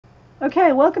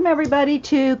Okay, welcome everybody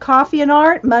to Coffee and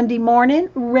Art Monday morning,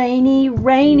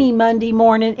 rainy Monday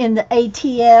morning in the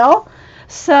ATL.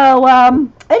 So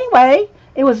anyway,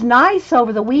 it was nice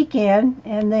over the weekend,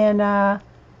 and then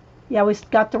yeah, we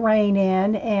got the rain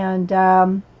in,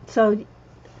 and so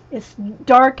it's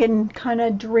dark and kind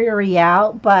of dreary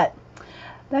out, but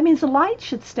that means the light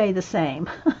should stay the same.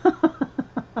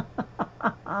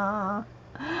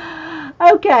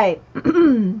 Okay,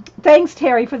 thanks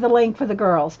Terry for the link for the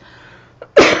girls.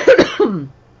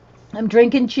 I'm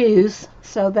drinking juice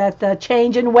so that the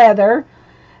change in weather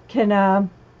can,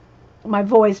 my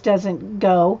voice doesn't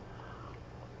go.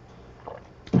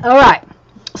 All right.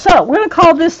 So we're going to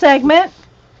call this segment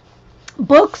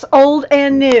Books Old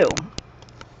and New.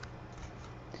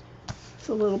 It's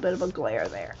a little bit of a glare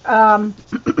there.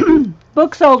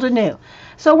 Books Old and New.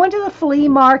 So I went to the flea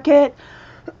market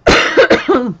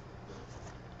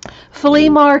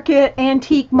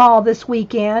antique mall this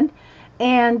weekend.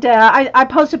 And I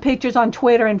posted pictures on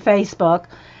Twitter and Facebook,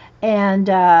 and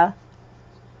they're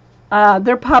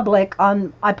public.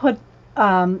 I put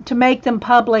to make them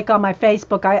public on my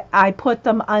Facebook. I put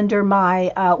them under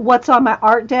my what's on my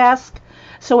art desk.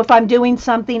 So if I'm doing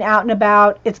something out and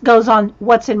about, it goes on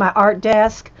what's in my art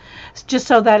desk, just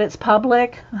so that it's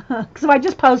public. Because if I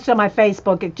just post on my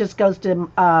Facebook, it just goes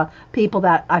to people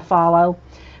that I follow.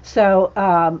 So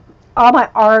all my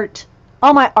art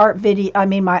my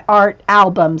art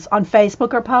albums on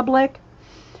Facebook are public.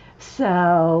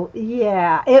 So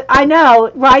yeah, I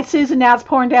know, right, Susan? Now it's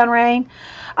pouring down rain.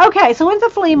 Okay, so I went to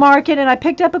the flea market and I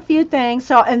picked up a few things.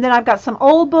 So, and then I've got some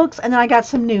old books and then I got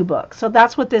some new books. So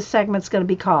that's what this segment's going to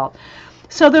be called.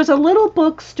 So there's a little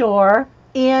bookstore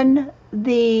in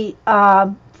the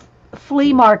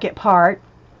flea market part.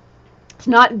 It's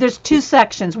not. There's two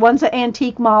sections. One's an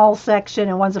antique mall section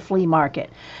and one's a flea market.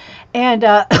 And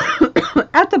at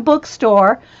the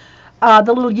bookstore,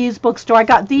 the little used bookstore, I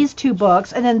got these two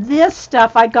books. And then this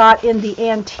stuff I got in the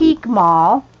antique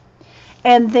mall.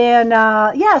 And then,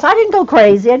 yes, I didn't go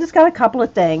crazy. I just got a couple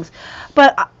of things.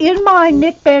 But in my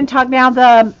Nick Bantock, now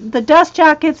the dust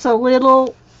jacket's a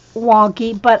little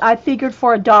wonky, but I figured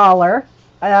for $1,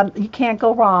 you can't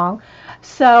go wrong.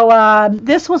 So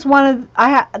this was one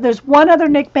of, there's one other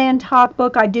Nick Bantock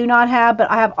book I do not have, but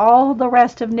I have all the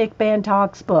rest of Nick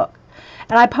Bantock's book.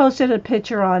 And I posted a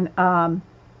picture on,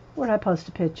 where did I post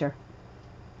a picture?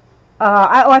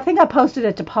 I think I posted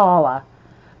it to Paula,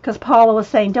 because Paula was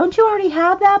saying, don't you already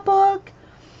have that book?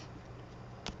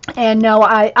 And no,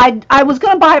 I was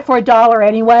going to buy it for $1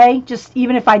 anyway, just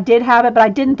even if I did have it, but I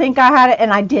didn't think I had it,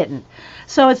 and I didn't.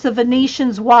 So it's The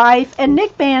Venetian's Wife, and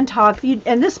Nick Bantock,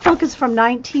 and this book is from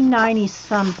 1990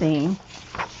 something,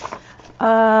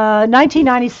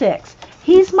 1996.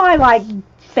 He's my, like,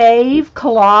 fave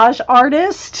collage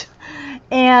artist.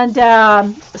 And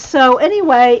so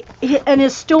anyway, and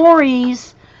his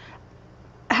stories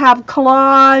have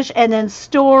collage and then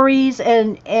stories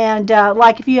and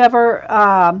like if you ever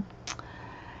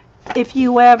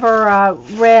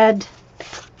read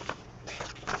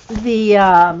the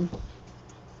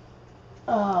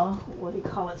what do you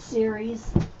call it,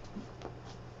 series,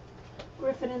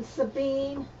 Griffin and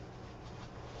Sabine,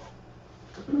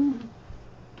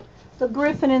 the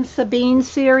Griffin and Sabine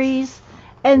series,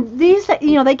 and these,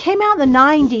 they came out in the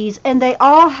 90s, and they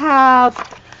all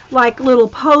have like little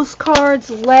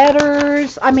postcards,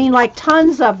 letters, like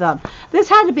tons of them. This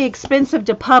had to be expensive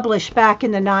to publish back in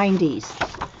the 90s.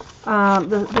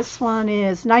 This one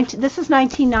is this is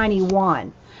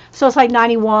 1991. So it's like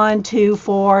 91, 2,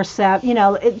 4,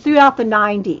 7, throughout the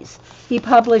 90s. He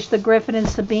published the Griffin and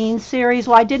Sabine series.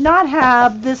 Well, I did not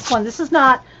have this one. This is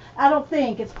not, I don't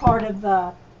think it's part of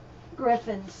the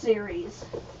Griffin series.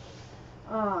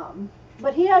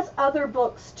 But he has other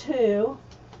books too.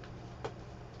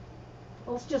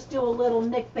 Let's just do a little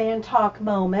Nick Bantock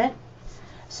moment.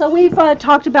 So we've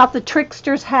talked about The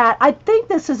Trickster's Hat. I think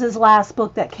this is his last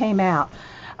book that came out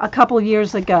a couple of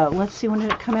years ago. Let's see, when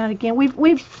did it come out again?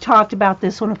 We've talked about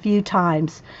this one a few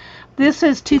times. This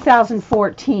is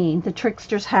 2014, The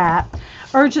Trickster's Hat.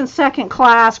 Urgent Second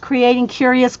Class, Creating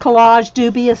Curious Collage,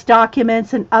 Dubious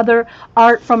Documents, and Other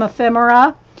Art from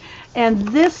Ephemera. And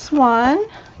this one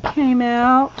came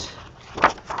out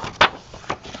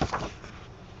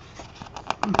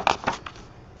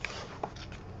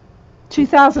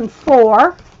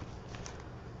 2004.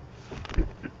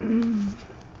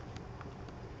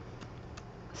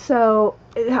 So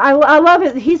I love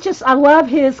it. I love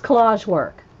his collage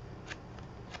work.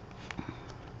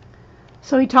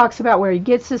 So he talks about where he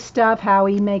gets his stuff, how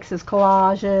he makes his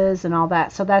collages and all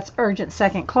that. So that's Urgent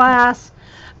Second Class.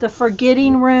 The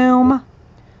Forgetting Room.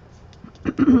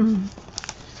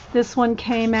 This one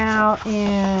came out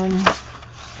in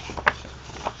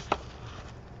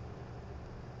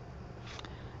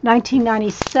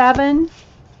 1997.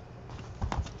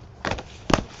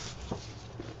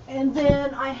 And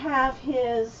then I have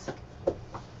his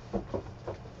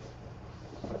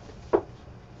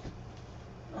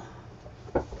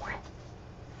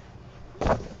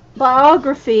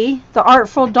biography, The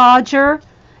Artful Dodger,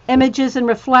 Images and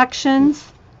Reflections.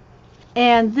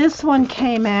 And this one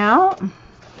came out. As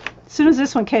soon as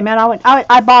this one came out,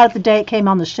 I bought it the day it came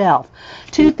on the shelf.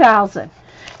 2000.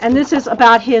 And this is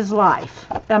about his life.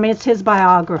 I mean, it's his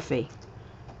biography.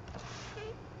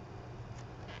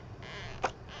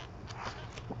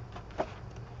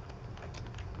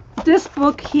 This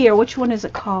book here, which one is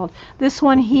it called? This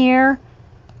one here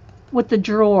with the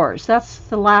drawers. That's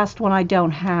the last one I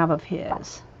don't have of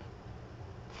his.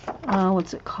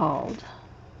 What's it called?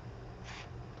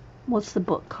 What's the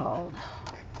book called?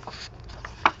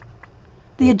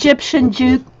 The Egyptian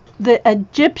Jukebox.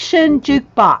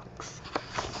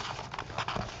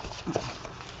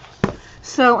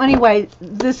 So anyway,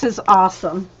 this is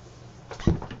awesome.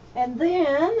 And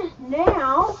then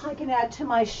now I can add to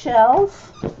my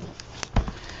shelf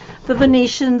The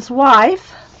Venetian's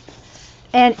Wife,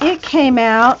 and it came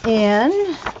out in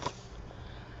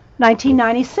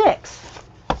 1996.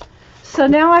 So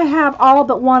now I have all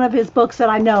but one of his books that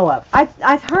I know of.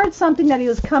 I've heard something that he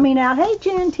was coming out. Hey,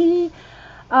 Genty.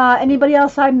 Anybody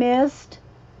else I missed?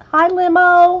 Hi,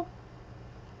 Limo.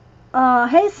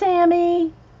 Hey,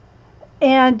 Sammy.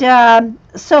 And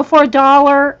so for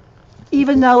 $1,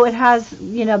 even though it has,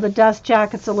 you know, the dust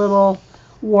jacket's a little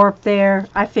warped there,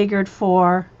 I figured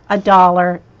for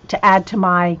 $1 to add to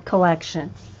my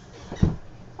collection.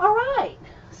 All right.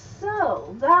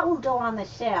 So that will go on the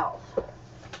shelf.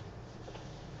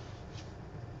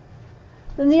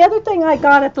 Then the other thing I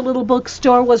got at the little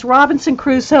bookstore was Robinson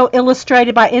Crusoe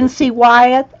illustrated by N.C.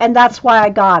 Wyeth, and that's why I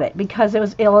got it, because it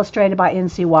was illustrated by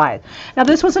N.C. Wyeth. Now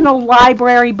this was an old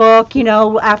library book, you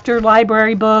know, after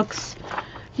library books,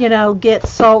 you know, get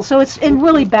sold. So it's in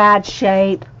really bad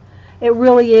shape. It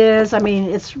really is. I mean,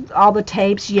 it's all the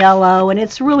tape's yellow, and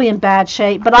it's really in bad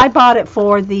shape. But I bought it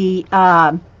for the,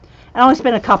 I only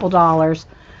spent a couple dollars.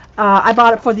 I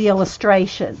bought it for the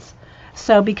illustrations.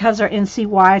 So because they're NC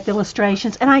Wyeth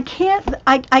illustrations, and I can't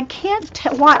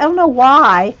tell why. I don't know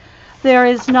why there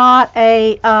is not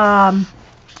a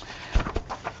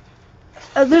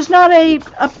there's not a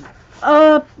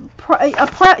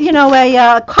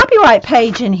copyright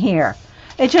page in here.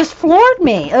 It just floored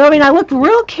me. I mean, I looked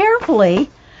real carefully.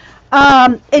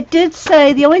 It did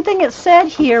say, the only thing it said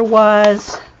here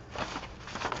was,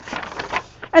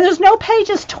 and there's no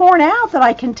pages torn out that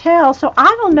I can tell. So I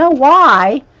don't know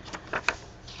why.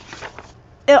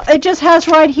 It just has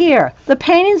right here, the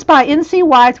paintings by N.C.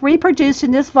 Wyeth reproduced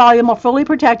in this volume are fully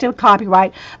protected with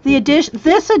copyright.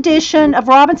 This edition of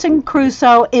Robinson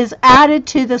Crusoe is added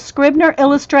to the Scribner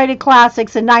Illustrated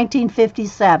Classics in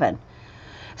 1957.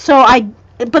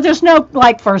 But there's no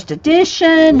like first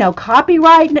edition, no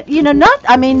copyright, you know,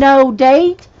 no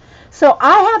date. So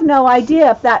I have no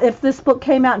idea if this book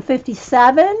came out in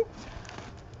 57,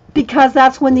 because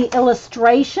that's when the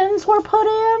illustrations were put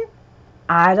in.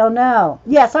 I don't know.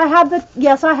 Yes, I have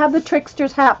the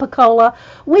Trickster's Hat Piccola.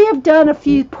 We have done a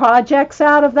few projects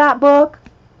out of that book.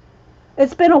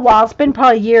 It's been a while. It's been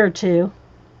probably a year or two.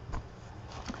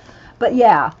 But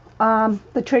yeah,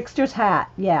 the Trickster's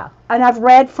Hat. Yeah, and I've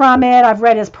read from it. I've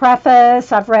read his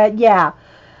preface. I've read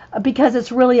because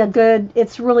it's really good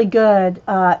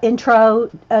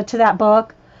intro to that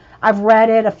book. I've read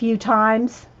it a few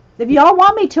times. If y'all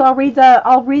want me to,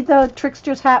 I'll read the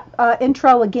Trickster's Hat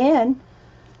intro again.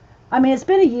 I mean, it's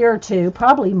been a year or two,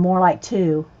 probably more like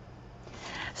 2.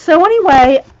 So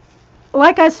anyway,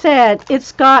 like I said,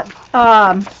 it's got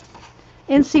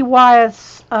N.C.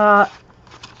 Wyeth's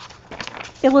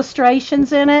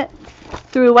illustrations in it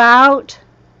throughout.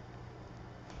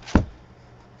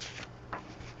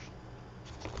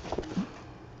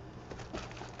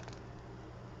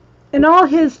 And all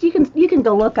his, you can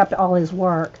go look up all his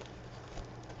work.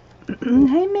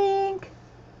 Hey, Mink.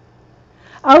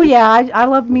 Oh yeah, I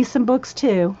love me some books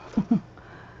too.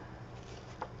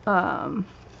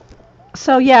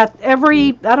 So yeah,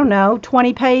 every, I don't know,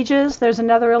 20 pages, there's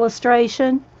another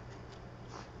illustration.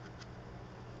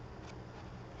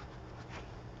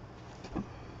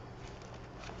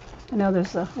 I know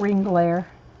there's a ring glare.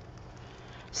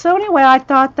 So anyway, I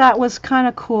thought that was kind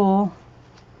of cool.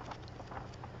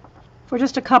 For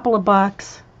just a couple of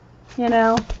bucks, you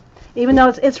know. Even though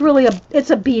it's really a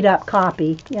beat up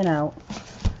copy, you know.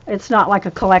 It's not like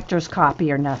a collector's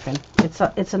copy or nothing.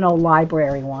 It's an old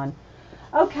library one.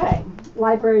 Okay,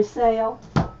 library sale.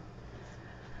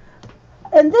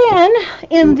 And then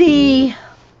in the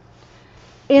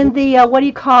what do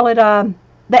you call it?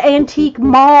 The antique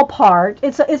mall part.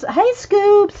 It's hey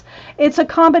Scoops. It's a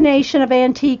combination of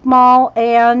antique mall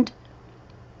and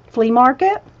flea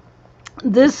market.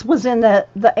 This was in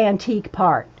the antique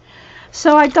part.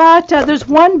 So I got there's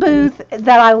one booth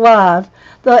that I love.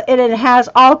 It has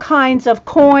all kinds of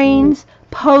coins,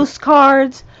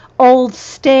 postcards, old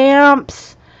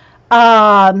stamps,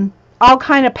 all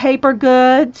kind of paper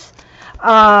goods.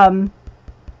 Um,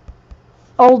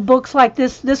 Old books like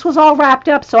this. This was all wrapped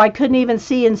up so I couldn't even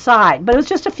see inside. But it was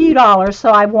just a few dollars, so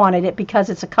I wanted it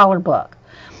because it's a color book.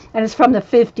 And it's from the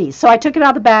 50s. So I took it out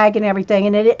of the bag and everything,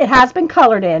 and it has been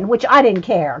colored in, which I didn't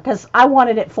care because I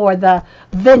wanted it for the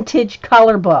vintage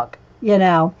color book, you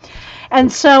know.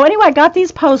 And so anyway, I got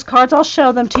these postcards. I'll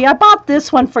show them to you. I bought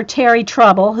this one for Terry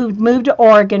Trouble, who moved to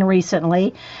Oregon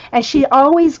recently, and she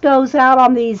always goes out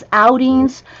on these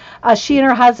outings. She and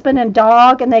her husband and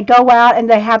dog, and they go out and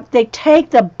they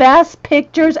take the best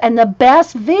pictures and the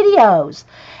best videos.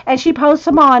 And she posts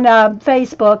them on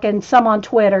Facebook and some on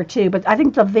Twitter too. But I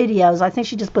think I think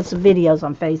she just puts the videos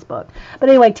on Facebook. But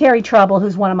anyway, Terry Trouble,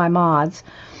 who's one of my mods.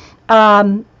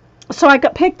 So I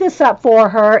picked this up for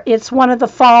her. It's one of the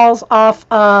falls off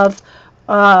of,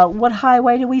 what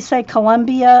highway do we say?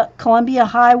 Columbia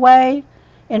Highway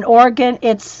in Oregon.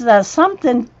 It's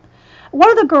something, one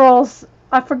of the girls,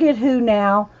 I forget who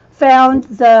now, found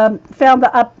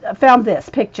this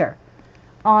picture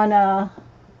on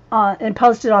and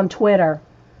posted on Twitter.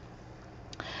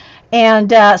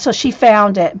 And so she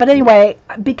found it. But anyway,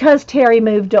 because Terry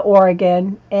moved to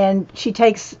Oregon and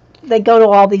they go to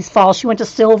all these falls. She went to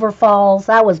Silver Falls.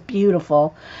 That was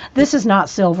beautiful. This is not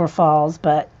Silver Falls,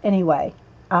 but anyway,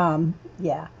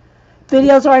 yeah.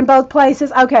 Videos are in both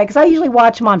places. Okay, because I usually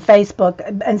watch them on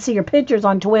Facebook and see your pictures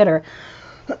on Twitter.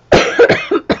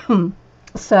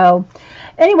 So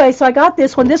anyway, so I got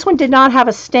this one. This one did not have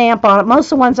a stamp on it. Most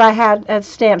of the ones I had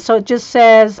stamps. So it just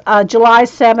says July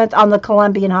 7th on the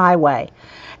Columbian Highway.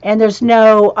 And there's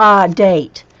no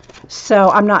date. So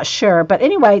I'm not sure. But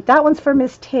anyway, that one's for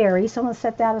Miss Terry. So I'm going to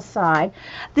set that aside.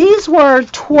 These were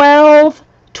 12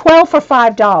 for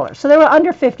 $5. So they were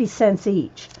under 50 cents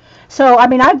each. So, I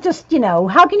mean, I just,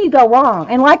 how can you go wrong?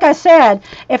 And like I said,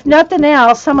 if nothing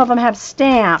else, some of them have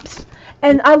stamps.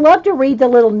 And I love to read the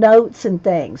little notes and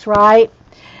things, right?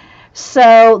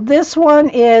 So this one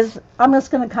is, I'm just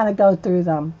going to kind of go through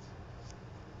them.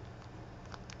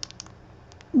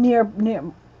 It's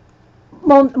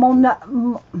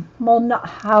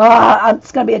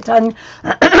going to be a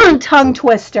tongue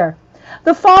twister.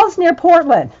 The falls near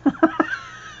Portland.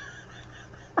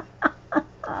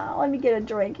 Let me get a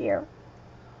drink here.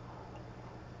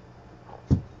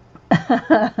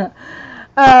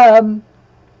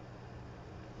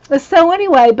 So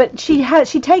anyway, but she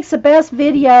takes the best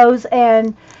videos,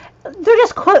 and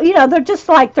they're just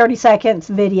like 30 seconds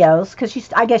videos because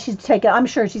I'm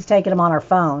sure she's taking them on her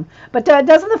phone. But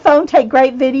doesn't the phone take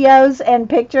great videos and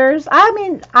pictures? I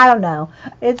mean, I don't know.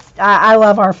 I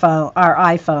love our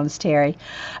iPhones, Terry.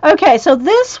 Okay, so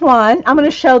this one I'm going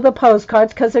to show the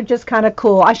postcards because they're just kind of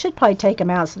cool. I should probably take them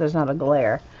out so there's not a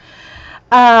glare.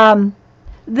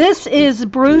 This is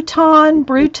Bruton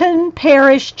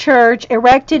Parish Church,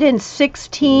 erected in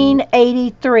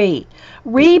 1683,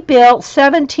 rebuilt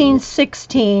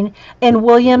 1716 in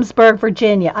Williamsburg,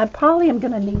 Virginia. I probably am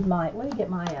going to need let me get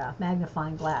my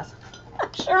magnifying glass.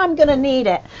 I'm sure I'm going to need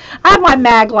it. I have my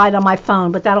mag light on my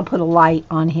phone, but that'll put a light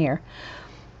on here.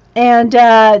 And,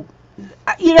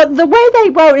 the way they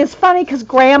wrote is funny because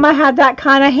Grandma had that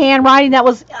kind of handwriting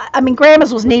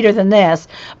Grandma's was neater than this,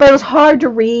 but it was hard to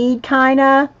read, kind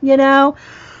of,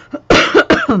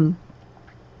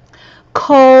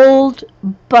 Cold,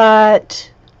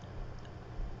 but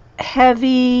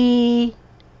heavy,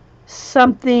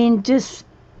 something, just,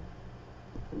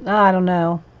 I don't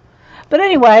know. But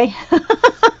anyway,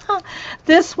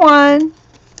 this one,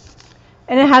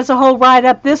 and it has a whole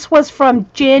write-up. This was from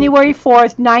January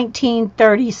 4th,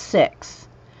 1936.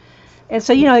 And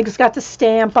so, it's got the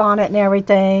stamp on it and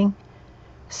everything.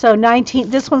 So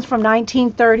this one's from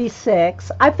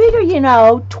 1936. I figure,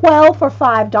 12 for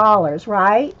 $5,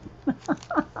 right?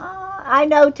 I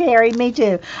know, Terry, me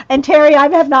too. And Terry, I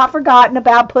have not forgotten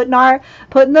about putting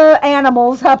the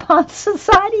animals up on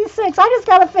Society 6. I just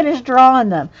got to finish drawing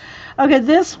them. Okay,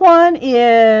 this one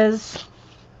is...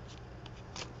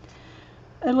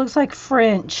 It looks like a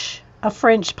French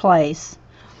place.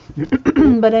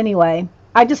 But anyway,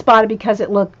 I just bought it because I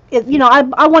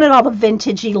wanted all the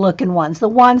vintagey looking ones. The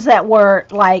ones that were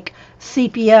like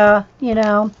sepia,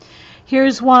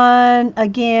 Here's one.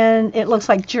 Again, it looks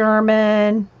like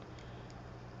German.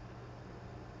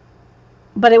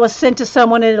 But it was sent to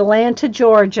someone in Atlanta,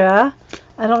 Georgia.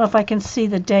 I don't know if I can see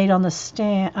the date on the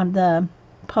the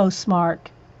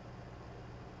postmark.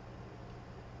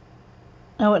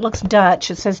 Oh, it looks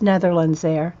Dutch. It says Netherlands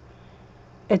there.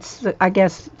 It's, I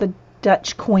guess, the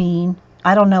Dutch Queen.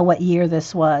 I don't know what year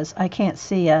this was. I don't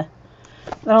see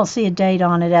a date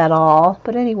on it at all.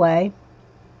 But anyway,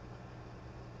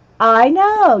 I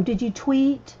know. Did you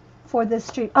tweet for this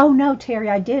stream? Oh no,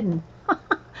 Terry, I didn't.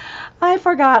 I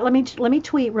forgot. Let me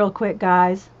tweet real quick,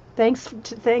 guys. Thanks,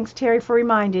 Terry, for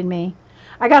reminding me.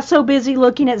 I got so busy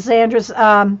looking at Xandra's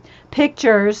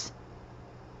pictures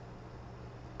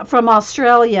from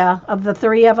Australia of the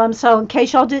three of them. So in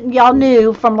case y'all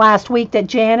knew from last week that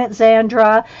Janet,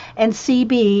 Xandra, and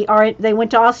CB they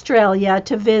went to Australia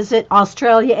to visit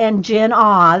Australia and Jen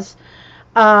Oz.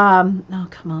 Oh,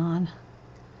 come on.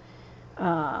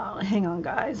 Hang on,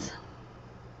 guys.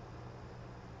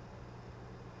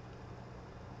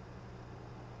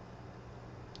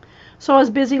 So I was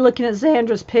busy looking at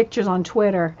Xandra's pictures on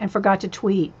Twitter and forgot to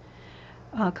tweet.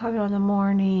 Coffee on the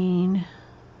morning.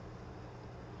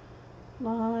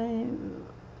 Live.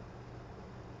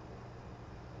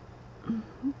 Come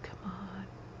on.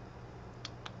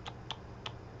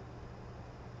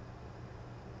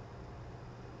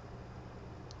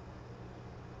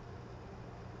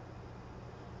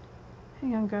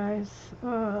 Hang on, guys.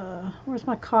 Where's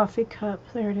my coffee cup?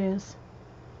 There it is.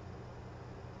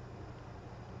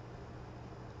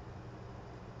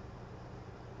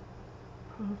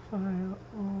 Profile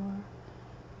or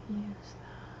use that.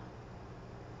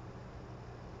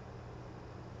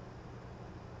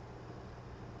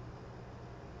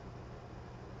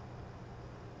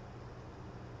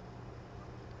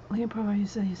 We can probably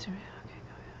use these. Okay,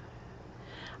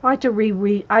 I like to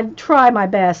reread. I try my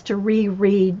best to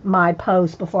reread my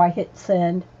post before I hit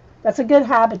send. That's a good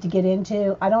habit to get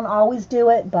into. I don't always do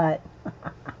it, but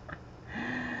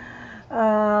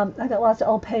I got lots of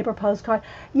old paper postcards.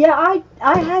 Yeah,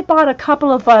 I had bought a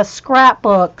couple of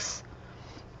scrapbooks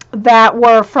that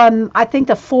were from, I think,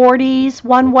 the 40s.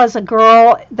 One was a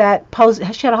girl that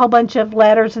she had a whole bunch of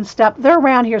letters and stuff. They're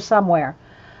around here somewhere.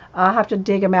 I'll have to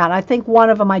dig them out. I think one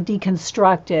of them I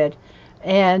deconstructed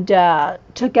and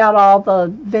took out all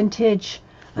the vintage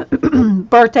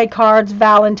birthday cards,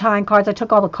 Valentine cards. I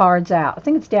took all the cards out. I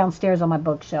think it's downstairs on my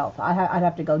bookshelf. I'd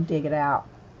have to go dig it out.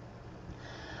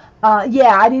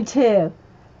 Yeah, I do too.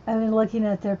 I've been looking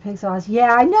at their pixels.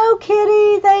 Yeah, I know,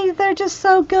 Kitty. They're just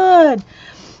so good.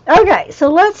 Okay, so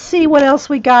let's see what else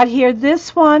we got here.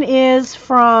 This one is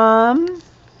from,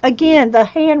 again, the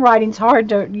handwriting's hard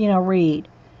to, read.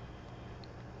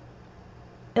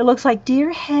 It looks like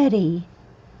Dear Hetty.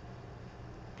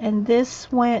 And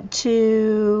this went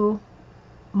to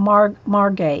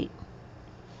Margate.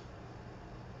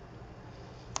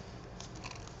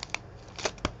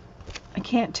 I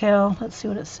can't tell. Let's see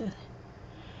what it says.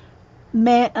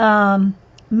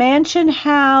 Mansion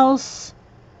House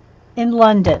in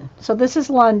London. So this is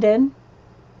London.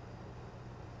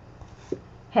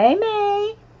 Hey,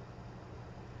 May.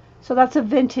 So that's a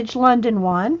vintage London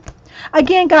one.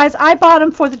 Again, guys, I bought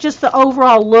them for just the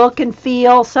overall look and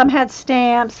feel. Some had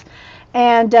stamps,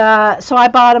 and so I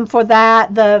bought them for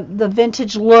that, the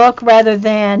vintage look rather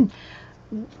than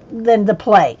the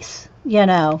place,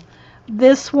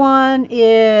 This one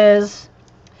is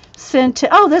sent to,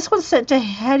 this one's sent to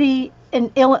Hetty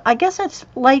in Illinois. I guess that's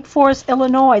Lake Forest,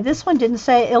 Illinois. This one didn't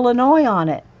say Illinois on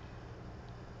it.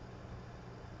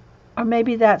 Or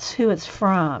maybe that's who it's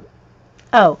from.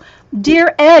 Oh,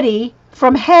 Dear Eddie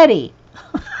from Hetty.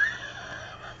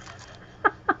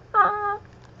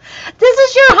 This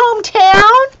is your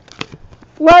hometown?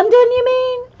 London, you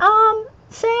mean,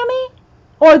 Sammy?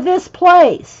 Or this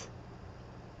place?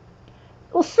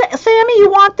 Well, Sammy, you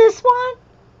want this one?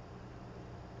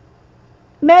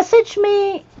 Message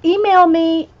me, email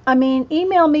me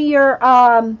your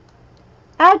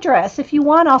address if you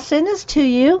want. I'll send this to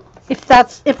you if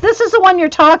this is the one you're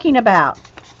talking about.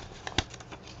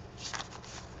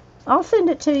 I'll send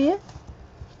it to you.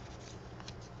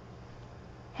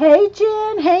 Hey,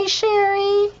 Jen. Hey,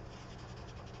 Sherry.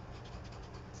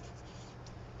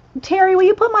 Terry, will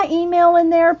you put my email in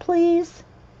there, please?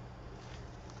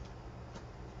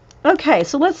 Okay,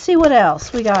 so let's see what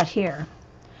else we got here.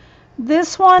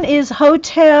 This one is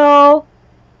Hotel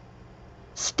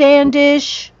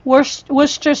Standish,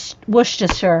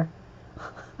 Worcestershire,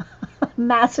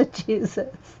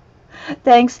 Massachusetts.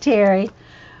 Thanks, Terry.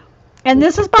 And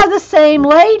this is by the same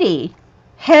lady,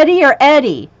 Hetty or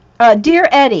Eddie. Dear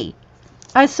Eddie,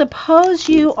 I suppose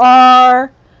you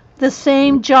are the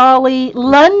same jolly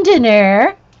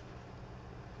Londoner,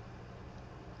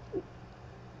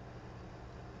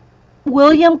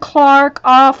 William Clark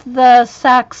of the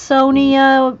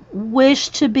Saxonia, wish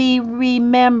to be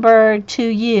remembered to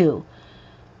you.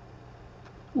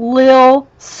 Lil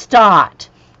Stott.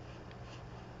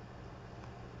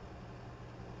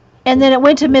 And then it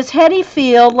went to Miss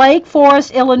Hettyfield, Lake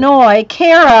Forest, Illinois,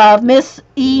 care of Miss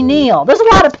E. Neal. There's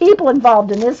a lot of people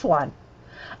involved in this one.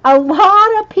 A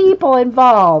lot of people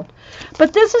involved.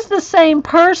 But this is the same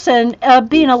person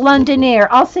being a Londoner.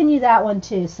 I'll send you that one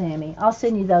too, Sammy. I'll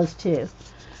send you those two.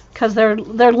 Because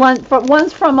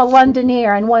one's from a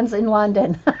Londoner and one's in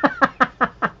London.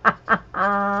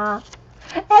 Hey,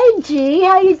 G,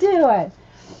 how you doing?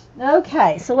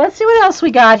 Okay, so let's see what else we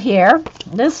got here.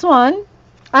 This one.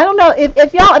 I don't know if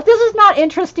this is not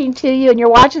interesting to you and you're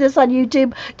watching this on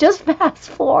YouTube, just fast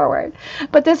forward.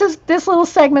 But this little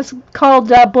segment's called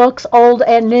Books Old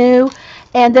and New,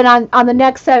 and then on the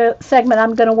next segment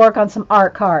I'm going to work on some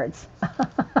art cards.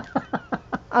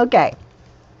 Okay.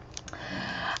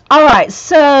 All right.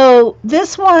 So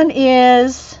this one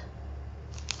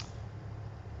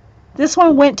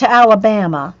went to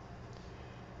Alabama.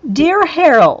 Dear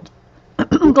Harold,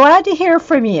 glad to hear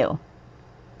from you.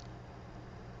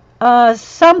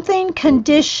 Something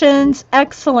conditions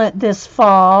excellent this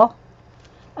fall.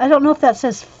 I don't know if that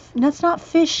says, that's not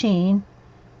fishing.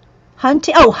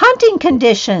 Hunting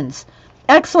conditions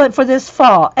excellent for this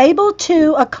fall. Able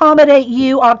to accommodate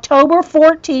you October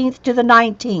 14th to the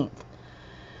 19th.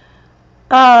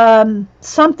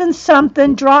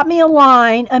 Something, drop me a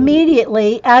line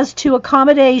immediately as to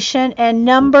accommodation and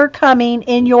number coming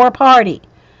in your party.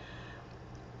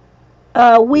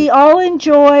 We all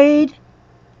enjoyed,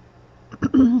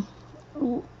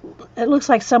 it looks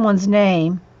like someone's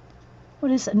name.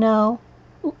 What is it? No.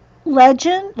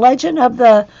 Legend of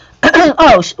the,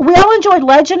 we all enjoyed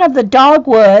Legend of the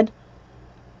Dogwood.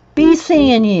 Be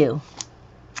seeing you.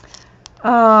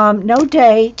 No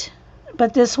date,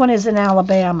 but this one is in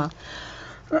Alabama.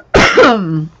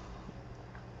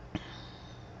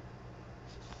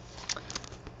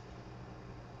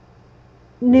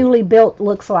 Newly built,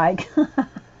 looks like.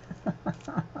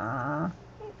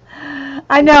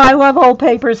 I know, I love old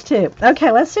papers too.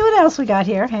 Okay, let's see what else we got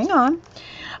here. Hang on.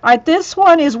 All right, this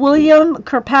one is William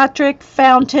Kirkpatrick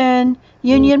Fountain,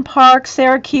 Union Park,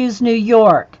 Syracuse, New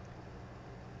York.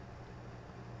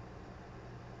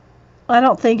 I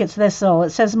don't think it's this old.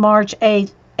 It says March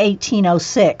 8th,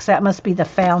 1806. That must be the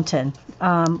fountain.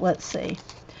 Let's see.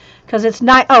 Because it's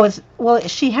not,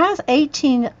 she has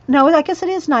 18, no, I guess it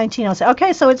is 1906.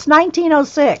 Okay, so it's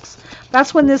 1906.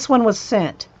 That's when this one was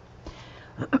sent.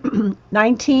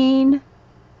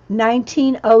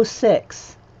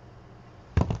 1906.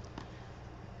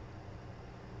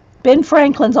 Ben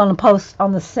Franklin's on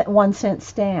the 1 cent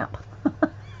stamp.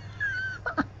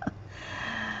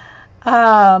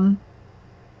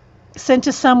 Sent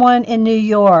to someone in New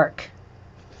York.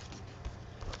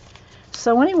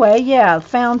 So anyway, yeah,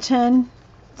 fountain.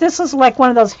 This is like one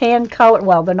of those hand-colored,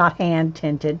 well, they're not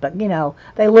hand-tinted, but,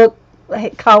 they look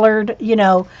colored,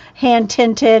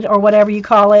 hand-tinted or whatever you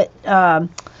call it. They're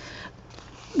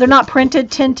not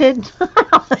printed, tinted.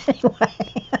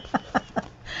 Anyway.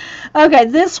 Okay,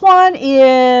 this one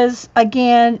is,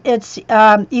 again, it's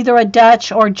either a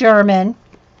Dutch or German,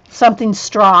 something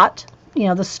Straat,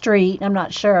 the street, I'm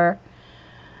not sure.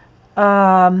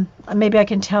 Maybe I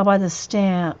can tell by the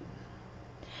stamp.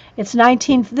 This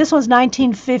one's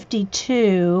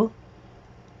 1952.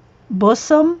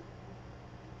 Bussum.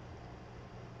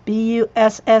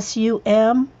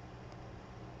 Bussum.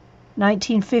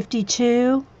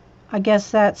 1952. I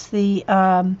guess that's the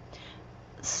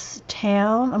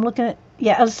town. I'm looking at,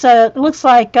 yeah, it looks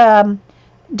like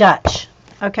Dutch.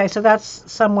 Okay, so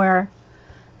that's somewhere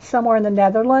in the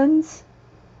Netherlands.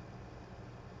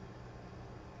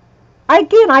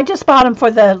 Again, I just bought them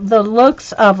for the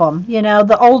looks of them.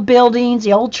 The old buildings,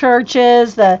 the old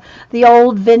churches, the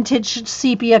old vintage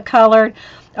sepia colored.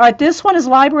 All right, this one is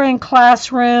library and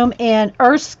classroom in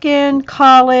Erskine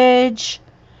College,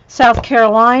 South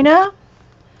Carolina.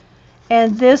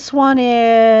 And this one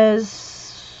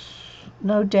is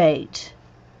no date.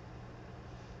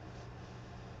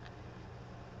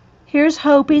 Here's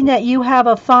hoping that you have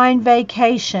a fine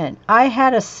vacation. I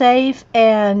had a safe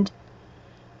and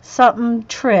something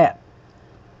trip,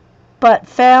 but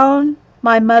found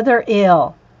my mother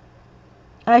ill.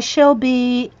 I shall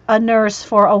be a nurse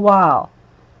for a while.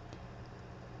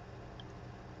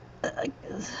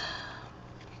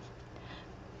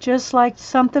 Just like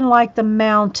something like the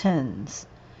mountains.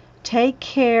 Take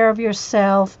care of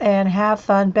yourself and have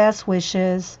fun. Best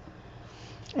wishes.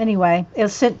 Anyway, it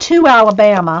was sent to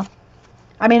Alabama.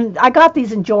 I mean, I got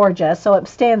these in Georgia, so it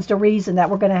stands to reason that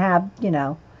we're going to have,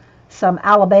 some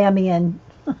Alabamian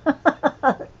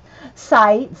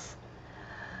sites.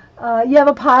 You have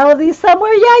a pile of these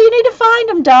somewhere? Yeah, you need to find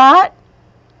them, Dot.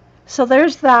 So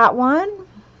there's that one.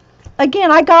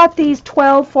 Again, I got these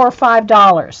 12 for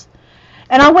 $5.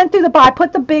 And I went through I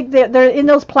put the big, they're in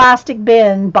those plastic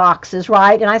bin boxes,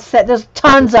 right? And I said, there's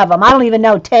tons of them. I don't even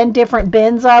know, 10 different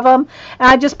bins of them. And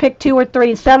I just picked 2 or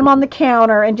 3 and set them on the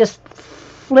counter and just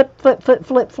flip, flip, flip,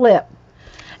 flip, flip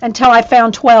until I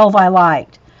found 12 I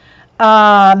liked.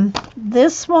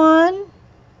 This one,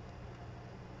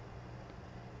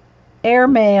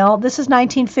 airmail. This is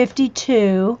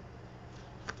 1952.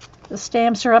 The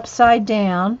stamps are upside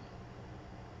down.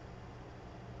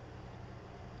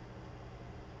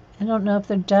 I don't know if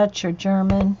they're Dutch or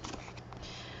German.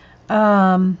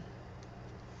 And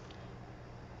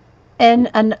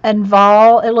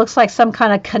Val, it looks like some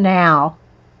kind of canal.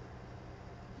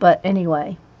 But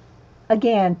anyway,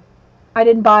 again, I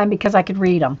didn't buy them because I could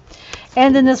read them.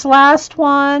 And then this last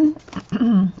one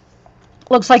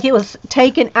looks like it was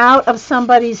taken out of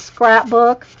somebody's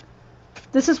scrapbook.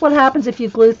 This is what happens if you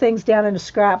glue things down in a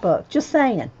scrapbook. Just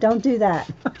saying, don't do that.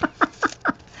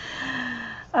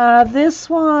 This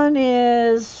one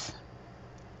is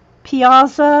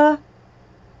Piazza.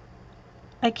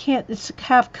 It's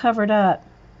half covered up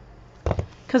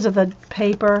because of the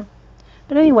paper.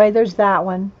 But anyway, there's that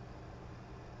one.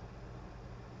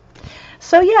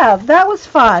 So yeah, that was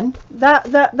fun.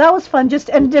 That was fun.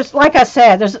 Just like I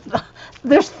said,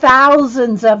 there's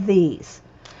thousands of these.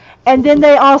 And then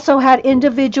they also had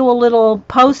individual little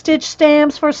postage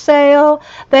stamps for sale.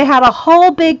 They had a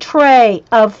whole big tray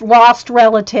of lost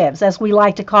relatives, as we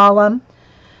like to call them.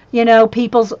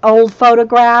 People's old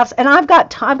photographs, and I've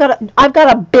got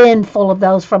a bin full of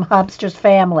those from Hubster's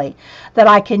family that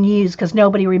I can use because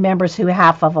nobody remembers who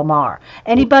half of them are.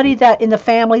 Anybody that in the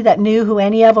family that knew who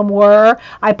any of them were,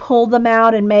 I pulled them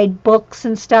out and made books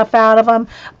and stuff out of them.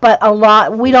 But a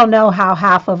lot, we don't know how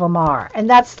half of them are, and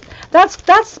that's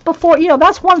before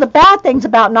that's one of the bad things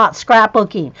about not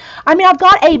scrapbooking. I mean, I've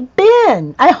got a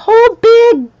bin, a whole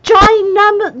big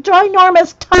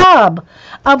ginormous tub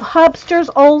of Hubster's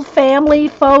old family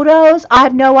photos. I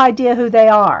have no idea who they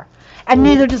are, and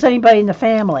neither does anybody in the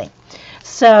family.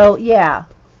 So yeah.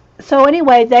 So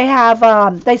anyway,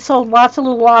 they sold lots of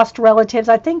little lost relatives.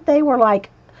 I think they were like,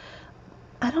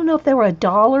 I don't know if they were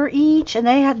 $1 each, and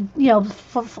they had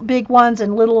big ones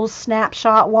and little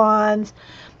snapshot ones.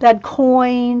 They had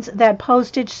coins, they had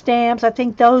postage stamps. I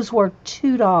think those were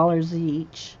 $2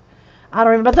 each. I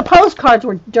don't remember, but the postcards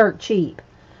were dirt cheap.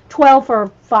 12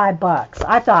 for $5.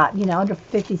 I thought, under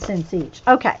 50 cents each.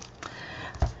 Okay.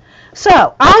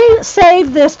 So I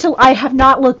saved this till I have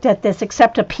not looked at this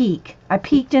except a peek. I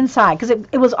peeked inside because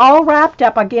it was all wrapped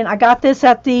up. Again, I got this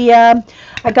at the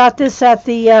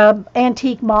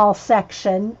antique mall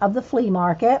section of the flea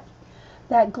market.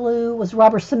 That glue was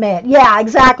rubber cement. Yeah,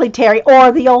 exactly, Terry.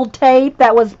 Or the old tape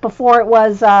that was before it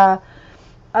was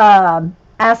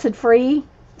acid free.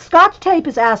 Scotch tape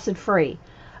is acid free.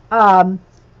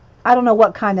 I don't know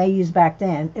what kind they used back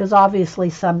then. It was obviously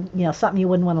something you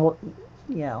wouldn't want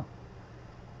to,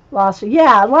 lost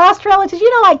relatives.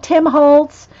 Like Tim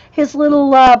Holtz, his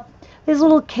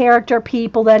little character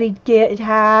people that he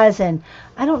has, and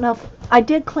I don't know if I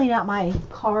did clean out my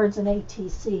cards and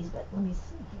ATCs, but let me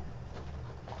see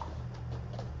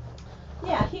here.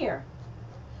 Yeah, here,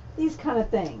 these kind of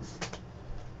things.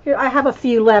 Here, I have a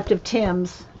few left of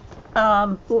Tim's.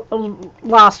 Found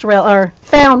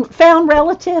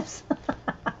relatives.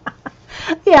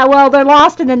 Yeah, well, they're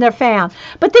lost and then they're found.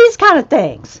 But these kind of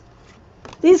things,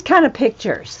 these kind of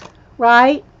pictures,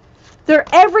 right? They're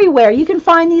everywhere. You can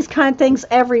find these kind of things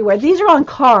everywhere. These are on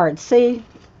cards, see?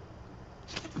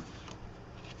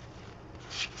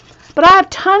 But I have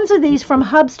tons of these from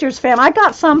Hubster's family. I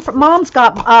got some from, Mom's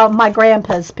got my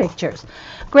grandpa's pictures.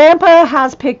 Grandpa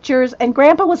has pictures, and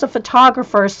Grandpa was a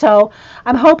photographer, so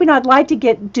I'm hoping I'd like to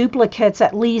get duplicates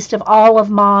at least of all of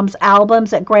Mom's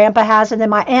albums that Grandpa has, and then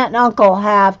my aunt and uncle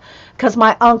have, because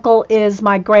my uncle is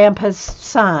my grandpa's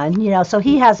son, so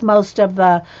he has most of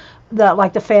the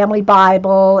family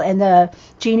Bible and the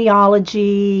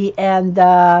genealogy and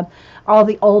all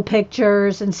the old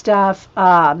pictures and stuff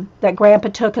that Grandpa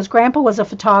took, because Grandpa was a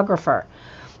photographer.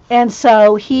 And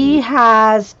so he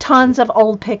has tons of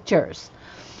old pictures.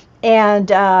 And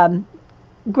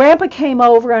Grandpa came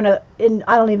over in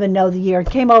I don't even know the year,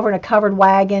 came over in a covered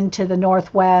wagon to the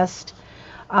Northwest.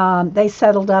 They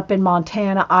settled up in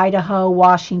Montana, Idaho,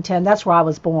 Washington. That's where I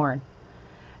was born.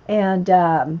 And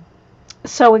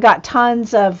So we got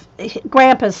tons of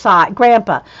Grandpa's side.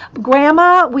 Grandma.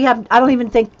 We have. I don't even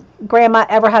think Grandma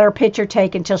ever had her picture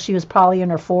taken until she was probably in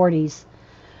her 40s.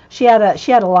 She had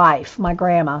a life, my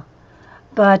grandma.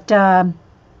 But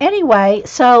anyway,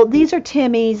 so these are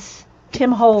Tim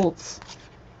Holtz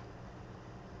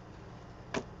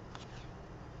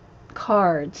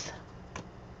cards.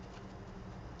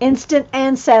 Instant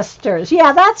ancestors.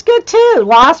 Yeah, that's good too.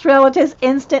 Lost relatives,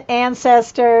 instant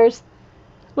ancestors.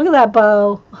 Look at that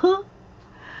bow. Huh?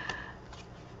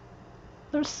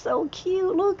 They're so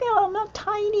cute. Look at them. They're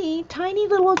tiny, tiny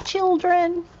little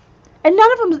children. And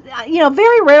none of them,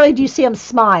 very rarely do you see them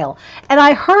smile. And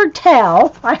I heard tell.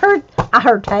 The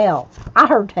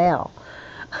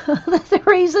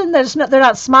reason they're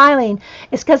not smiling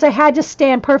is because they had to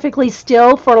stand perfectly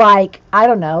still for like, I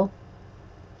don't know,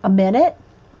 a minute,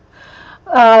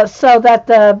 so that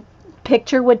the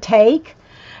picture would take.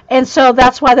 And so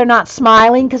that's why they're not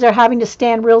smiling, because they're having to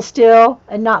stand real still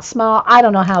and not smile. I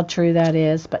don't know how true that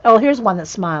is. But, oh, here's one that's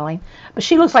smiling. But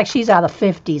she looks like she's out of the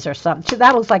 50s or something.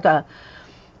 That looks like a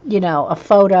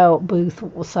photo booth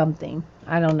or something.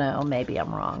 I don't know. Maybe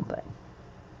I'm wrong, but.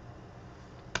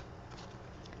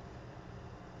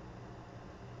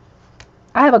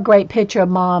 I have a great picture of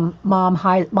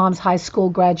mom's high school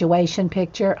graduation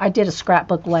picture. I did a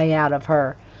scrapbook layout of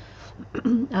her.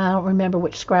 I don't remember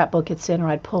which scrapbook it's in, or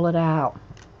I'd pull it out.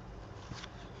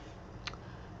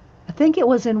 I think it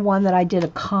was in one that I did a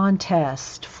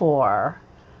contest for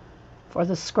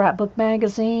the scrapbook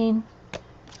magazine.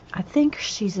 I think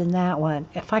she's in that one.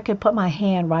 If I could put my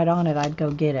hand right on it, I'd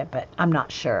go get it, but I'm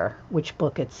not sure which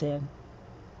book it's in.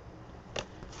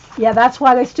 Yeah, that's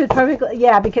why they stood perfectly.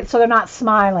 Yeah, because so they're not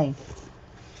smiling.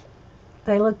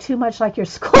 They look too much like your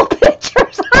school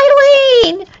pictures,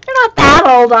 Eileen. You're not that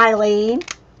old, Eileen.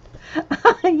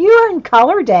 You're in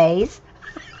color days.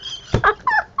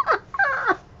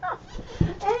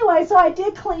 Anyway, so I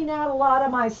did clean out a lot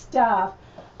of my stuff.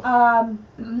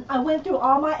 I went through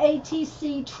all my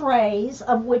ATC trays,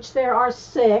 of which there are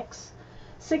six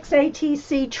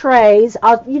ATC trays.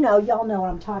 Y'all know what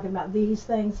I'm talking about. These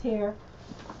things here.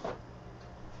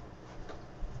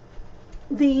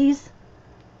 These.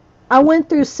 I went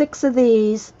through 6 of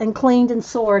these and cleaned and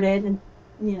sorted, and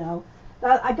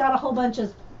I got a whole bunch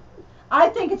of. I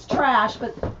think it's trash,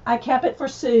 but I kept it for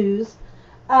Sue's.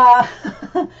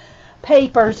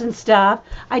 Papers and stuff.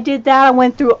 I did that. I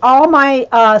went through all my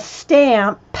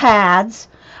stamp pads.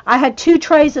 I had 2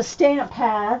 trays of stamp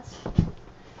pads,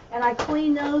 and I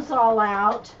cleaned those all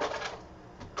out.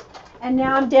 And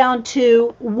now I'm down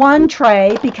to 1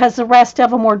 tray because the rest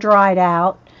of them were dried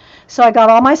out. So I got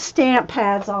all my stamp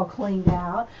pads all cleaned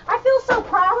out. I feel so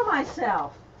proud of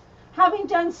myself, having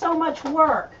done so much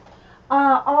work.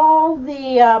 All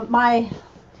the my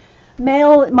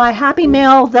happy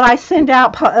mail that I send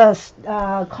out,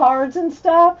 cards and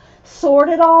stuff,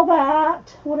 sorted all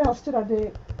that. What else did I do?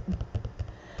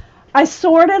 I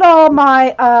sorted all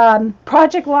my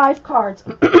Project Life cards.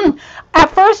 At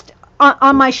first,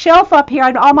 on my shelf up here, I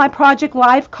had all my Project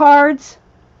Life cards.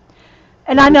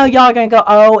 And I know y'all are going to go,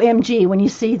 OMG, when you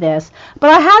see this.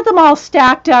 But I had them all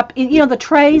stacked up in, the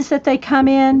trays that they come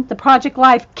in, the Project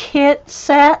Life kit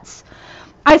sets.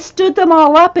 I stood them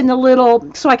all up in the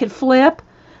little, so I could flip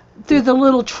through the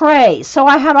little trays. So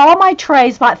I had all my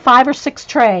trays, about 5 or 6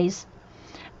 trays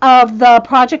of the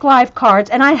Project Life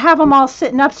cards. And I have them all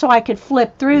sitting up so I could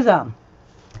flip through them.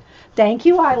 Thank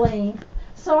you, Eileen.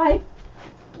 So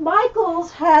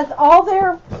Michael's had all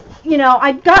their,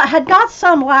 I had got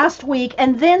some last week,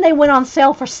 and then they went on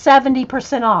sale for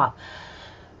 70% off.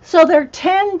 So they're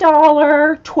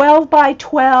 $10 12 by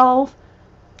 12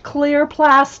 clear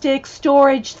plastic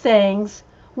storage things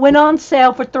went on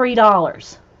sale for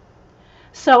 $3.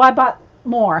 So I bought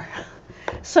more.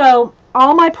 So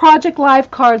all my Project Life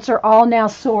cards are all now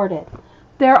sorted.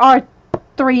 There are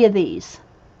 3 of these.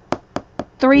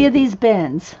 3 of these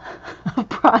bins of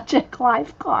Project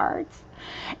Life cards.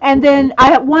 And then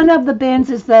one of the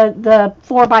bins is the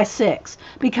 4x6,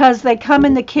 because they come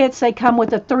in the kits. They come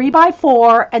with a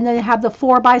 3x4, and then they have the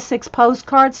 4x6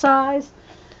 postcard size.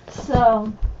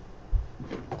 So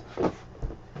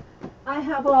I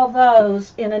have all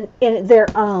those in their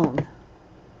own.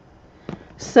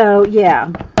 So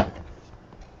yeah,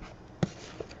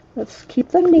 let's keep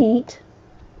them neat.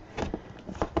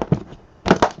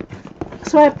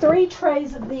 So I have 3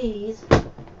 trays of these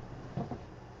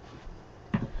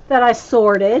that I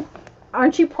sorted.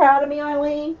 Aren't you proud of me,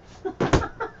 Eileen?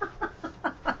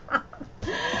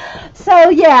 So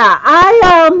yeah,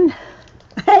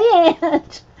 hey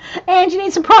Ange, you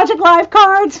need some Project Life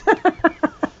cards?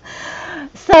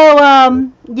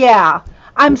 So yeah,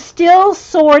 I'm still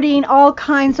sorting all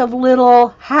kinds of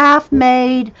little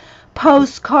half-made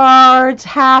postcards,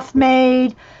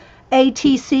 half-made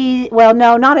ATC, well,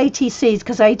 no, not ATCs,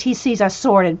 because ATCs are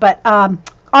sorted, but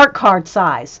art card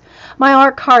size. My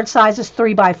art card size is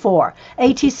 3 by 4.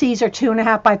 ATCs are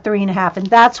 2.5 by 3.5, and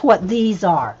that's what these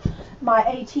are. My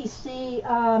ATC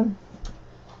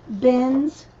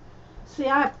bins. See,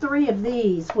 I have 3 of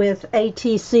these with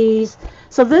ATCs.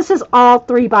 So this is all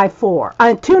 3 by 4.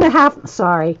 2.5,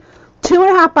 sorry,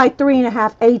 2.5 by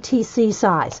 3.5 ATC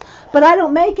size. But I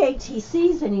don't make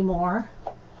ATCs anymore.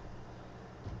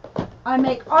 I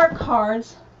make art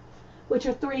cards, which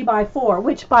are 3 by 4,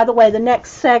 which, by the way, the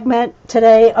next segment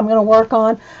today I'm going to work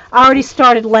on. I already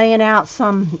started laying out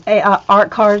some art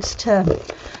cards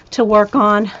to work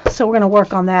on, so we're going to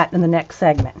work on that in the next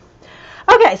segment.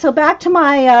 Okay, so back to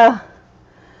my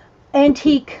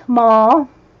antique mall.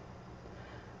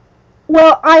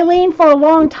 Well, Eileen, for a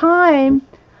long time,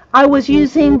 I was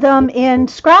using them in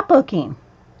scrapbooking.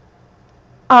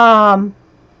 I'll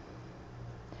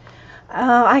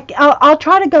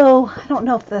try to go. I don't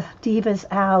know if the diva's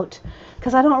out,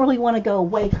 because I don't really want to go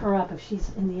wake her up if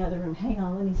she's in the other room. Hang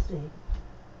on, let me see.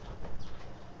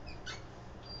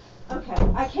 Okay,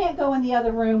 I can't go in the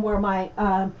other room where my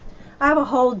I have a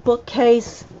whole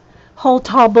bookcase, whole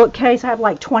tall bookcase. I have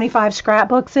like 25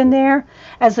 scrapbooks in there.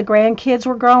 As the grandkids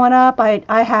were growing up,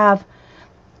 I have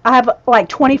like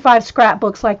 25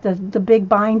 scrapbooks, like the big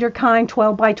binder kind,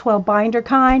 12 by 12 binder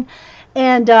kind.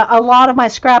 And a lot of my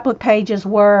scrapbook pages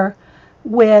were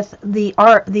with the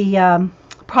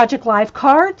Project Life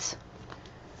cards.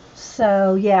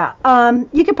 So yeah,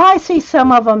 you could probably see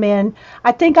some of them in.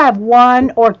 I think I have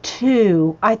 1 or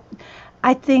 2.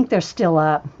 I think they're still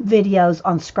up, videos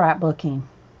on scrapbooking.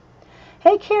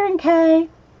 Hey, Karen K.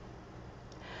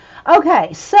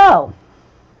 Okay, so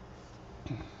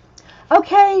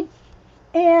okay,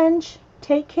 Ange,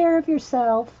 take care of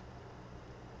yourself.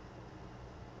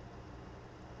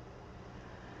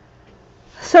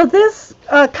 So this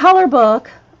color book,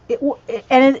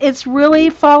 it's really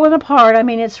fallen apart. I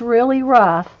mean, it's really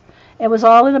rough. It was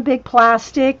all in a big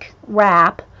plastic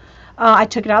wrap. I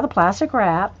took it out of the plastic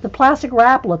wrap. The plastic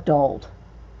wrap looked old.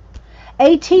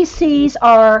 ATCs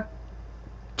are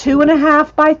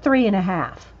 2.5 by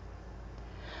 3.5.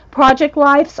 Project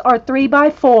Lifes are 3 by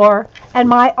 4, and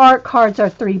my art cards are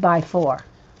 3 by 4,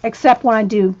 except when I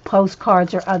do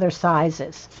postcards or other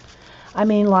sizes. I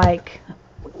mean, like,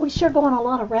 we sure go on a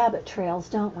lot of rabbit trails,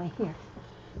 don't we? Here.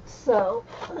 So,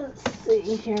 let's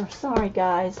see here. Sorry,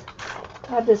 guys.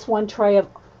 I have this one tray of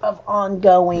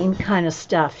ongoing kind of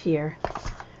stuff here.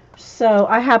 So,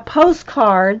 I have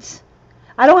postcards.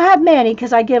 I don't have many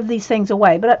because I give these things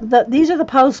away, but these are the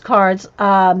postcards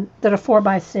that are 4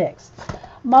 by 6.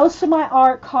 Most of my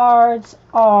art cards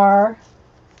are,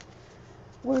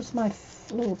 where's my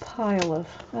little pile of,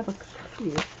 I have a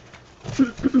few.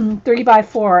 3 by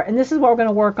 4, and this is what we're going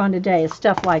to work on today, is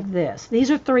stuff like this.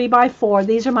 These are 3 by 4.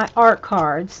 These are my art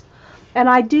cards, and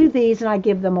I do these and I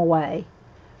give them away.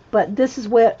 But this is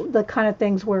what the kind of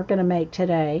things we're going to make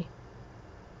today,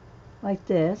 like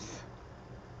this.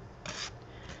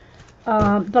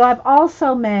 But I've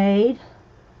also made,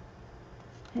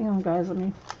 hang on guys, let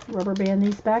me rubber band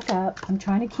these back up. I'm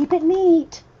trying to keep it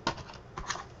neat.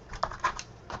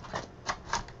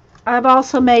 I've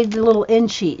also made the little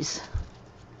inchies,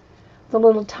 the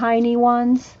little tiny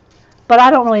ones, but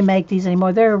I don't really make these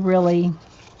anymore. They're really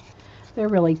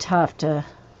tough to,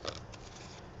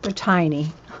 they're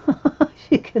tiny,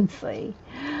 you can see,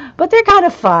 but they're kind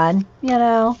of fun, you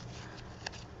know.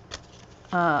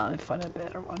 Let me find a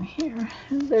better one here.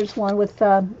 There's one with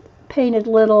painted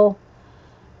little,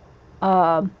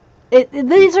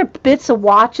 these are bits of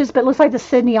watches, but it looks like the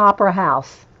Sydney Opera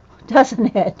House,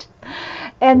 doesn't it?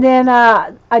 And then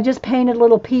I just painted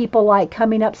little people like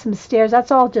coming up some stairs.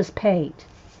 That's all just paint.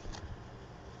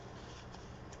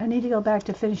 I need to go back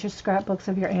to finish your scrapbooks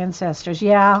of your ancestors.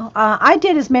 Yeah, I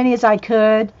did as many as I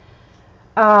could.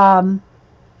 But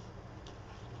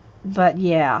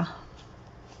yeah.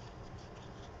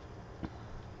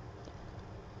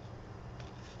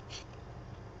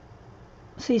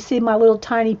 So you see my little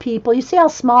tiny people. You see how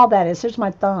small that is? There's my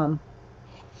thumb.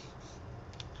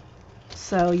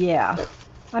 So yeah,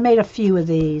 I made a few of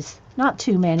these. Not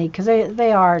too many because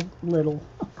they are little.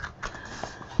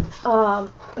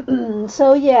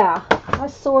 So yeah, I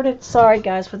sorted. Sorry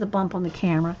guys for the bump on the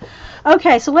camera.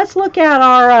 Okay, so let's look at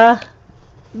our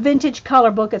vintage color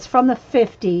book. It's from the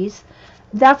 50s.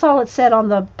 That's all it said on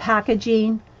the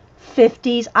packaging.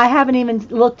 50s. I haven't even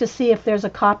looked to see if there's a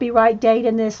copyright date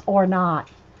in this or not.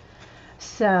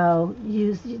 So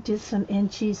you did some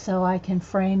inchies so I can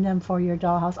frame them for your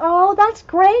dollhouse. Oh, that's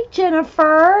great,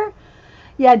 Jennifer.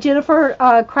 Yeah, Jennifer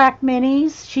Crack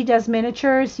Minis. She does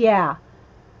miniatures. Yeah.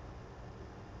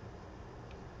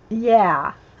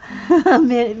 Yeah.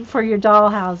 For your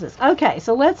dollhouses. Okay,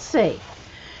 so let's see.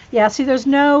 Yeah, see, there's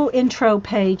no intro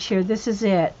page here. This is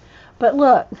it. But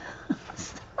look,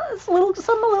 it's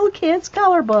some little kid's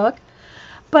color book.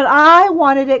 But I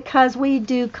wanted it because we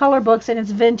do color books and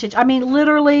it's vintage. I mean,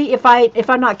 literally, if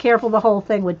I'm not careful, the whole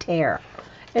thing would tear.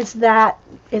 It's that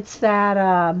it's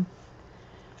that.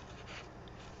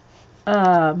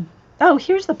 Oh,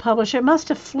 here's the publisher. It must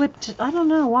have flipped. I don't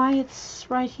know why it's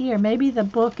right here. Maybe the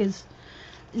book is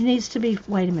needs to be.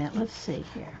 Wait a minute. Let's see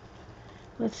here.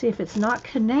 Let's see if it's not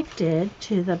connected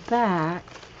to the back.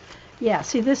 Yeah.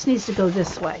 See, this needs to go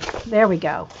this way. There we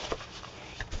go.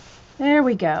 There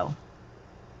we go.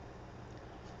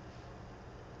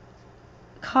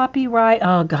 Copyright,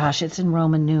 oh gosh, it's in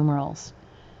Roman numerals.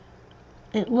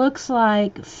 It looks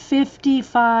like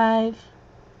 55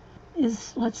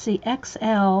 is, let's see,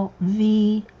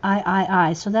 XLVIII.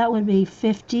 So that would be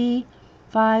 58?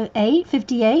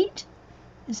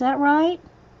 Is that right?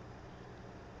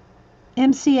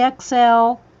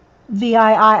 MCXL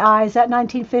VIII, is that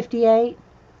 1958?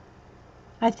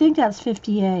 I think that's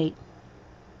 58.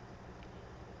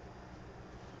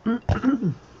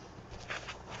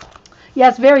 Yeah,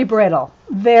 it's very brittle,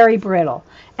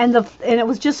 and it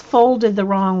was just folded the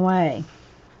wrong way.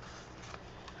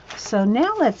 So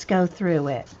now let's go through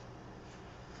it.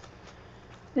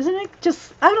 Isn't it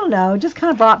just, I don't know, just kind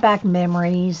of brought back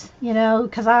memories, you know,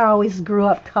 because I always grew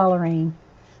up coloring.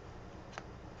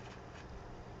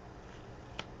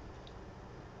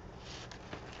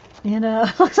 You know,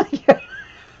 looks like you're,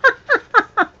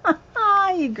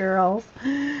 you girls.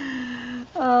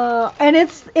 And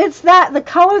it's that the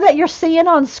color that you're seeing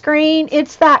on screen,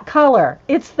 it's that color.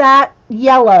 It's that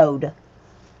yellowed.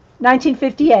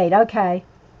 1958, okay.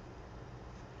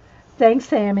 Thanks,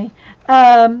 Sammy.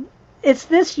 It's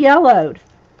this yellowed.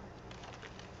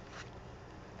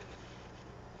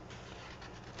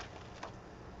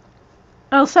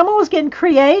 Oh, someone was getting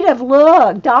creative.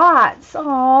 Look, dots.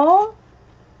 Oh,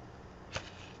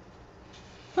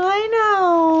 I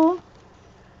know.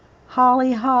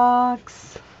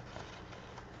 Hollyhocks.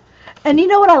 And you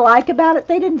know what I like about it?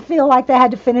 They didn't feel like they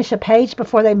had to finish a page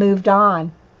before they moved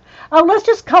on. Oh, let's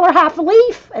just color half a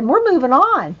leaf and we're moving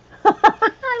on.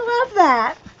 I love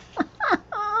that.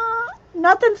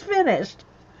 Nothing's finished.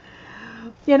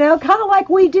 You know, kind of like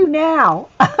we do now.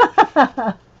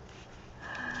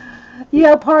 You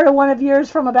know, part of one of yours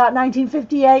from about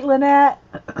 1958, Lynette?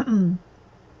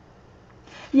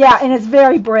 Yeah, and it's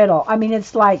very brittle. I mean,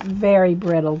 it's like very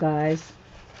brittle, guys.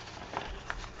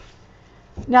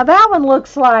 Now that one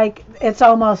looks like it's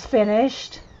almost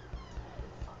finished.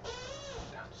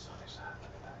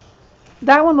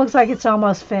 That one looks like it's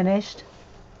almost finished.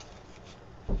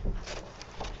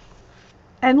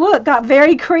 And look, got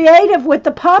very creative with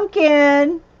the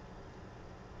pumpkin.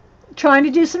 Trying to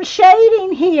do some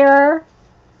shading here.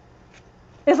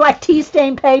 It's like tea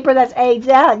stained paper that's aged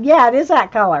out. Yeah, it is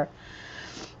that color.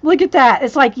 Look at that.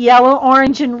 It's like yellow,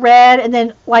 orange, and red, and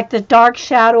then like the dark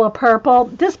shadow of purple.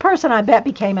 This person, I bet,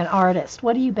 became an artist.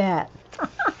 What do you bet?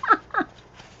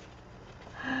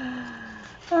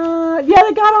 Yeah,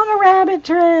 they got on a rabbit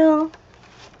trail.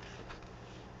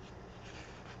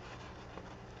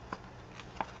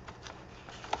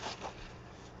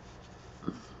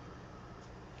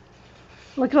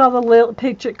 Look at all the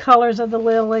picture colors of the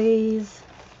lilies.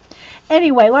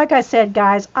 Anyway, like I said,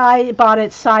 guys, I bought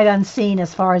it sight unseen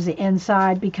as far as the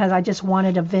inside because I just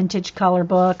wanted a vintage color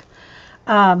book.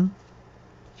 You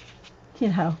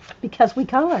know, because we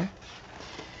color.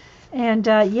 And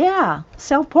yeah,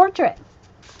 self-portrait.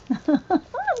 I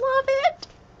love it.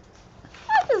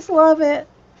 I just love it.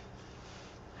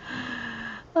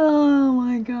 Oh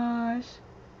my gosh.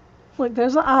 Look,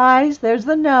 there's the eyes, there's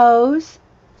the nose,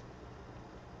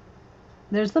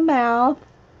 there's the mouth.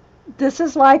 This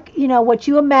is like, you know, what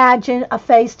you imagine a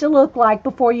face to look like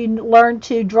before you learn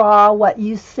to draw what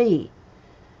you see.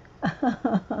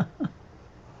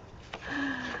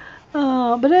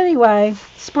 Oh, but anyway,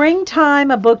 Springtime,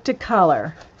 a book to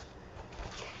color.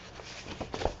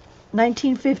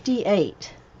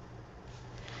 1958.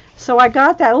 So I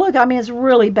got that. Look, I mean, it's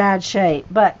really bad shape.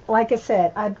 But like I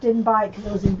said, I didn't buy it because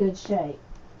it was in good shape.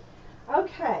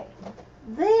 Okay.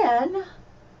 Then,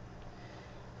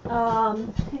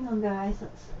 hang on, guys.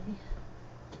 Let's see.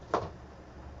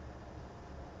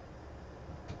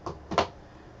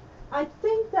 I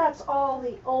think that's all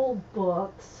the old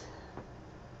books.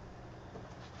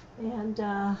 And,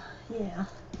 yeah.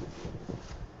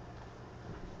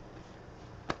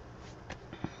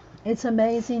 It's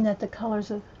amazing that the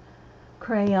colors of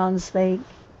crayons they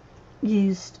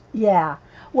used. Yeah.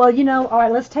 Well, all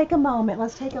right, let's take a moment.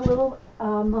 Let's take a little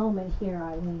moment here,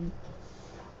 Eileen.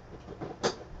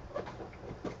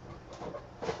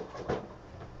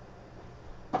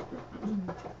 Hang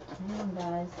on,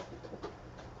 guys.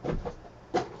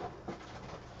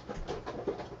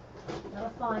 Gotta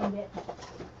find it.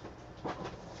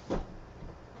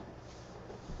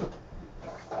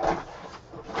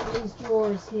 These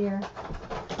drawers here.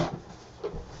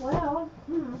 Well,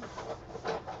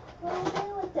 what do I do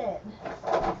with it?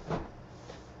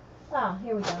 Ah,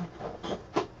 here we go.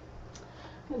 I'm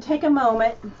gonna take a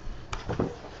moment.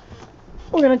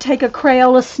 We're gonna take a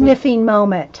Crayola sniffing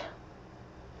moment.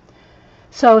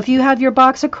 So if you have your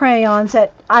box of crayons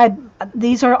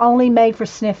these are only made for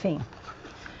sniffing.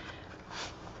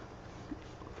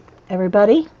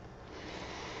 Everybody?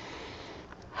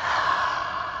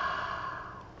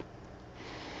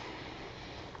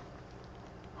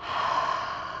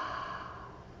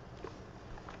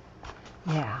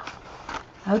 Yeah.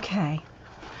 Okay.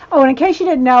 Oh, and in case you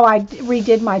didn't know, I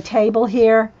redid my table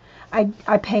here.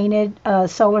 I painted a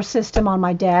solar system on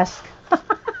my desk.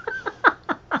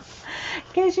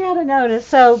 In case you hadn't noticed.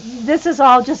 So this is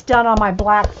all just done on my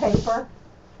black paper.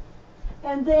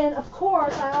 And then, of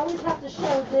course, I always have to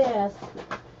show this.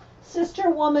 Sister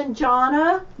Woman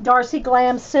Jonna, Darcy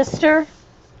Glam's sister,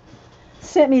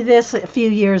 sent me this a few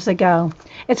years ago.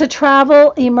 It's a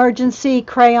travel emergency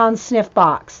crayon sniff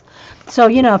box. So,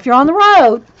 if you're on the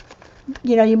road,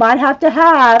 you might have to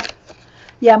have,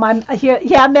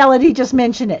 Melody just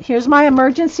mentioned it. Here's my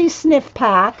emergency sniff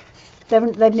pack.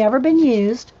 They've never been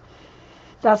used.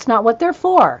 That's not what they're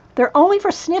for. They're only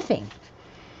for sniffing.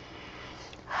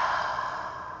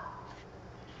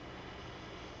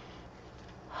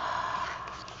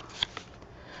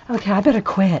 Okay, I better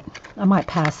quit. I might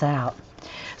pass out.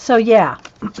 So, yeah.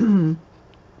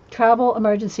 Travel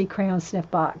emergency crayon sniff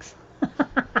box.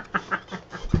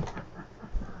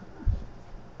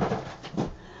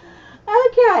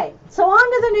 Okay, so on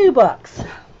to the new books.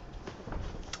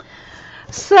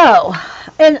 So,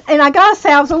 and I gotta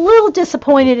say, I was a little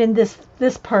disappointed in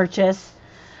this purchase.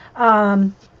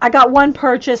 I got one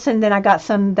purchase, and then I got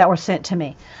some that were sent to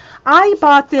me. I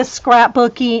bought this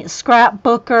scrapbooker.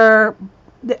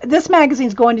 This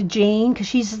magazine's going to Jean because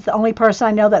she's the only person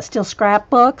I know that still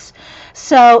scrapbooks.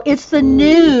 So it's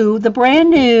the brand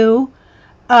new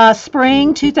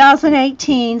spring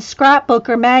 2018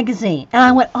 scrapbooker magazine. And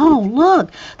I went, oh, look,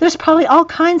 there's probably all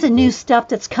kinds of new stuff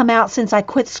that's come out since I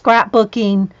quit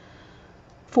scrapbooking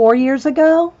 4 years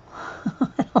ago.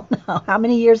 I don't know how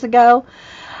many years ago.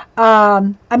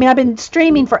 I've been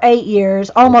streaming for 8 years,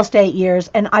 almost 8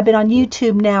 years, and I've been on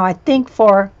YouTube now, I think,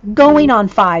 for going on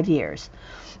 5 years.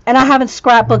 And I haven't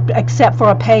scrapbooked except for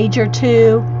a page or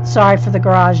two. Sorry for the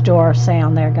garage door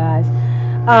sound there, guys.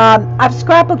 I've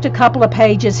scrapbooked a couple of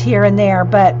pages here and there,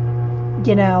 but,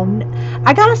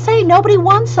 I gotta say, nobody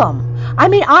wants them.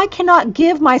 I cannot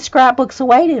give my scrapbooks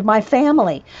away to my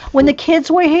family. When the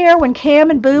kids were here, when Cam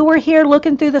and Boo were here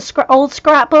looking through the old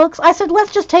scrapbooks, I said,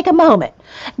 let's just take a moment.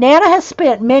 Nana has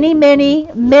spent many, many,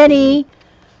 many,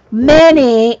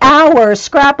 many hours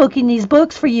scrapbooking these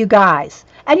books for you guys.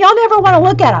 And y'all never want to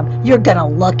look at them. You're going to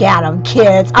look at them,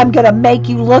 kids. I'm going to make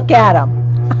you look at them.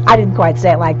 I didn't quite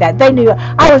say it like that. They knew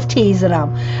I was teasing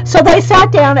them. So they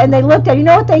sat down and they looked at, you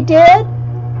know what they did?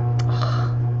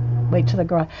 Wait till the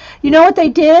garage. You know what they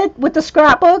did with the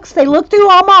scrapbooks? They looked through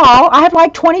them all. I have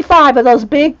like 25 of those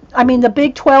the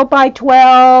big 12 by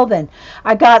 12, and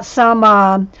I got some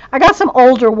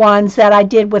older ones that I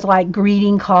did with like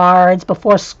greeting cards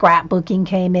before scrapbooking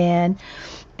came in.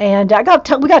 And we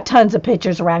got tons of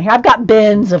pictures around here. I've got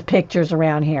bins of pictures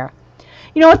around here.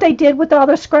 You know what they did with all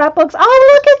their scrapbooks?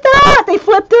 Oh, look at that! They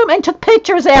flipped them and took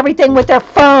pictures of everything with their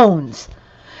phones.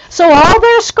 So all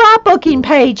their scrapbooking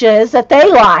pages that they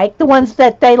liked, the ones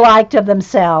that they liked of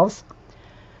themselves,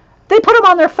 they put them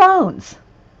on their phones.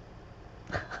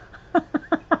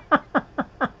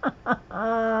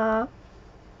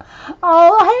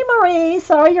 Oh, hey Marie,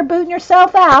 sorry you're booting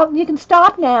yourself out. You can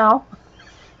stop now.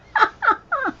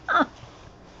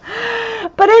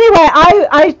 But anyway,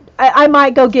 I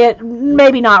might go get,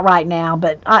 maybe not right now,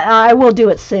 but I will do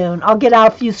it soon. I'll get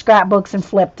out a few scrapbooks and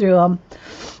flip through them.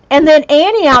 And then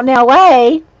Annie out in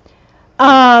L.A.,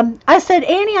 I said,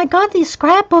 Annie, I got these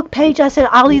scrapbook pages. I said,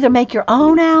 I'll either make your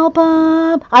own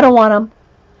album. I don't want them.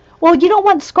 Well, you don't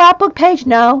want scrapbook page?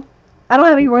 No, I don't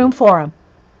have any room for them.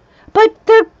 But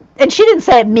and she didn't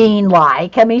say it mean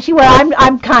like. I mean,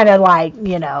 I'm kind of like,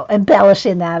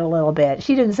 embellishing that a little bit.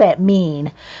 She didn't say it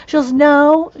mean. She goes,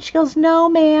 no. She goes, no,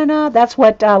 Manna. That's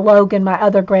what Logan, my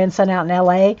other grandson out in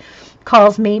L.A.,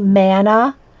 calls me,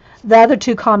 Manna. The other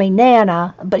two call me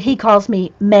Nana, but he calls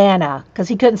me Manna because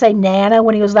he couldn't say Nana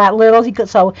when he was that little.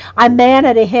 So I'm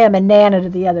Manna to him and Nana to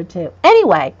the other two.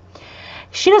 Anyway,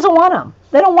 she doesn't want them.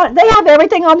 They have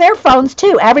everything on their phones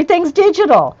too. Everything's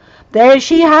digital.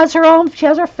 She has her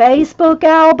Facebook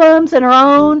albums and her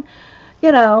own, they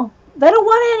don't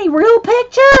want any real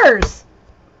pictures.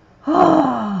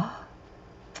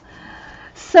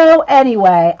 So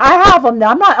anyway, I have them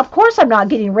now. Of course I'm not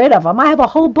getting rid of them. I have a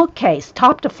whole bookcase,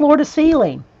 top to floor to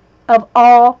ceiling, of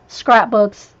all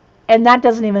scrapbooks, and that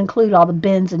doesn't even include all the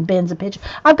bins and bins of pictures.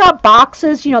 I've got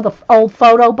boxes, the old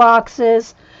photo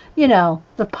boxes,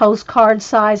 the postcard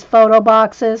size photo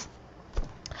boxes.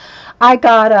 I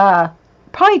got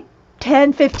probably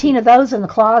 10, 15 of those in the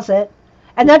closet,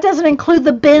 and that doesn't include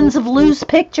the bins of loose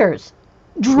pictures.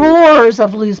 Drawers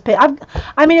of loose pictures.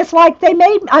 I mean, it's like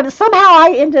somehow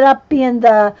I ended up being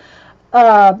the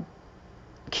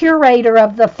curator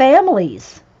of the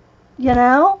families, You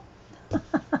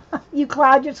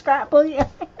cloud your scrapbook? I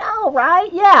know,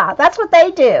 right? Yeah, that's what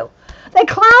they do. They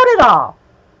cloud it all.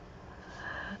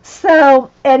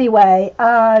 So, anyway,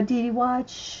 did you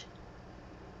watch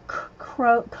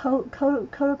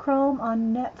Kodachrome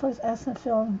on Netflix, Essence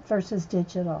Film versus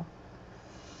Digital?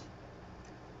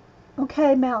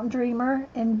 Okay, Mountain Dreamer.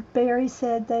 And Barry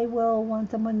said they will want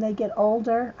them when they get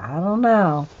older. I don't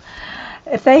know.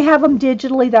 If they have them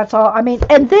digitally, that's all. I mean,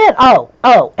 and then,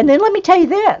 and then let me tell you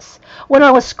this. When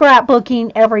I was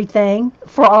scrapbooking everything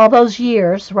for all those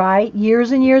years, right?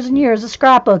 Years and years and years of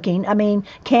scrapbooking. I mean,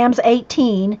 Cam's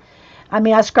 18. I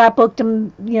mean, I scrapbooked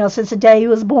him, since the day he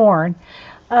was born.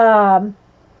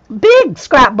 Big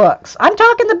scrapbooks. I'm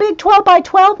talking the big 12 by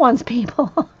 12 ones,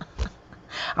 people.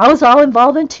 I was all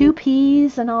involved in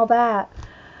 2Ps and all that.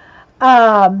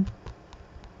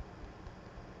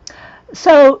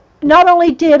 So not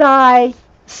only did I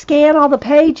scan all the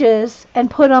pages and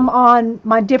put them on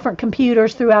my different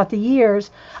computers throughout the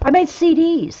years, I made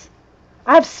CDs.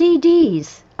 I have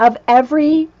CDs of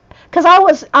every, because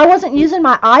I wasn't using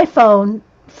my iPhone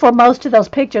for most of those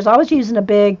pictures. I was using a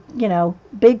big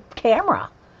camera.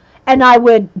 And I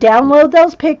would download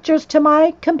those pictures to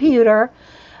my computer,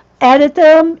 edit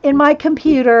them in my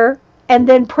computer, and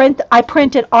then I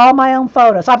printed all my own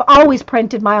photos. I've always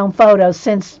printed my own photos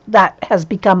since that has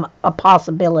become a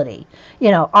possibility.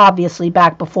 Obviously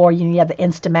back before you have the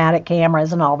Instamatic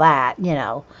cameras and all that.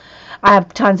 I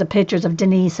have tons of pictures of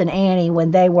Denise and Annie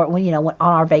when they were, on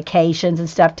our vacations and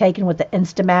stuff, taken with the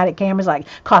Instamatic cameras. Like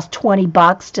cost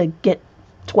 $20 to get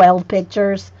 12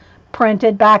 pictures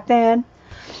printed back then.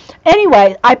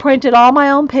 Anyway, I printed all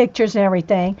my own pictures and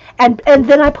everything, and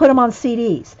then I put them on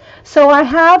CDs. So I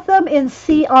have them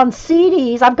on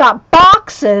CDs. I've got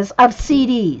boxes of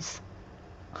CDs.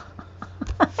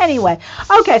 Anyway,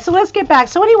 okay, so let's get back.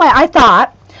 So anyway, I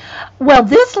thought, well,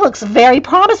 this looks very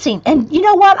promising. And you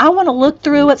know what? I want to look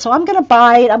through it, so I'm going to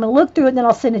buy it. I'm going to look through it, and then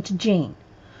I'll send it to Jean.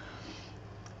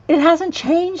 It hasn't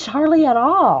changed hardly at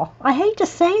all. I hate to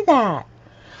say that.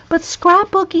 But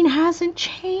scrapbooking hasn't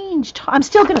changed. I'm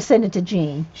still going to send it to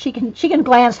Jean. She can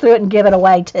glance through it and give it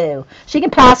away too. She can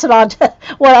pass it on to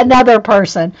another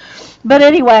person. But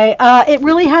anyway, it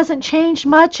really hasn't changed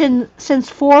much since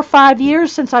 4 or 5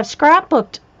 years since I've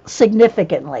scrapbooked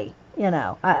significantly.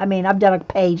 I mean, I've done a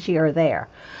page here or there,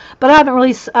 but I haven't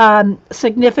really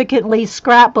significantly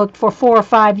scrapbooked for 4 or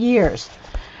 5 years.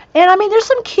 And I mean, there's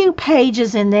some cute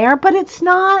pages in there, but it's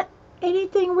not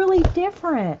anything really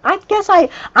different. I guess I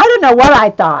don't know what I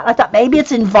thought. I thought maybe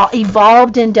it's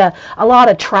evolved into a lot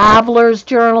of travelers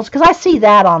journals, because I see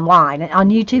that online on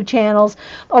YouTube channels.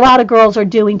 A lot of girls are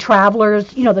doing travelers,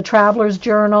 the travelers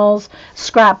journals,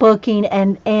 scrapbooking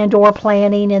and or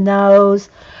planning in those.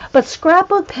 But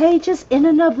scrapbook pages in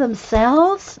and of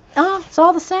themselves, it's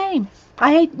all the same.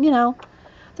 I hate,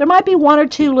 there might be 1 or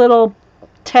 2 little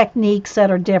techniques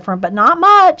that are different, but not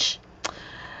much.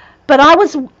 But I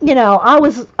was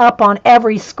up on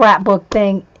every scrapbook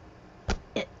thing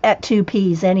at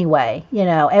 2Ps anyway.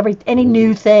 Any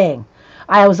new thing,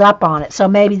 I was up on it. So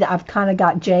maybe I've kind of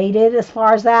got jaded as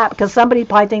far as that, because somebody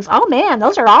probably thinks, oh man,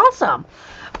 those are awesome.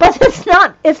 But it's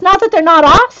not that they're not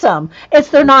awesome. It's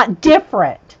they're not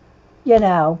different,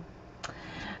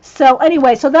 So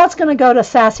anyway, so that's going to go to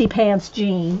Sassy Pants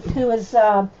Jean, who is,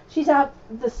 she's out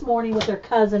this morning with her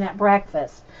cousin at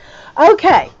breakfast.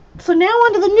 Okay. So now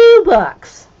on to the new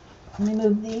books. Let me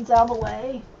move these out of the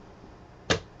way.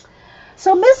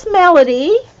 So Miss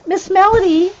Melody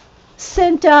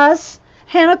sent us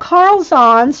Hanna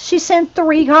Karlzon's, she sent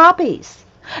 3 copies.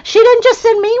 She didn't just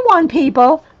send me one,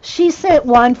 people. She sent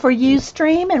one for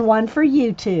Ustream and one for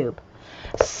YouTube.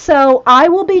 So I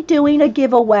will be doing a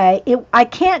giveaway. I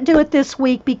can't do it this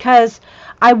week because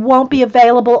I won't be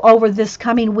available over this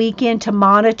coming weekend to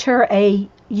monitor a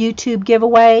YouTube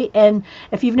giveaway. And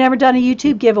if you've never done a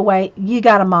YouTube giveaway, you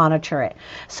got to monitor it.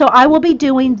 So I will be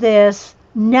doing this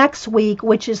next week,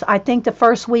 which is I think the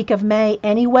first week of May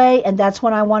anyway, and that's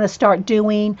when I want to start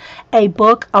doing a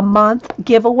book a month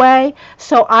giveaway.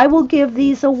 So I will give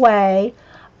these away.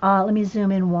 Let me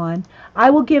zoom in one. I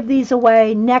will give these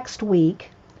away next week.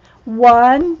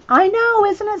 One, I know,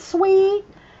 isn't it sweet?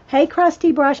 Hey,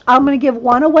 Krusty Brush, I'm going to give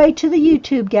one away to the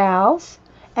YouTube gals,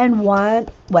 and one,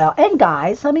 well, and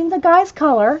guys, I mean the guys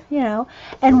color, you know,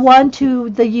 and one to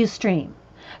the Ustream.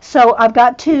 So I've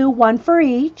got 2, one for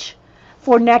each.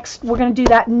 For next, we're going to do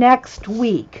that next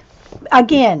week.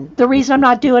 Again, the reason I'm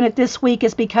not doing it this week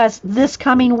is because this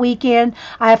coming weekend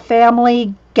I have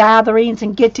family gatherings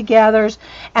and get-togethers,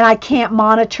 and I can't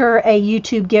monitor a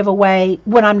YouTube giveaway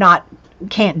when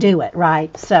can't do it,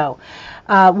 right? So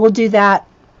we'll do that.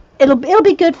 It'll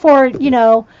be good for, you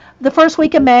know, the first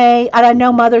week of May. And I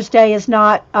know Mother's Day is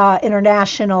not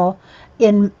international.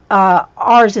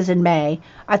 Ours is in May.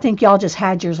 I think y'all just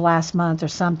had yours last month or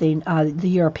something, the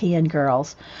European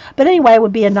girls. But anyway, it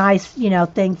would be a nice, you know,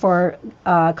 thing for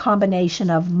a combination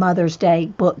of Mother's Day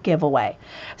book giveaway.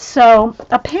 So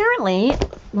apparently,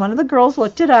 one of the girls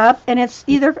looked it up, and it's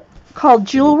either called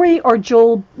Jewelry or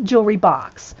Jewelry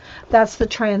Box. That's the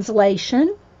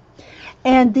translation.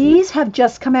 And these have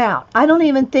just come out. I don't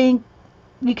even think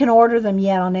you can order them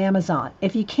yet on Amazon.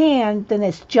 If you can, then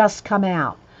it's just come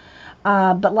out.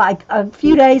 But like a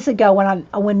few days ago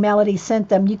when Melody sent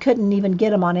them, you couldn't even get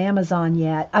them on Amazon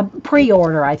yet. A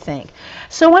pre-order, I think.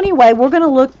 So anyway, we're going to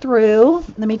look through.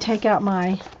 Let me take out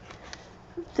my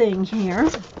thing here.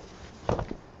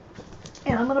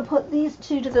 And I'm going to put these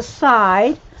 2 to the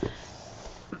side.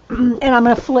 And I'm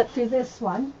going to flip through this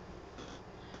one.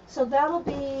 So that'll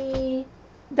be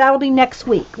next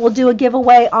week. We'll do a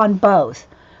giveaway on both.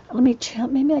 Let me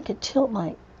maybe I could tilt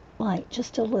my light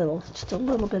just a little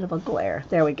bit of a glare.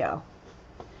 There we go.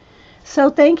 So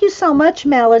thank you so much,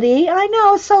 Melody. I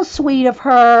know, it's so sweet of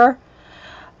her.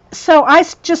 So I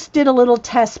just did a little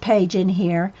test page in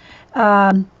here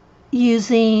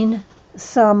using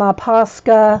some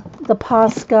Posca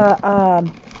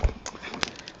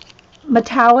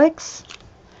metallics.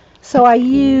 So I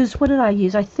used, what did I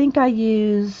use? I think I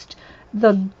used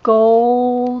the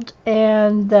gold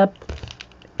and the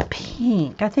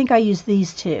pink. I think I used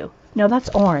these 2. No, that's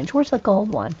orange. Where's the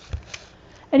gold one?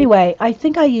 Anyway, I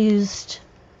think I used,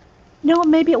 no,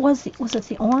 maybe it was it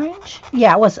the orange?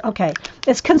 Yeah, it was, okay.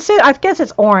 It's considered, I guess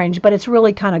it's orange, but it's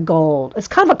really kind of gold. It's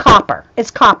kind of a copper.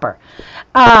 It's copper.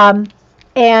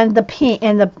 And the pink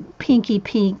and the pinky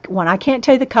pink one. I can't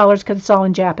tell you the colors because it's all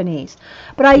in Japanese.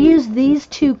 But I used these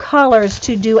 2 colors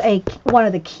to do one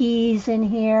of the keys in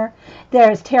here.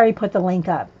 There's Terry put the link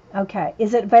up. Okay,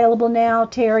 is it available now,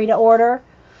 Terry, to order?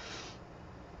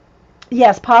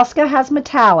 Yes, Posca has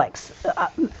metallics,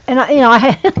 and I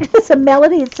had some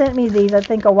Melody had sent me these I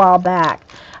think a while back.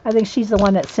 I think she's the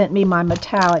one that sent me my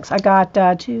metallics. I got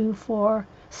 2, 4,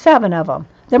 7 of them.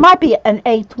 There might be an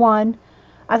 8th one.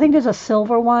 I think there's a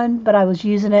silver one, but I was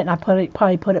using it and I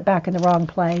probably put it back in the wrong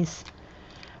place.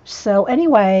 So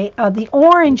anyway, the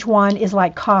orange one is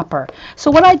like copper.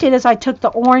 So what I did is I took the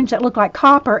orange that looked like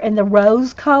copper and the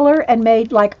rose color and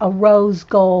made like a rose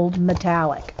gold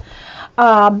metallic.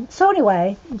 So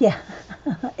anyway, yeah,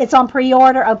 it's on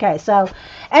pre-order. Okay, so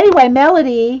anyway,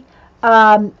 Melody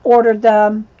ordered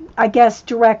them, I guess,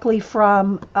 directly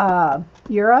from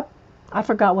Europe. I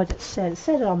forgot what it said. It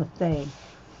said it on the thing.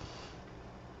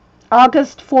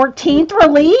 August 14th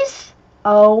release?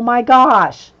 Oh my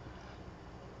gosh.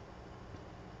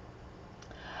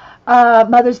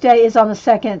 Mother's Day is on the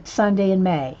 2nd Sunday in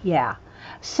May. Yeah.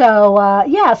 So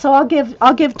yeah, so I'll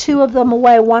give 2 of them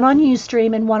away, one on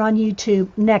Ustream and one on YouTube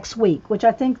next week, which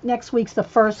I think next week's the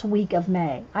first week of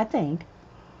May, I think.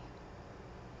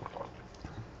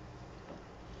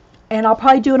 And I'll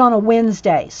probably do it on a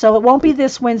Wednesday. So it won't be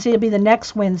this Wednesday, it'll be the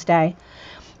next Wednesday.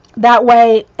 That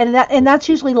way, and that's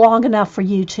usually long enough for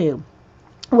YouTube.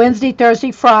 Wednesday,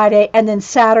 Thursday, Friday, and then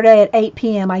Saturday at 8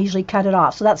 p.m. I usually cut it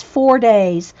off. So that's 4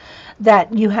 days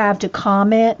that you have to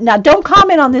comment. Now, don't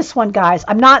comment on this one, guys.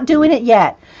 I'm not doing it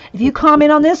yet. If you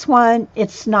comment on this one,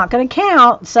 it's not going to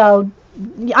count. So,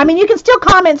 I mean, you can still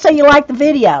comment and say you like the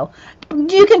video.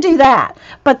 You can do that.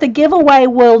 But the giveaway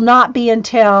will not be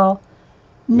until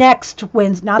next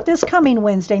Wednesday. Not this coming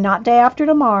Wednesday, not day after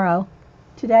tomorrow.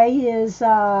 Today is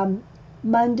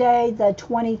Monday the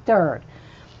 23rd.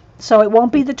 So it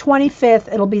won't be the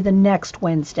 25th, it'll be the next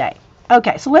Wednesday.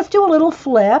 Okay, so let's do a little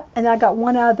flip. And I got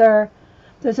one other.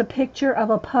 There's a picture of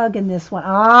a pug in this one.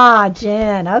 Ah,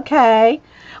 Jen, okay.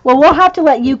 Well, we'll have to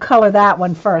let you color that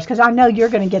one first because I know you're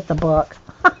going to get the book.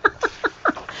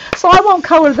 So I won't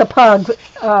color the pug.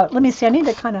 Let me see, I need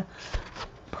to kind of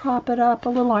prop it up a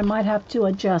little. I might have to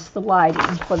adjust the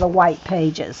lighting for the white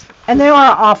pages. And they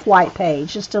are off-white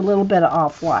page, just a little bit of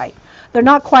off-white. They're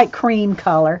not quite cream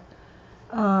color.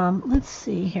 Let's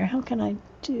see here. How can I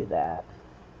do that?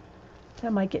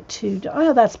 That might get too...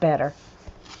 Oh, that's better.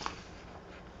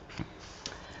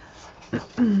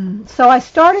 So I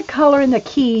started coloring the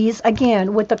keys,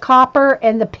 again, with the copper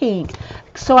and the pink.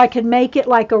 So I could make it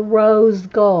like a rose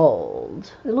gold.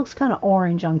 It looks kind of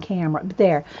orange on camera. But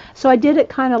there. So I did it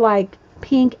kind of like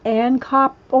pink and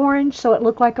cop orange, so it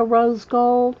looked like a rose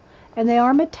gold. And they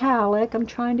are metallic. I'm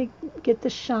trying to get the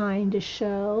shine to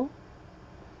show.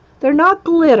 They're not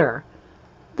glitter.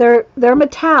 They're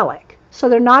metallic. So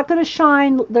they're not going to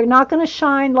shine. They're not going to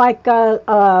shine like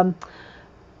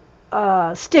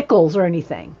stickles or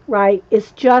anything, right?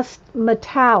 It's just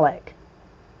metallic.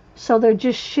 So they're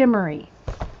just shimmery.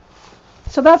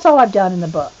 So that's all I've done in the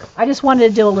book. I just wanted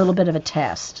to do a little bit of a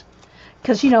test.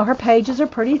 Because, you know, her pages are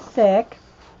pretty thick.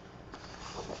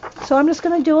 So I'm just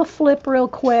going to do a flip real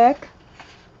quick.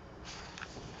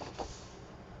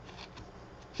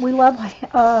 We love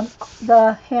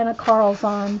the Hanna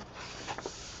Karlzon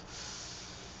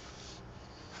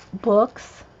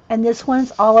books. And this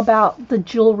one's all about the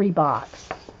jewelry box.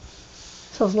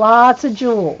 So there's lots of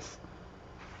jewels.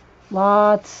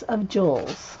 Lots of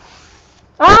jewels.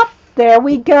 Ah, there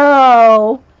we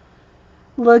go.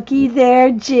 Looky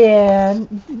there,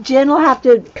 Jen. Jen will have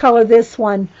to color this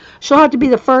one. She'll have to be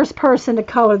the first person to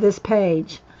color this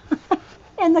page.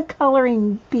 And the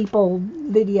coloring people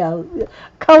video.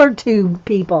 Color tube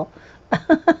people.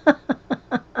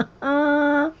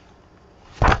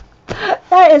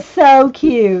 That is so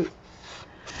cute.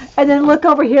 And then look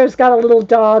over here, it's got a little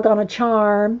dog on a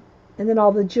charm. And then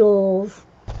all the jewels.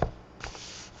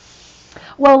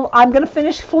 Well, I'm going to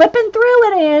finish flipping through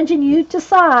it, Ange, and you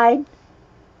decide.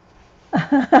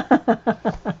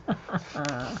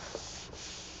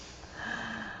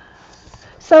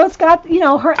 So it's got, you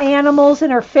know, her animals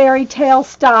and her fairy tale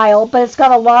style, but it's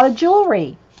got a lot of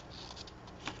jewelry.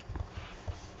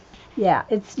 Yeah,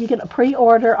 you can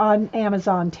pre-order on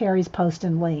Amazon. Terry's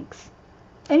posting links.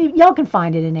 And y'all can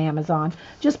find it in Amazon.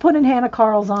 Just put in Hanna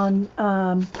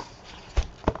Karlzon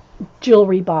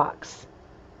jewelry box.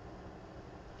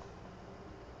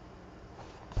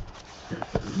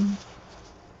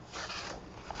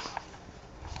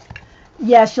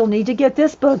 Yes, you'll need to get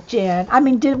this book, Jen. I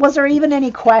mean, was there even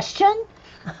any question?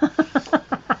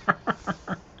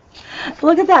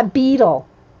 Look at that beetle.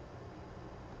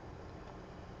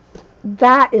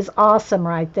 That is awesome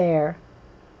right there.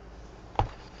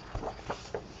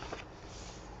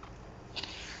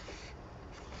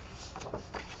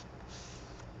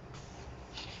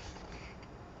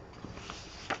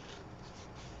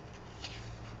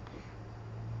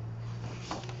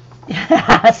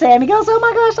 Sammy goes, oh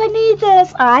my gosh, I need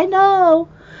this. I know.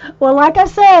 Well, like I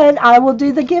said, I will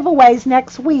do the giveaways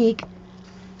next week.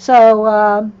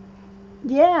 So,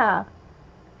 yeah.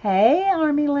 Hey,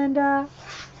 Army Linda.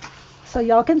 So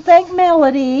y'all can thank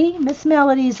Melody. Miss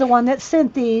Melody's the one that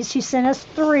sent these. She sent us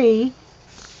 3.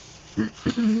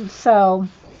 So,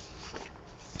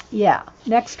 yeah.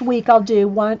 Next week I'll do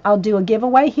one. I'll do a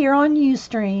giveaway here on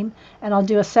Ustream, and I'll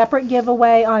do a separate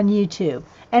giveaway on YouTube.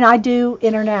 And I do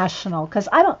international because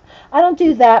I don't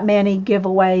do that many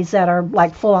giveaways that are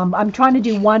like full on. I'm trying to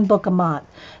do one book a month,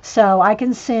 so I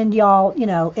can send y'all, you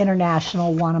know,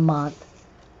 international one a month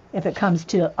if it comes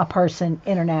to a person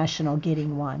international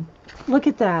getting one. Look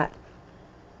at that.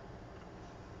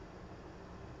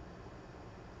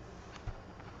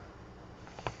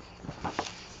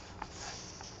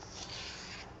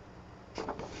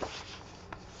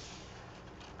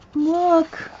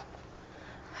 Look.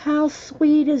 How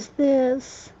sweet is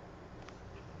this?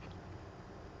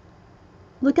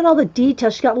 Look at all the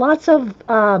details. She got lots of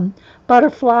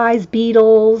butterflies,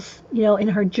 beetles, you know, in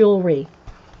her jewelry.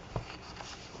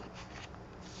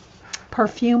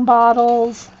 Perfume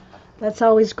bottles. That's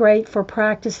always great for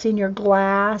practicing your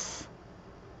glass.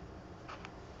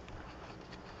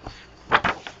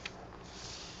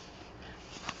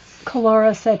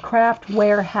 Colora said Craft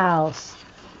Warehouse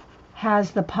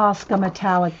has the Posca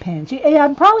metallic pins.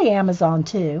 Yeah, probably Amazon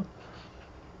too.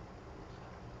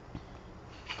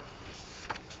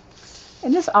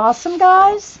 Isn't this awesome,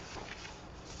 guys?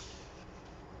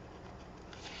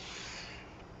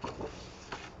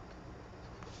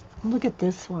 Look at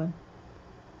this one.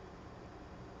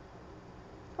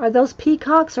 Are those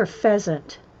peacocks or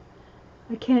pheasant?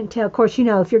 I can't tell. Of course, you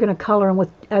know, if you're going to color them with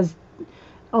as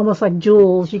almost like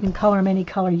jewels, you can color them any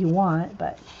color you want,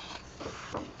 but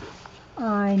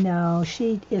I know.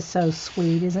 She is so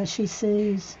sweet, isn't she,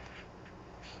 Suze?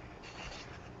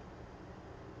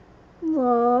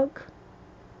 Look.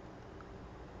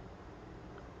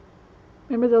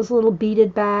 Remember those little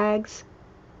beaded bags?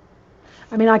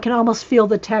 I mean, I can almost feel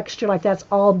the texture like that's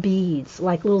all beads,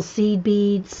 like little seed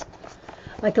beads,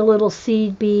 like a little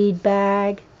seed bead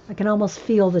bag. I can almost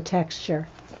feel the texture.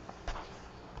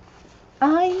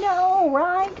 I know,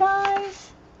 right,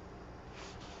 guys?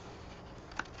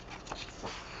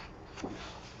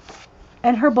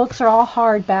 And her books are all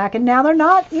hardback, and now they're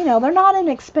not, you know, they're not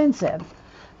inexpensive,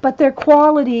 but they're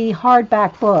quality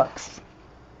hardback books.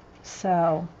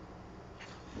 So,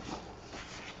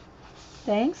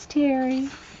 thanks, Terry.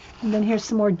 And then here's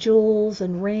some more jewels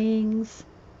and rings.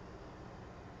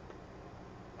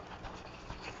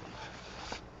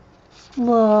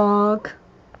 Look.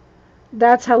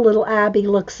 That's how little Abby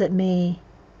looks at me.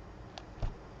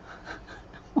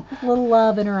 Little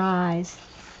love in her eyes.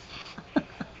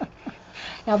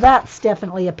 Now that's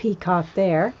definitely a peacock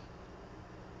there.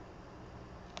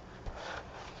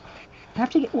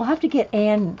 We'll have to get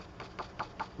Ann,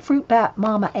 Fruit Bat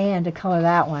Mama Ann, to color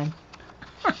that one.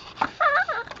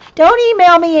 Don't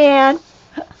email me, Ann.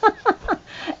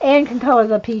 Ann can color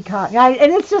the peacock.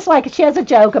 And it's just like she has a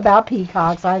joke about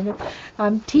peacocks.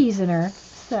 I'm teasing her.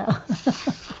 So.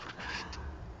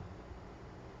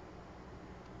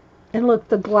 And look,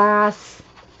 the glass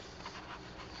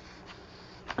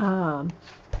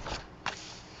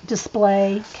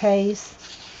display case.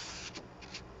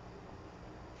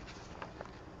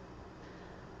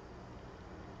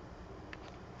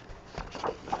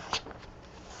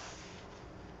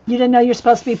 You didn't know you're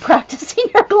supposed to be practicing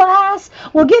your glass?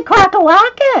 Well, get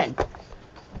crack-a-lackin'.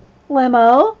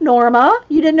 Limo, Norma,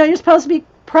 you didn't know you're supposed to be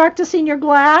practicing your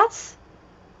glass?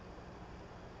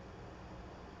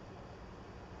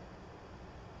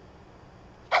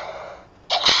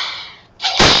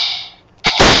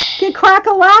 Get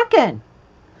crack-a-lackin'.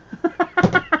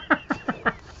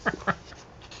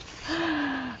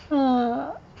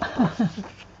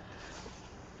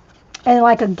 And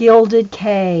like a gilded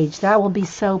cage. That will be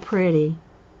so pretty.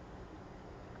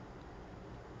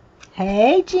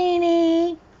 Hey,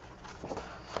 Jeannie.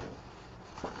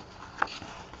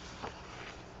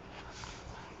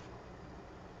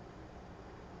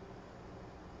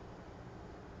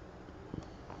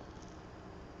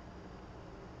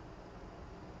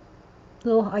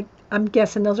 I'm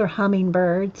guessing those are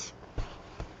hummingbirds.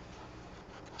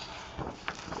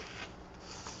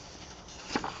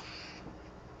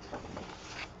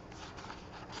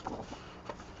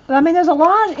 I mean, there's a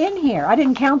lot in here. I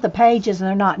didn't count the pages, and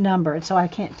they're not numbered, so I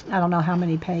don't know how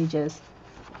many pages.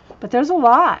 But there's a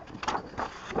lot.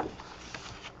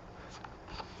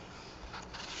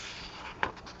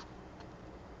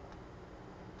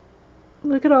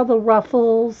 Look at all the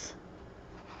ruffles.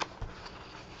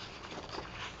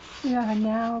 Yeah, I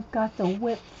now got the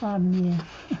whip from you.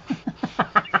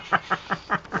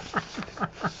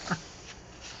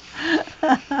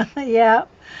 Yeah.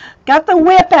 Got the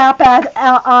whip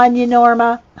out on you,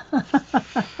 Norma. Look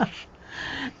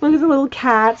at the little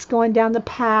cats going down the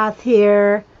path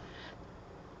here.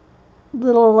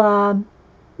 Little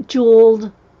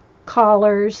jeweled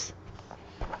collars.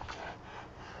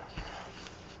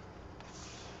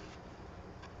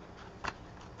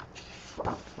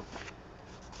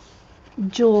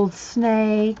 Jeweled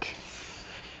snake.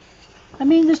 I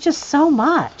mean, there's just so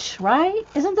much, right?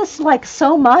 Isn't this like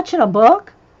so much in a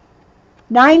book?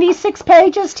 96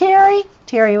 pages, Terry?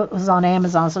 Terry was on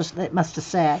Amazon, so it must have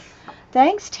said.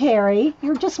 Thanks, Terry.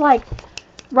 You're just like,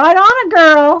 right on it,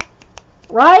 girl.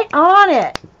 Right on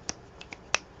it.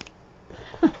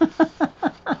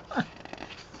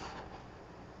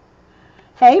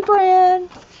 Hey, Bren.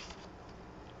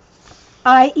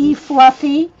 I.E.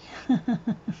 Fluffy.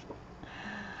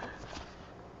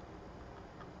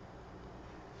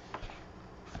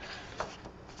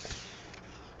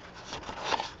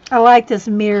 I like this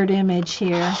mirrored image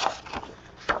here.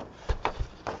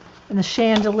 And the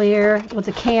chandelier with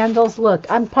the candles. Look,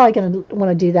 I'm probably going to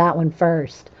want to do that one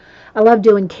first. I love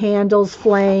doing candles,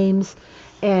 flames,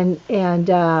 and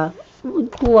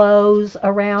glows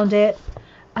around it.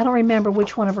 I don't remember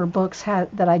which one of her books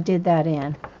had that I did that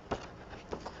in.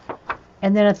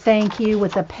 And then a thank you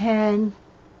with a pen.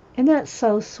 And that's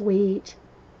so sweet.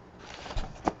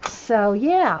 So,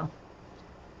 yeah.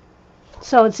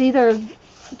 So it's either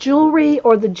jewelry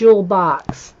or the jewel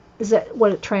box. Is that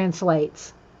what it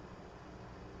translates?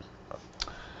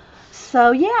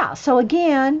 So yeah, so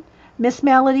again, Miss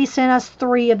Melody sent us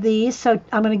 3 of these, so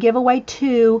I'm going to give away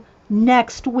 2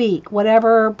 next week,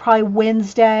 whatever, probably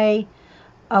Wednesday,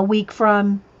 a week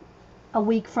from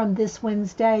this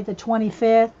Wednesday, the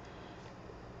 25th.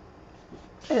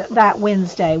 That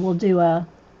Wednesday we'll do a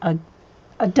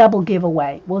double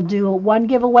giveaway. We'll do one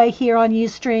giveaway here on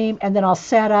Ustream, and then I'll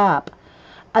set up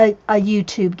a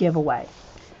YouTube giveaway.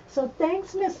 So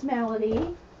thanks, Miss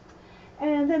Melody.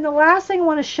 And then the last thing I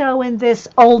want to show in this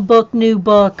old book, new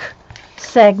book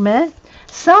segment,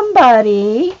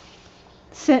 somebody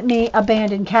sent me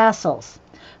Abandoned Castles.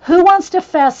 Who wants to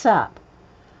fess up?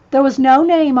 There was no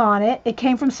name on it. It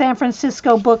came from San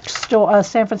Francisco bookstore,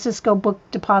 San Francisco Book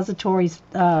Depository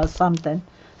something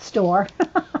store.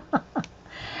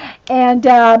 And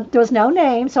there was no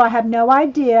name, so I have no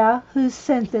idea who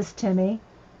sent this to me.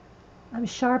 I'm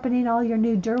sharpening all your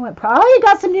new Derwent Pro. Oh, you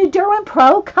got some new Derwent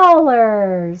Pro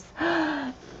colors.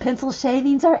 Pencil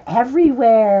shavings are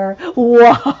everywhere.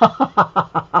 Wow.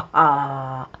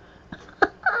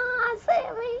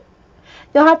 Sammy.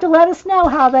 You'll have to let us know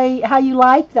how you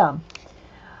like them.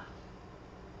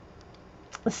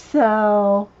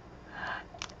 So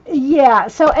yeah,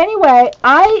 so anyway,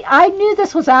 I knew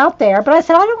this was out there, but I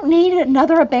said I don't need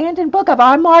another abandoned book.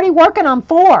 I'm already working on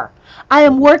 4. I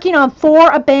am working on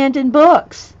 4 abandoned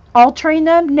books, altering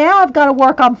them. Now I've got to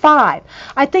work on 5.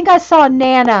 I think I saw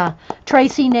Nanna,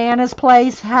 Tracy Nanna's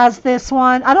Place has this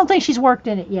one. I don't think she's worked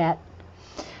in it yet.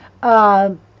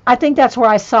 I think that's where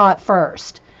I saw it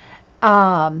first.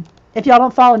 If y'all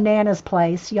don't follow Nanna's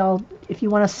Place, if you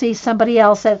want to see somebody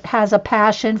else that has a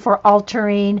passion for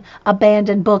altering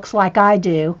abandoned books like I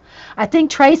do, I think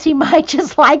Tracy might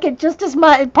just like it just as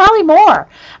much, probably more.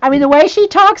 I mean, the way she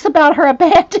talks about her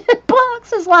abandoned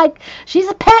books is like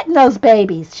she's petting those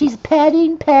babies. She's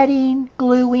petting,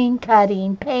 gluing,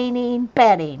 cutting, painting,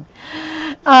 petting.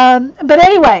 But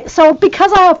anyway, so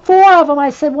because I have 4 of them,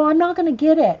 I said, well, I'm not going to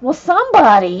get it. Well,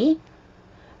 somebody,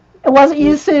 it wasn't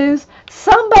you, Suze,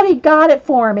 somebody got it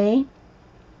for me.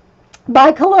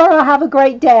 Bye, Kalura. Have a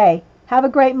great day. Have a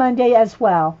great Monday as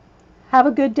well. Have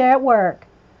a good day at work.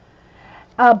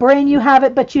 Bren, you have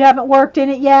it, but you haven't worked in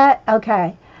it yet?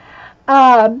 Okay.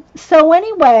 So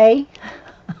anyway,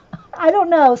 I don't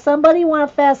know. Somebody want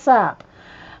to fess up.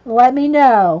 Let me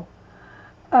know.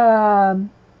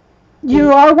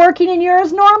 You are working in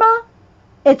yours, Norma?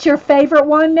 It's your favorite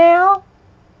one now?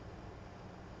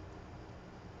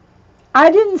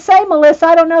 I didn't say, Melissa.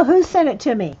 I don't know who sent it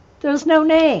to me. There's no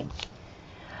name.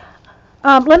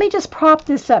 Let me just prop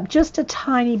this up just a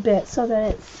tiny bit so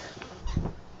that it's...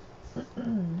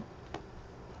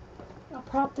 I'll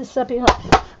prop this up here.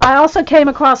 I also came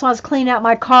across when I was cleaning out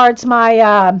my cards,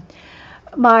 my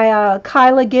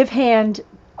Kyla Give Hand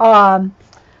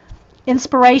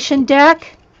inspiration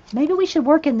deck. Maybe we should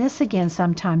work in this again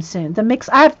sometime soon. The mix.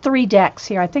 I have 3 decks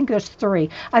here. I think there's 3.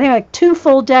 I think like 2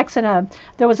 full decks and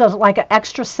there was like an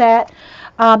extra set.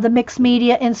 The mixed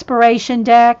media inspiration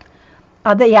deck.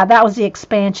 Yeah, that was the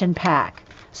expansion pack.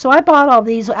 So I bought all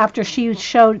these after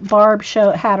Barb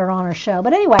had her on her show.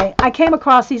 But anyway, I came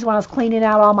across these when I was cleaning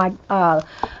out all my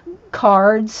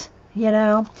cards,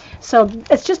 So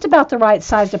it's just about the right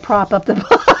size to prop up the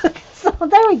book. So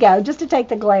there we go, just to take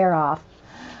the glare off.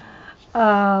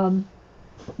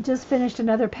 Just finished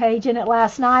another page in it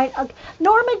last night. Okay.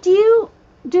 Norma, don't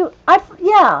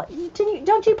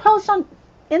you post on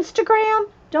Instagram?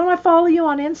 Don't I follow you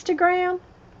on Instagram?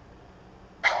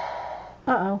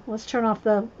 Uh-oh, let's turn off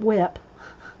the whip.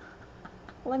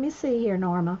 Let me see here,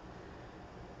 Norma.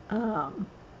 I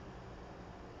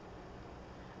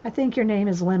think your name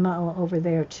is Limo over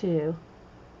there, too.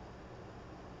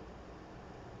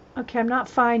 Okay, I'm not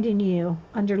finding you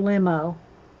under Limo,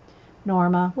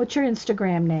 Norma. What's your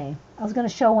Instagram name? I was going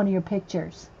to show one of your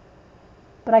pictures,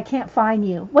 but I can't find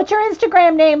you. What's your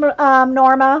Instagram name,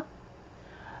 Norma?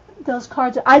 Those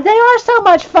cards, they are so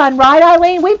much fun, right,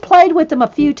 Eileen? We've played with them a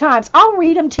few times. I'll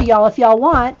read them to y'all if y'all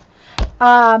want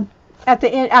at the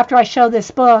end after I show this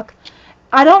book.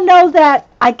 I don't know that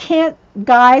I can't,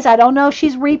 guys. I don't know if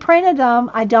she's reprinted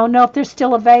them. I don't know if they're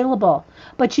still available,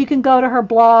 but you can go to her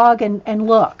blog and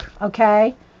look.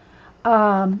 Okay.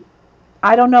 I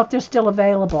don't know if they're still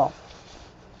available.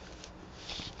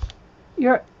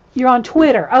 You're on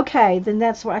Twitter. Okay, then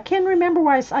that's where I can't remember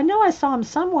where I know I saw them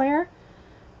somewhere.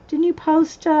 Didn't you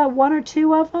post 1 or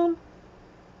 2 of them?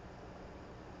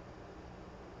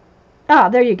 Ah,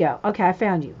 there you go. Okay, I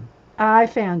found you.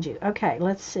 Okay,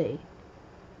 let's see.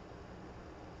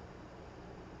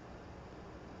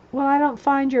 Well, I don't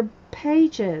find your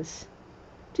pages.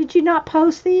 Did you not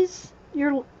post these?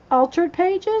 Your altered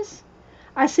pages?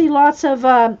 I see lots of,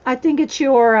 I think it's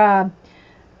your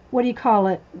what do you call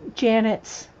it?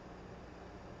 Janet's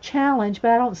challenge,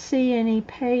 but I don't see any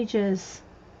pages.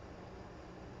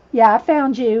 Yeah, I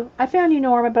found you. I found you,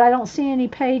 Norma, but I don't see any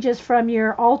pages from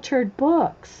your altered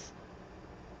books.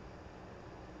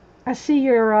 I see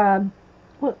your,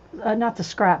 not the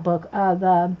scrapbook,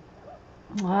 the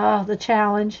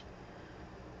challenge.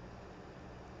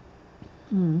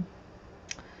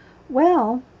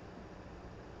 Well,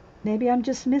 maybe I'm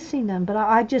just missing them, but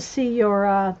I just see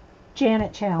your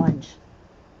Janet challenge.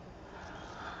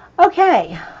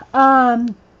 Okay.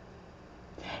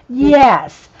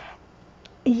 Yes.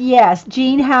 Yes.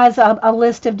 Jean has a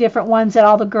list of different ones that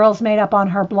all the girls made up on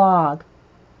her blog.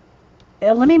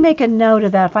 Let me make a note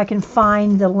of that if I can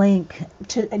find the link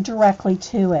directly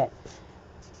to it.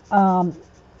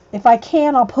 If I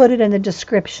can, I'll put it in the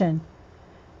description.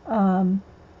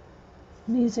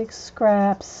 Music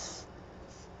scraps,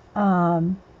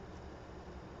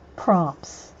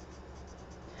 prompts.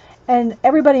 And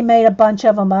everybody made a bunch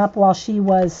of them up while she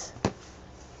was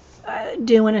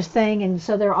doing a thing, and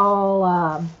so they're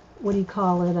all, what do you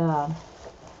call it?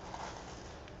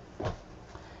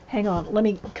 Hang on,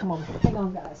 come on, hang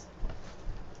on, guys.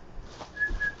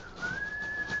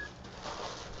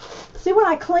 See, when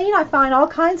I clean, I find all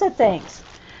kinds of things.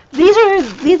 These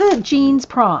are Jean's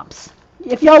prompts.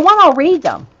 If y'all want, I'll read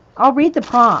them. I'll read the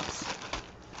prompts.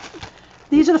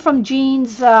 These are from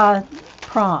Jean's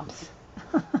prompts.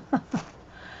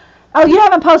 Oh, you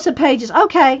haven't posted pages.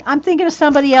 Okay, I'm thinking of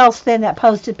somebody else then that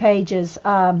posted pages.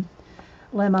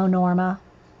 Limo Norma.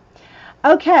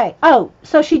 Okay. Oh,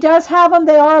 so she does have them.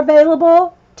 They are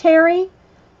available, Terry?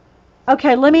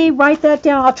 Okay, let me write that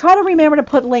down. I'll try to remember to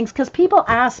put links because people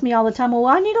ask me all the time, well,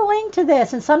 I need a link to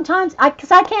this. And sometimes,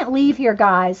 because I can't leave here,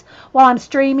 guys, while I'm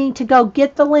streaming to go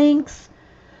get the links.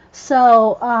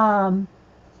 So, I'm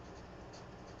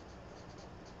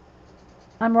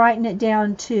writing it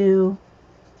down to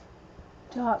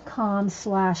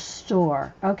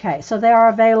 .com/store. Okay, so they are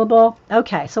available.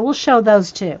 Okay, so we'll show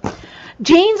those too.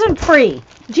 Jeans and free.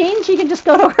 Jeans, you can just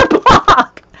go to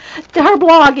her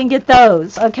blog and get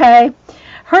those, okay?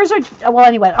 Hers are, well,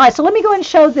 anyway. All right, so let me go ahead and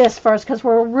show this first because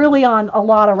we're really on a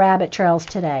lot of rabbit trails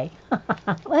today.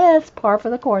 Well, it's par for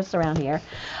the course around here.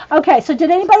 Okay, so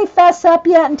did anybody fess up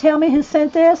yet and tell me who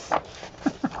sent this?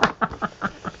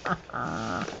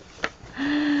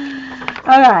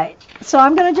 All right, so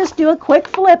I'm going to just do a quick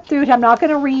flip through it. I'm not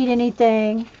going to read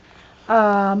anything.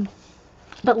 But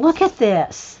look at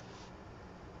this.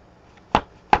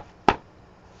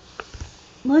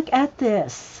 Look at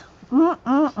this.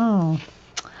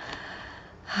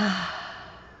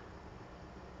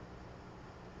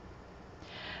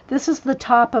 This is the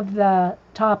top of the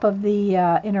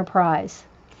Enterprise.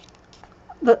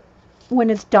 When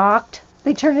it's docked,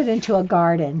 they turn it into a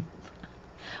garden.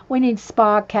 We need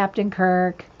Spock, Captain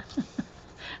Kirk.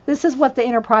 This is what the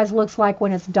Enterprise looks like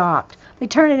when it's docked. They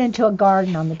turn it into a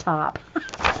garden on the top.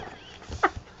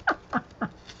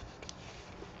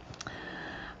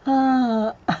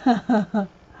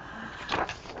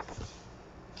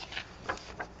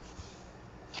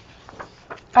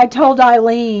 I told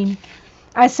Eileen,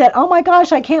 I said, oh my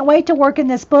gosh, I can't wait to work in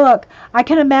this book. I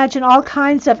can imagine all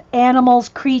kinds of animals,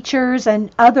 creatures, and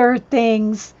other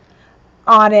things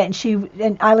on it.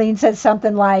 And Eileen said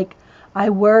something like, I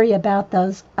worry about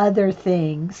those other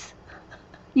things.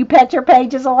 You pet your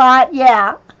pages a lot?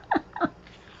 Yeah.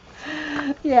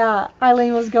 Yeah,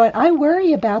 Eileen was going, I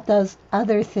worry about those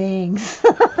other things.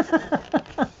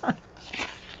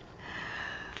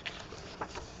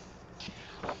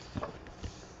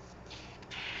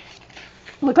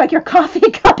 Look like your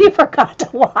coffee cup you forgot to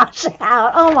wash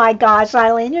out. Oh my gosh,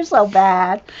 Eileen, you're so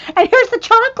bad. And here's the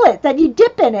chocolate that you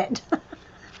dip in it.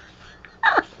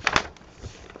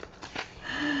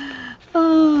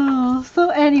 Oh, so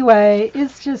anyway,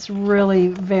 it's just really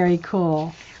very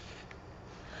cool.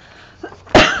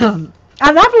 And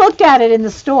I've looked at it in the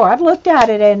store. I've looked at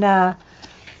it in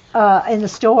the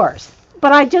stores.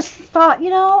 But I just thought,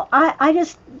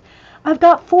 I've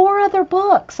got 4 other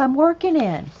books I'm working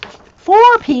in.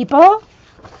 4 people.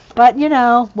 But,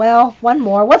 well, one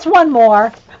more. What's one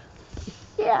more?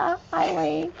 Yeah,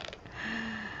 Eileen.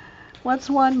 What's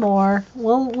one more?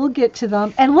 We'll get to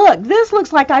them. And look, this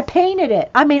looks like I painted it.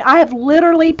 I mean, I have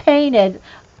literally painted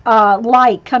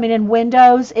light coming in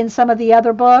windows in some of the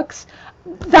other books.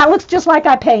 That looks just like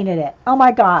I painted it. Oh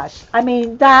my gosh. I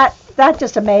mean, that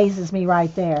just amazes me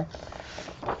right there.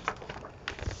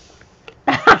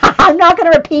 I'm not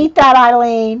going to repeat that,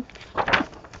 Eileen.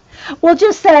 We'll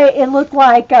just say it looked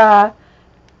like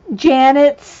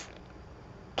Janet's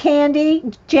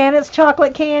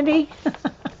chocolate candy.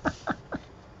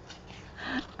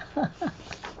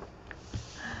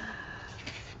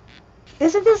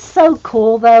 Isn't this so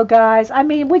cool, though, guys? I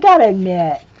mean, we got to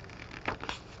admit,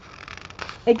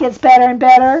 it gets better and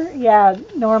better. Yeah,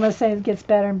 Norma's saying it gets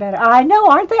better and better. I know,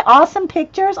 aren't they awesome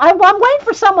pictures? I'm waiting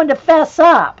for someone to fess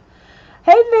up.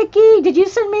 Hey, Vicky, did you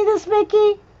send me this,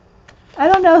 Vicky? I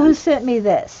don't know who sent me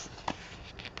this.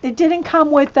 It didn't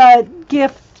come with a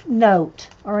gift note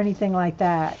or anything like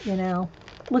that, you know.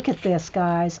 Look at this,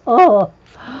 guys. Oh,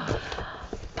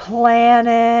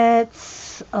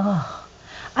 planets. Oh,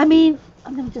 I mean,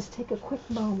 I'm going to just take a quick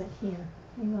moment here.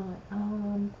 Hang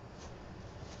on.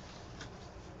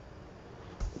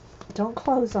 Don't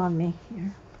close on me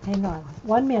here. Hang on.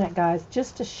 1 minute, guys,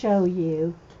 just to show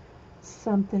you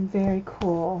something very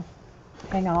cool.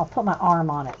 Hang on, I'll put my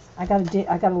arm on it. I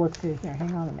gotta look through here.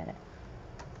 Hang on a minute.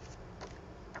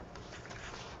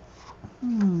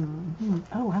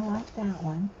 Oh, I like that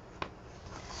one.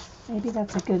 Maybe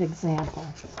that's a good example.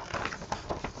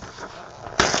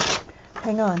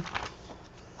 Hang on.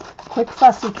 Quick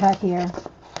fussy cut here.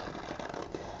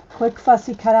 Quick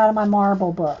fussy cut out of my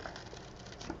marble book.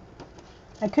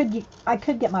 I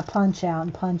could get my punch out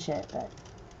and punch it, but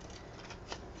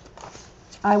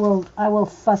I will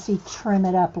fussy trim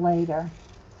it up later.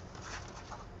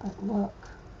 But look.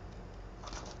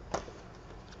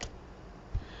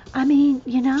 I mean,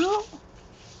 you know.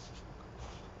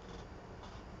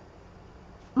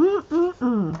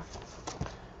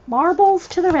 Marbles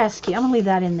to the rescue. I'm going to leave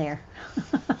that in there.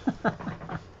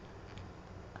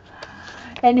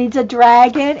 It needs a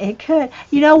dragon. It could.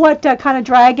 You know what kind of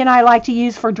dragon I like to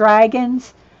use for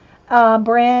dragons,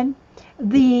 Bren?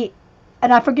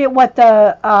 And I forget what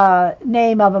the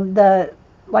name of them.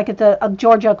 Like at the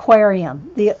Georgia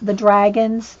Aquarium, the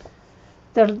dragons.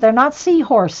 They're not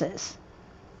seahorses.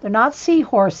 They're not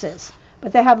seahorses,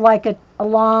 but they have like a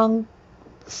long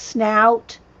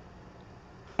snout,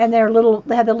 and they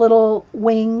have the little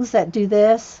wings that do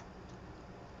this.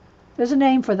 There's a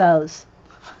name for those.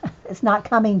 It's not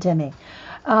coming to me.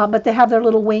 But they have their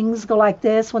little wings go like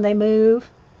this when they move,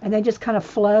 and they just kind of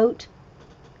float.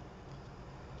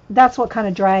 That's what kind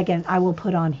of dragon I will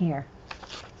put on here.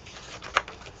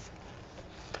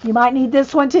 You might need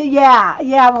this one too.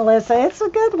 Yeah, Melissa. It's a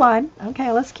good one.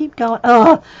 Okay, let's keep going.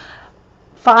 Oh,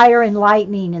 fire and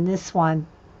lightning in this one.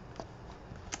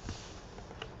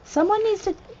 Someone needs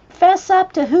to fess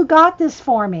up to who got this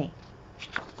for me.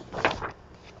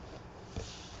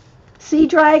 Sea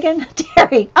dragon?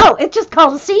 Terry. Oh, it's just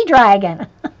called a sea dragon.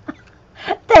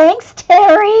 Thanks,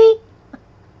 Terry.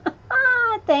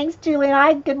 Thanks, Julie.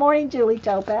 Good morning, Julie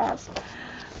Topaz.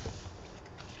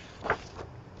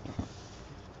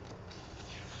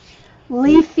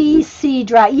 Leafy sea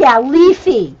dragon. Yeah,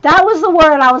 leafy. That was the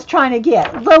word I was trying to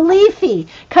get. The leafy.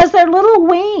 Because they're little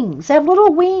wings. They have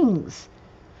little wings.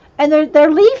 And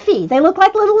they're leafy. They look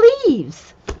like little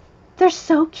leaves. They're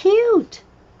so cute.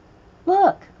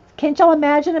 Look. Can't y'all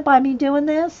imagine it by me doing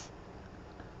this?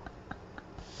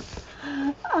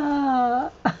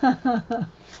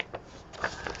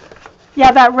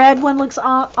 Yeah, that red one looks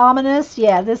ominous.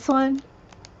 Yeah, this one.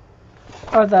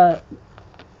 Or the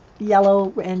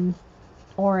yellow and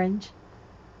orange.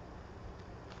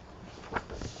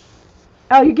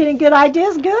 Oh, you're getting good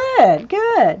ideas? Good.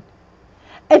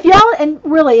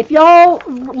 If y'all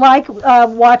like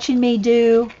watching me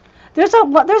do, there's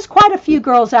quite a few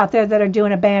girls out there that are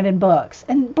doing abandoned books.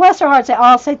 And bless their hearts, they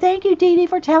all say, thank you, Dee Dee,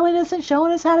 for telling us and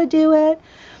showing us how to do it.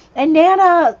 And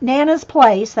Nanna's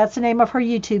Place, that's the name of her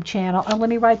YouTube channel. And let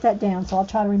me write that down, so I'll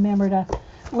try to remember to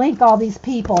link all these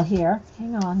people here.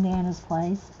 Hang on, Nanna's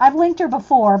Place. I've linked her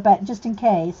before, but just in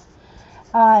case.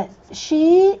 Oh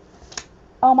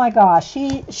my gosh,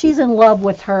 she's in love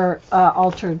with her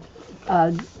altered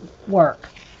work.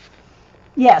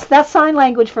 Yes, that's sign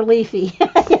language for leafy.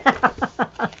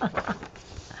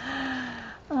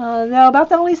 No, about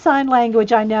the only sign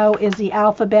language I know is the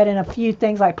alphabet and a few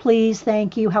things like please,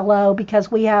 thank you, hello,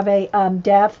 because we have a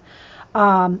deaf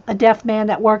man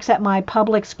that works at my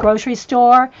Publix grocery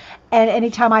store, and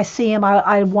anytime I see him,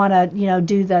 I want to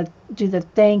do the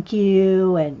thank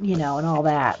you and and all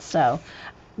that. So,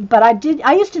 but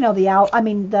I used to know the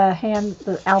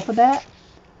alphabet.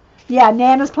 Yeah,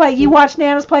 Nanna's Place. You watch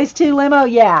Nanna's Place too, Limo?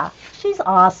 Yeah, she's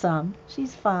awesome.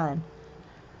 She's fun.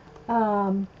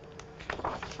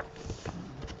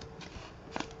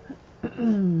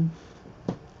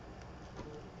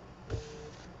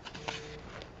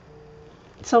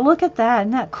 So look at that.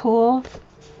 Isn't that cool?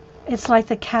 It's like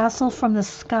the castle from the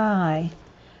sky.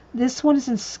 This one is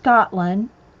in Scotland,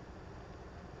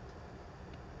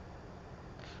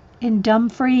 in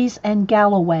Dumfries and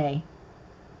Galloway.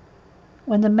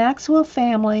 When the Maxwell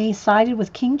family sided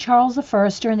with King Charles I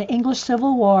during the English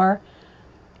Civil War,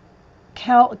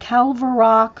 Calver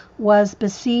Rock was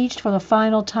besieged for the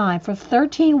final time. For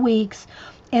 13 weeks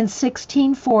in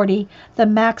 1640, the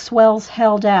Maxwells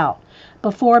held out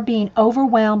before being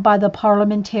overwhelmed by the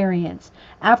parliamentarians.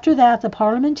 After that, the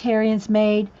parliamentarians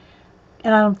made,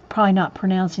 and I'm probably not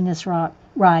pronouncing this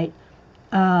right,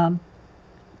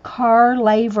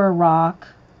 Carlaver Rock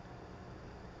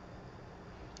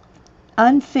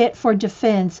unfit for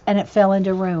defense, and it fell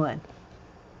into ruin.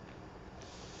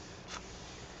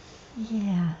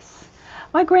 Yes.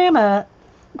 My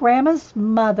grandma's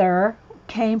mother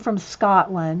came from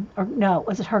Scotland, or no,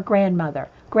 was it her grandmother?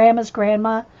 Grandma's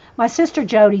grandma. My sister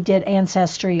Jody did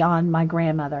ancestry on my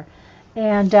grandmother.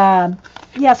 And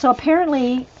yeah, so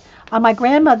apparently on my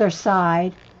grandmother's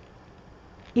side,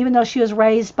 even though she was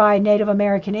raised by Native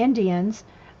American Indians,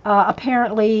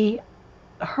 apparently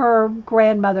her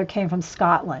grandmother came from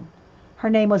Scotland. Her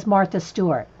name was Martha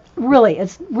Stewart. Really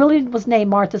was named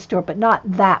Martha Stewart, but not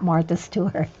that Martha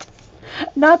Stewart.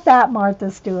 Not that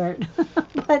Martha Stewart.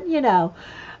 But, you know,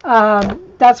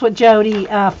 that's what Jody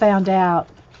found out.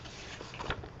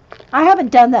 I haven't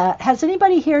done that. Has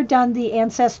anybody here done the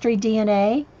Ancestry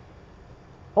DNA?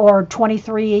 Or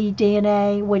 23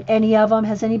 DNA? With any of them?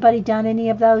 Has anybody done any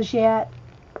of those yet?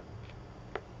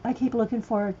 I keep looking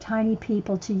for tiny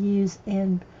people to use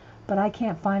but I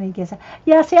can't find any guesses.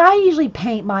 Yeah, see, I usually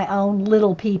paint my own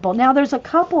little people. Now, there's a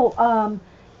couple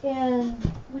in,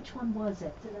 which one was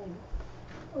it?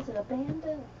 Was it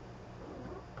Abandoned?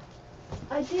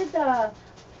 I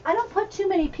don't put too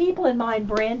many people in mine,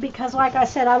 Bren, because like I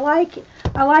said, I like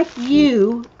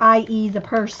you, i.e. the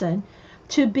person,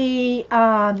 to be,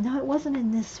 no, it wasn't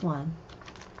in this one.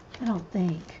 I don't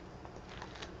think.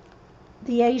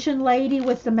 The Asian lady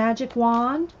with the magic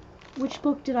wand. Which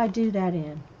book did I do that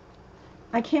in?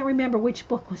 I can't remember which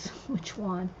book was which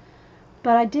one.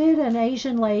 But I did an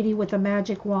Asian lady with a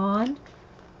magic wand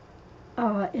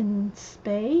in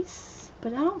space.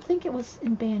 But I don't think it was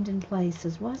in Abandoned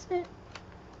Places, was it?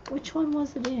 Which one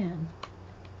was it in?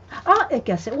 Oh, I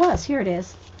guess it was. Here it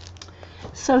is.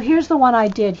 So here's the one I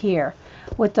did here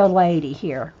with the lady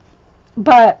here.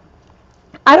 But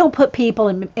I don't put people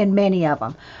in many of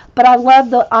them. But I love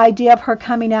the idea of her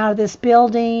coming out of this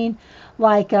building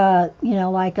like a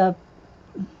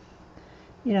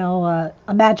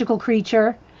magical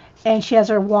creature, and she has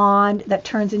her wand that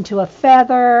turns into a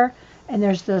feather, and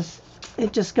there's this,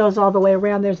 it just goes all the way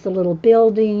around. There's the little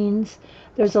buildings.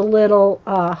 There's a little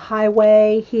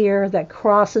highway here that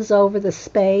crosses over the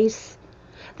space-time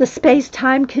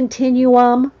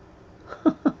continuum.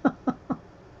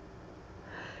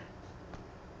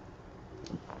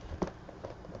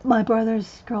 My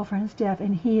brother's girlfriend is deaf,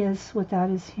 and he is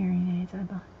without his hearing aids.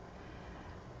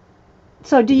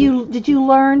 So did you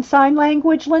learn sign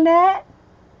language, Lynette?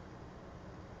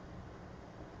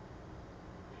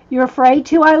 You're afraid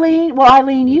to, Eileen? Well,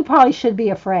 Eileen, you probably should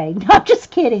be afraid. No, I'm just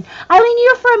kidding. Eileen,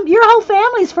 your whole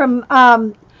family's from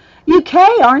UK,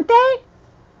 aren't they?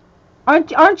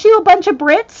 Aren't you a bunch of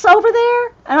Brits over there?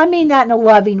 And I mean that in a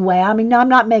loving way. I mean, I'm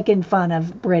not making fun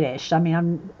of British. I mean,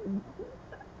 I'm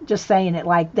just saying it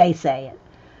like they say it.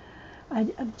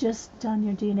 I've just done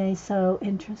your DNA, so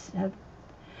interested.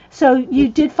 So you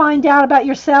did find out about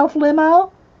yourself,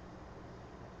 Limo?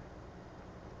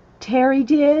 Terry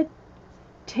did?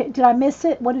 Did I miss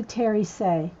it? What did Terry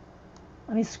say?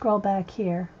 Let me scroll back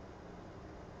here.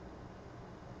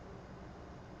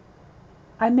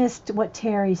 I missed what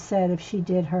Terry said if she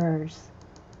did hers.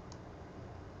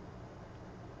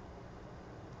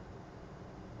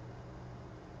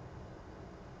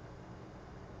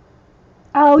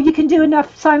 Oh, you can do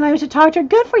enough sign language to talk to her?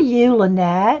 Good for you,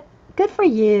 Lynette. Good for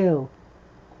you.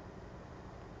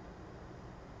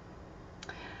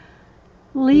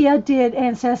 Leah did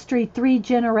Ancestry 3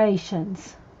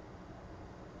 generations.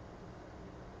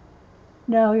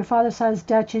 No, your father's side is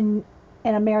Dutch and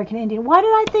American Indian. Why did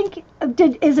I think...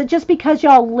 is it just because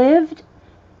y'all lived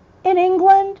in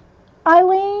England,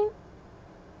 Eileen?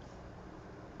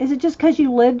 Is it just because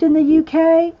you lived in the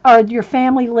UK? Or your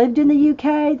family lived in the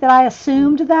UK that I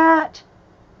assumed that?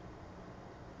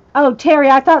 Oh, Terry,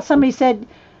 I thought somebody said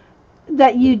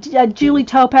that you... Julie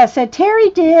Topaz said, Terry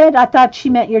did. I thought she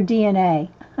meant your DNA.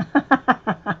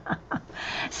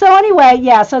 So anyway,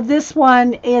 yeah, so this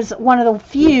one is one of the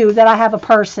few that I have a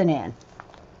person in.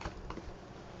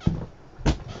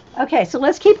 Okay, so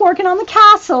let's keep working on the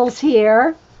castles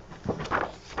here.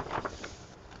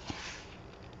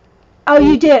 Oh,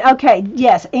 you did? Okay,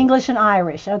 yes, English and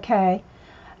Irish. Okay.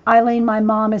 Eileen, my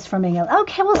mom is from England.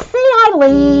 Okay, well, see,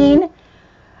 Eileen.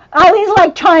 Eileen's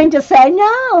like trying to say,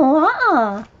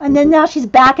 no, And then now she's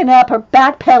backing up,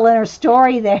 backpedaling her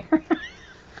story there.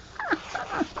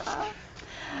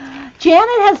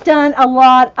 Janet has done a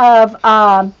lot of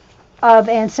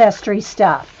ancestry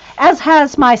stuff, as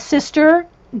has my sister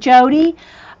Jody.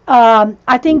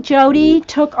 I think Jody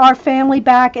took our family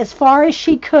back as far as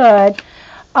she could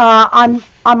on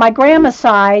my grandma's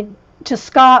side to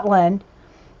Scotland,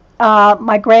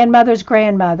 my grandmother's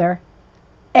grandmother,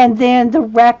 and then the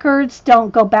records don't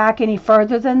go back any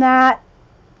further than that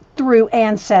through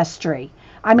ancestry.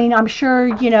 I mean, I'm sure,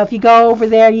 if you go over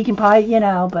there, you can probably,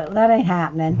 but that ain't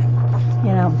happening.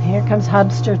 Here comes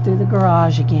Hubster through the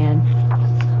garage again.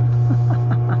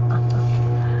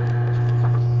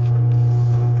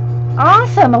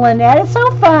 Awesome, Lynette. It's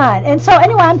so fun. And so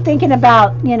anyway, I'm thinking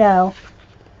about doing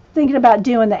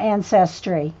the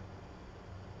ancestry.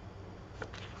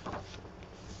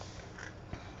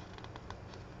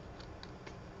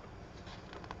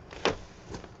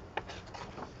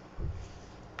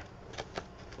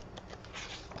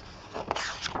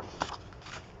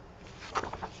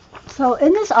 So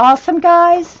isn't this awesome,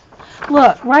 guys?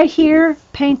 Look, right here,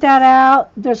 paint that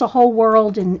out. There's a whole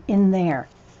world in there.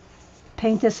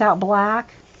 Paint this out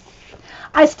black.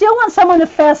 I still want someone to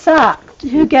fess up.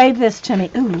 Who gave this to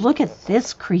me? Ooh, look at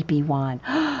this creepy one.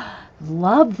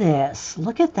 Love this.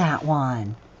 Look at that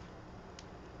one.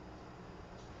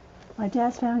 My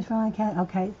dad's family's from Canada.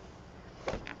 Okay.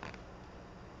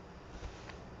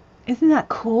 Isn't that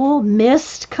cool?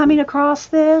 Mist coming across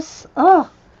this.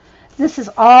 Oh, this is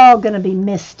all going to be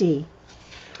misty.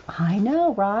 I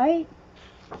know, right?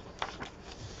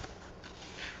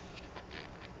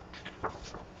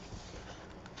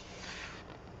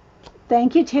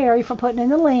 Thank you, Terry, for putting in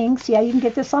the links. Yeah, you can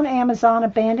get this on Amazon,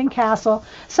 Abandoned Castle.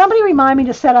 Somebody remind me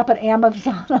to set up an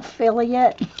Amazon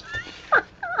affiliate.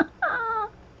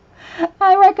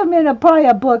 I recommend probably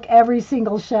a book every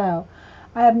single show.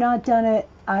 I have not done it.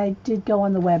 I did go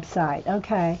on the website.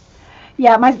 Okay.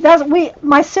 Yeah,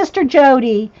 my sister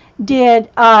Jody did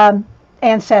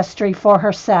ancestry for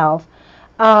herself.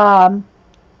 But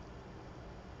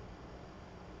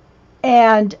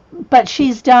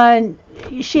she's done,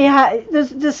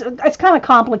 this it's kind of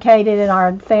complicated in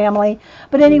our family,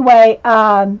 but anyway,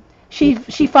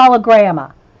 she followed grandma.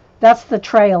 That's the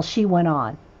trail she went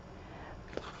on.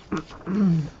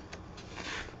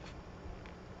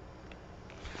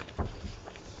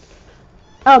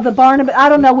 Oh, the Barnabas, I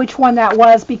don't know which one that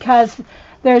was, because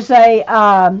there's a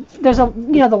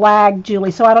the lag,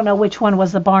 Julie, so I don't know which one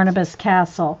was the Barnabas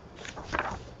Castle,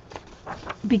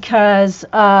 because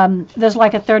there's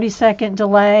like a 30-second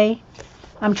delay.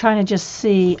 I'm trying to just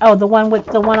see. Oh, the one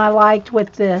I liked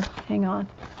with the, hang on.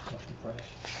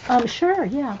 Sure,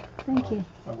 yeah, thank you.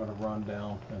 I'm going to run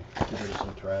down and get rid of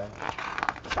some trash.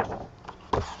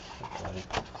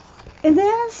 It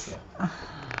is? Yeah.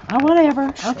 Oh,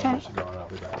 whatever. Okay.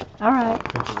 All right.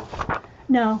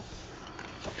 No.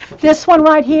 This one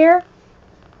right here,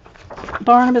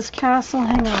 Barnabas Castle.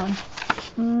 Hang on.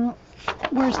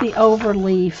 Where's the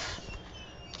overleaf?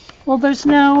 Well, there's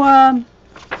no.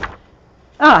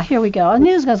 Here we go. I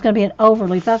knew it was going to be an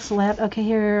overleaf. That's left. Okay,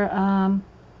 here.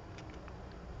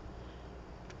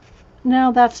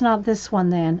 No, that's not this one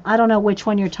then. I don't know which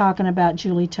one you're talking about,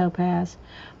 Julie Topaz.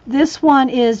 This one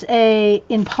is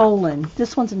in Poland.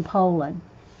 This one's in Poland.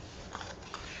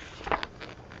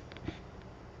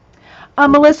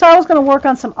 Melissa, I was going to work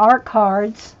on some art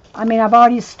cards. I mean, I've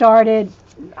already started.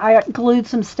 I glued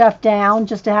some stuff down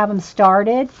just to have them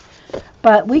started.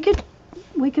 But we could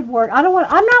work.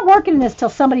 I'm not working this till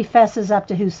somebody fesses up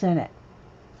to who sent it.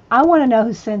 I want to know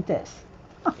who sent this.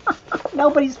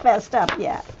 Nobody's fessed up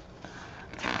yet.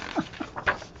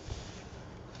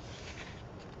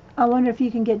 I wonder if you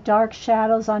can get Dark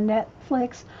Shadows on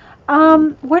Netflix.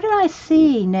 Where did I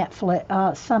see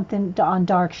Netflix something on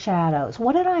Dark Shadows?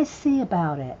 What did I see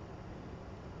about it?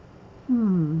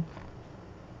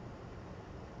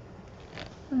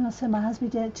 So my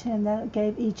husband did 10 that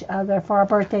gave each other for our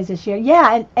birthdays this year.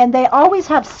 Yeah, and they always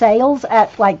have sales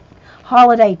at like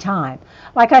holiday time.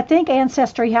 Like I think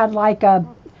Ancestry had like a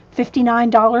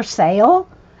 $59 sale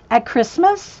at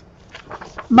Christmas.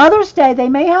 Mother's Day, they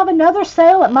may have another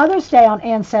sale at Mother's Day on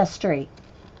Ancestry.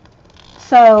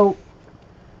 So,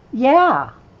 yeah.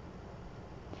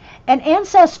 And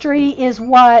Ancestry is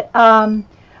what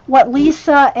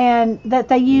Lisa and that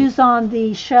they use on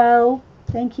the show.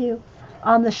 Thank you.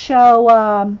 On the show,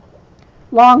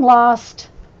 Long Lost.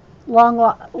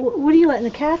 What are you letting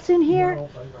the cats in here? No,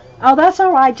 oh, that's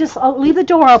all right. Just leave the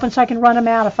door open so I can run them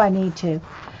out if I need to.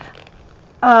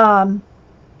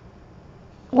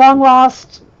 Long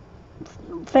Lost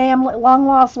Family, Long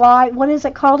Lost Life. What is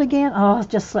it called again? Oh, it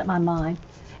just slipped my mind.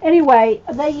 Anyway,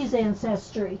 they use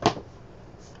Ancestry.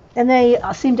 And they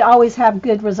seem to always have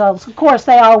good results. Of course,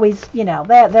 they always,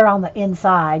 they're on the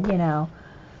inside.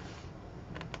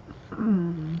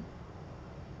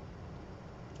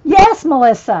 Yes,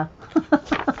 Melissa.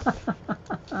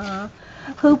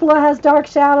 Hoopla has dark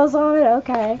shadows on it.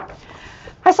 Okay.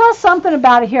 I saw something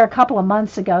about it here a couple of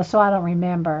months ago, so I don't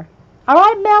remember. All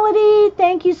right, Melody,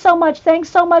 thank you so much. Thanks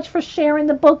so much for sharing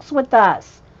the books with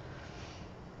us.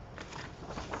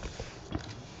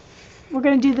 We're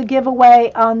going to do the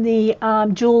giveaway on the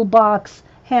Jewel Box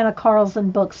Hanna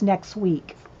Karlzon books next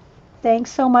week.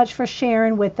 Thanks so much for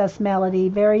sharing with us, Melody.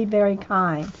 Very, very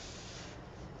kind.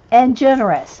 And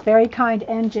generous. Very kind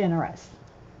and generous.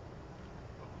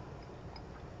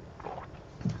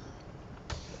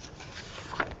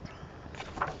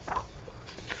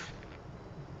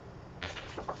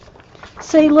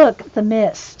 See, look, the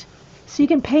mist. So you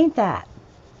can paint that.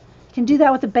 You can do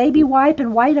that with a baby wipe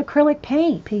and white acrylic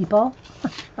paint, people.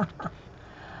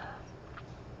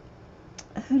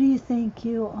 Who do you think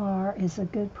you are is a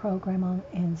good program on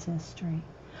Ancestry.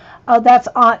 Oh, that's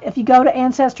on. If you go to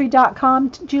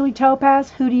Ancestry.com, Julie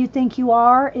Topaz, Who Do You Think You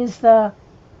Are is the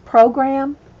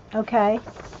program. Okay.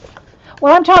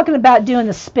 Well, I'm talking about doing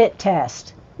the spit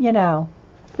test, the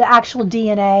actual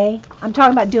DNA. I'm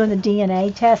talking about doing the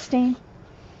DNA testing.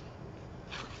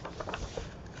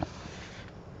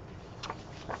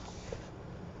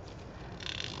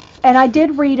 And I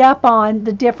did read up on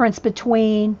the difference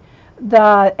between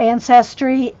the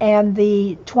Ancestry and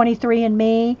the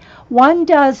 23andMe. One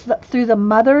does through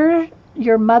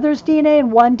your mother's DNA,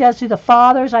 and one does through the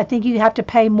father's. I think you have to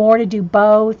pay more to do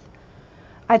both.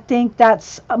 I think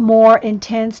that's more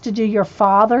intense to do your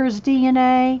father's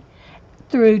DNA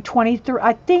through 23.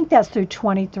 I think that's through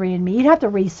 23andMe. You'd have to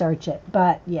research it,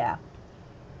 but yeah.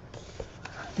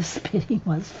 The spitting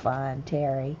was fun,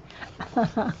 Terry.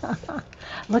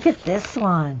 Look at this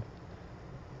one.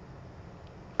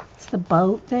 It's the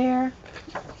boat there.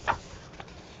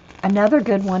 Another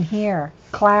good one here.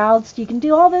 Clouds. You can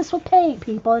do all this with paint,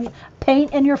 people. And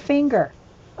paint in your finger.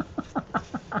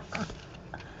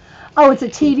 Oh, it's a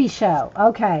TV show.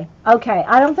 Okay. Okay.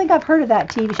 I don't think I've heard of that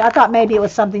TV show. I thought maybe it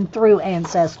was something through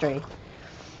Ancestry.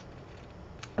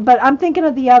 But I'm thinking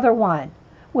of the other one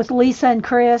with Lisa and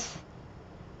Chris.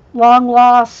 Long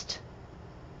Lost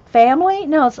Family?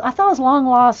 No, I thought it was Long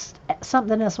Lost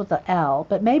something else with the L,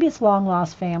 but maybe it's Long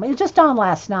Lost Family. It was just on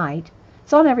last night.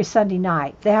 It's on every Sunday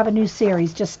night. They have a new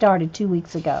series just started 2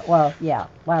 weeks ago. Well, yeah,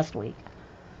 last week.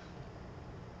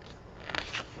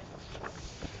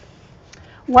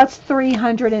 What's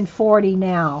 340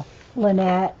 now,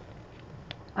 Lynette?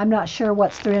 I'm not sure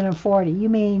what's 340. You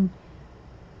mean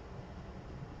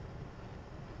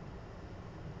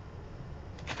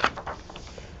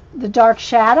the Dark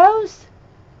Shadows,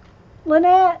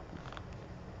 Lynette?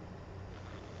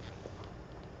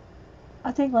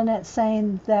 I think Lynette's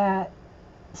saying that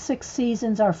 6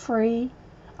 seasons are free.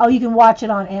 Oh, you can watch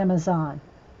it on Amazon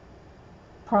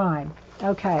Prime.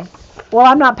 Okay. Well,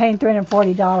 I'm not paying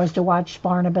 $340 to watch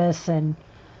Barnabas and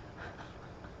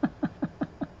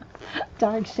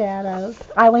Dark Shadows.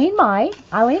 Eileen might.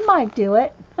 Eileen might do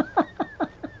it.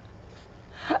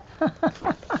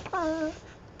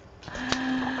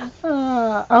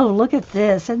 Oh, look at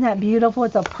this. Isn't that beautiful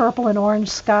with the purple and orange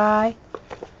sky?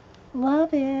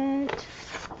 Love it.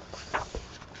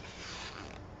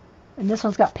 And this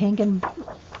one's got pink and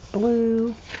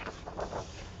blue.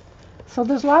 So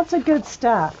there's lots of good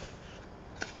stuff.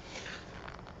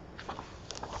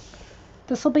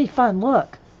 This will be fun.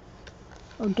 Look.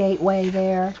 Little gateway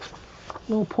there.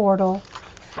 Little portal.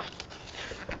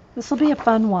 This will be a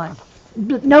fun one.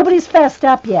 But nobody's fessed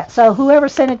up yet, so whoever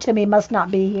sent it to me must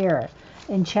not be here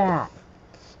in chat.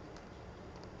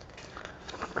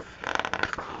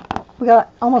 We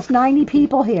got almost 90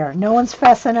 people here. No one's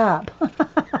fessing up.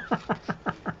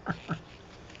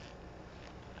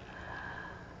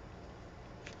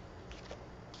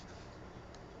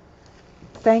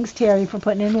 Thanks, Terry, for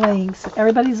putting in links.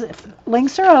 Everybody's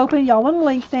links are open. Y'all want to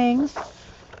link things.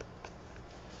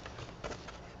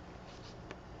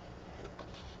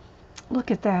 Look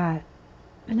at that.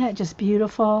 Isn't that just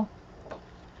beautiful?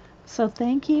 So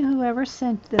thank you, whoever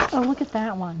sent this. Oh, look at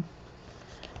that one.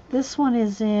 This one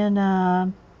is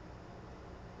in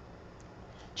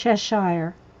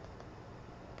Cheshire.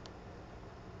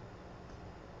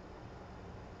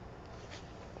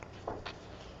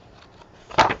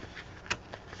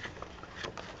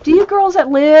 Do you girls that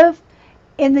live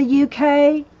in the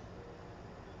UK,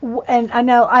 and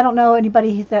I don't know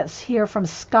anybody that's here from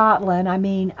Scotland. I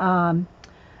mean,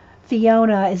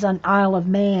 Fiona is on Isle of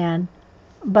Man.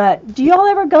 But do y'all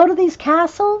ever go to these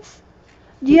castles?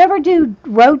 Do you ever do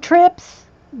road trips?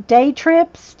 Day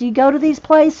trips? Do you go to these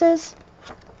places?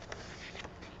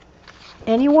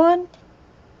 Anyone?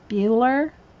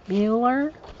 Bueller?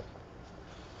 Bueller?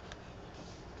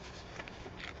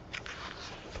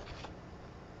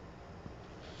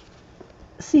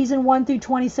 Season 1 through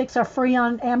 26 are free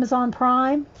on Amazon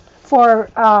Prime for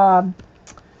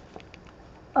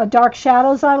Dark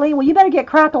Shadows, Eileen. Well, you better get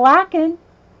crack-a-lackin'.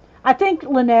 I think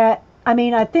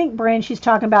I think Bren, she's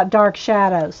talking about Dark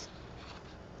Shadows.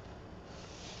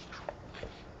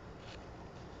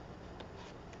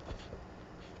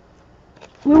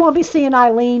 We won't be seeing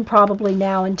Eileen probably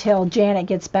now until Janet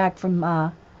gets back from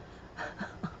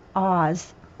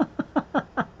Oz.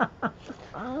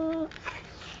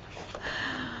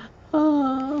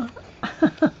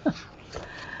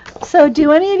 So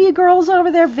do any of you girls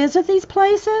over there visit these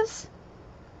places?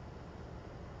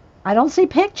 I don't see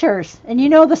pictures, and you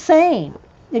know the saying.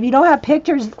 If you don't have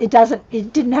pictures, it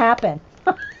didn't happen.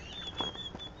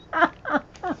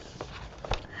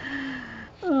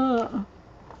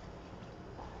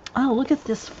 Oh, look at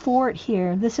this fort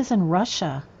here. This is in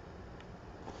Russia.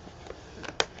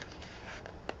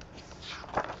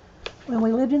 When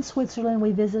we lived in Switzerland,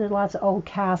 we visited lots of old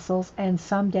castles, and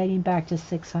some dating back to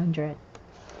 600.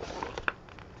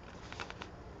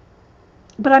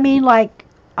 But I mean, like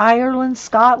Ireland,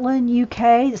 Scotland,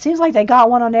 UK, it seems like they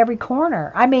got one on every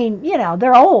corner. I mean,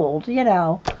 they're old, We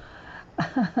don't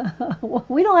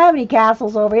have any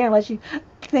castles over here unless you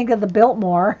think of the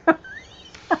Biltmore.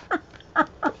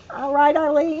 All right,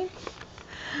 Eileen?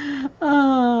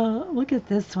 Oh, look at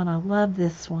this one. I love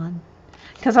this one.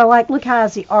 Because look how it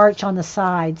has the arch on the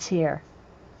sides here.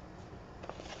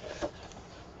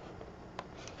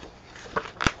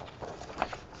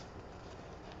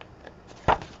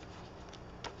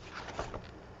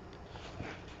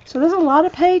 So there's a lot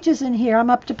of pages in here. I'm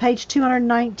up to page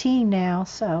 219 now,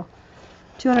 so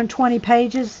 220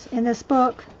 pages in this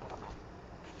book.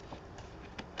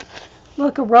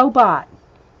 Look, a robot.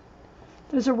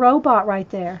 There's a robot right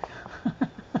there.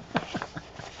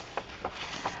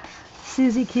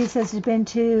 Susie Q says she's been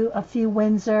to a few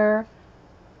Windsor,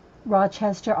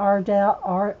 Rochester,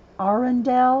 Arundel.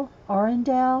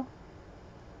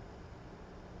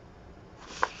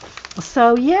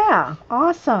 So yeah,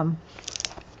 awesome.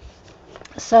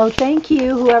 So thank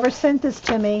you, whoever sent this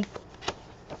to me.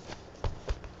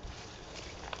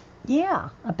 Yeah,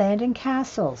 Abandoned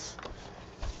Castles.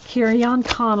 Kieran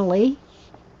Connolly.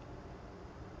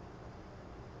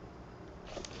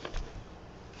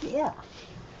 Yeah.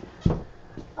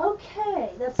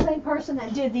 Okay, that's the same person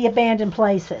that did the Abandoned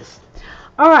Places.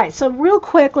 All right, so real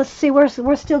quick, let's see. We're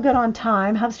still good on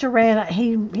time. Hubster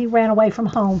he ran away from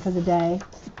home for the day.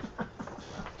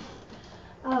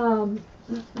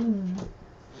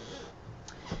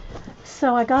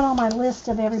 So I got on my list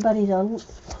of everybody to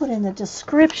put in the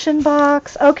description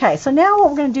box. Okay, so now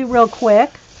what we're going to do real quick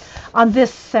on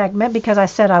this segment, because I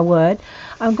said I would,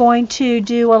 I'm going to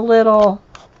do a little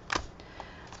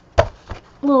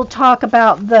talk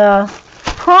about the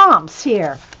prompts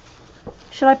here.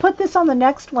 Should I put this on the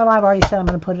next one? I've already said I'm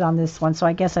going to put it on this one, so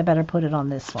I guess I better put it on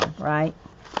this one, right?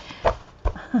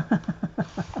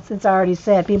 Since I already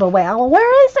said, people wait, oh,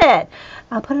 where is it?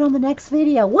 I'll put it on the next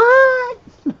video. What?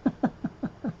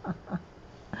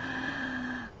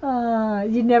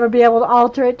 You'd never be able to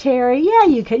alter it, Terry? Yeah,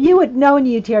 you could. You would, knowing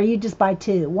you, Terry, you'd just buy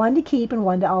two. One to keep and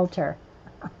one to alter.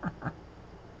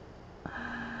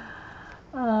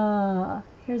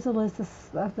 Here's a list of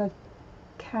the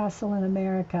castle in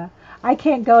America. I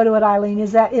can't go to it, Eileen.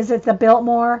 Is it the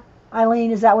Biltmore?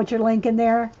 Eileen, is that what you're linking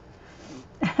there?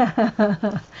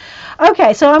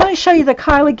 Okay, so I'm going to show you the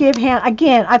Kyla Give hand.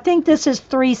 Again, I think this is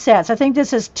 3 sets. I think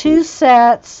this is 2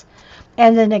 sets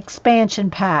and an expansion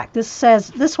pack. This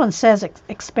one says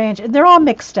expansion. They're all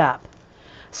mixed up.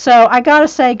 So I got to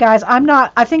say, guys,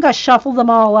 I think I shuffled them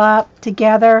all up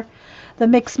together. The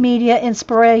mixed media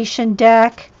inspiration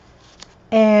deck.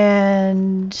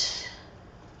 And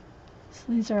so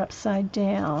these are upside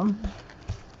down.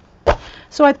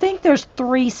 So I think there's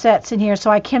 3 sets in here,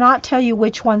 so I cannot tell you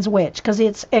which one's which, because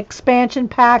its expansion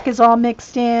pack is all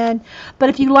mixed in. But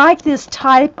if you like this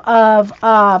type of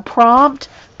prompt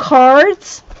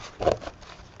cards,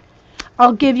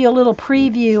 I'll give you a little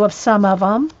preview of some of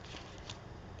them.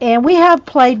 And we have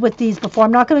played with these before.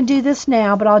 I'm not going to do this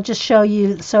now, but I'll just show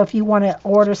you. So if you want to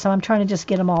order some, I'm trying to just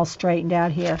get them all straightened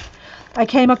out here. I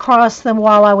came across them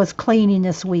while I was cleaning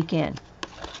this weekend.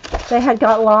 They had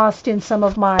got lost in some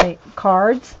of my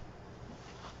cards.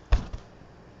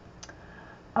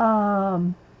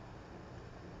 Oh,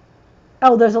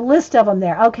 there's a list of them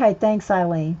there. Okay, thanks,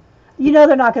 Eileen. You know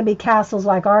they're not going to be castles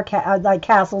like our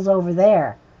castles over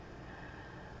there.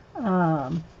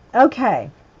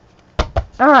 Okay.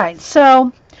 All right.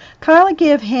 So Kyla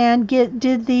Givehand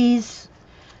did these,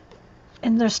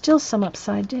 and there's still some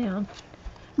upside down.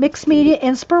 Mixed media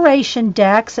inspiration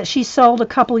decks that she sold a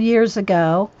couple years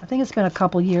ago. I think it's been a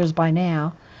couple years by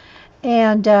now.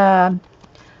 And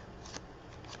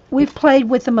we've played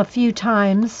with them a few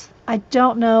times. I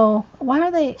don't know. Why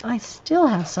are they? I still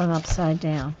have some upside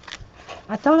down.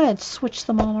 I thought I had switched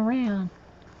them all around.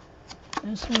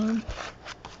 There's one.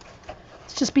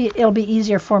 It'll be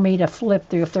easier for me to flip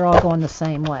through if they're all going the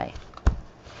same way.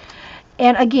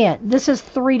 And again, this is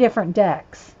 3 different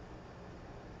decks.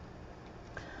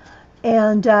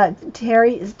 And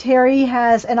Terry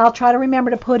has, and I'll try to remember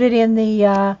to put it in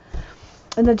the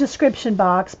description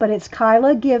box, but it's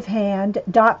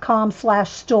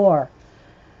kylagivehand.com/store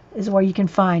is where you can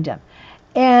find them.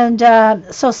 And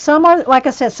so some are, like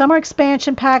I said, some are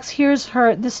expansion packs.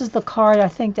 This is the card I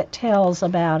think that tells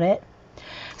about it.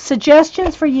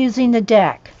 Suggestions for using the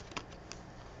deck.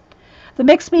 The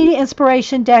Mixed Media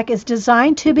Inspiration Deck is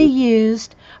designed to be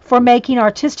used for making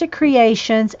artistic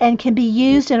creations and can be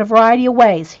used in a variety of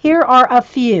ways. Here are a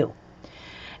few.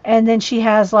 And then she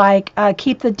has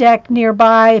keep the deck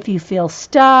nearby if you feel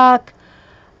stuck,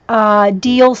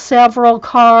 deal several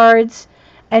cards,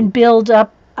 and build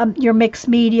up your mixed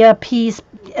media piece.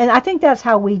 And I think that's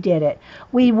how we did it.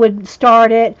 We would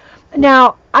start it.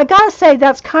 Now, I gotta say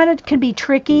that's can be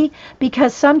tricky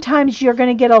because sometimes you're going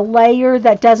to get a layer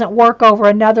that doesn't work over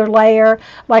another layer.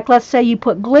 Like let's say you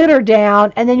put glitter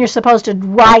down and then you're supposed to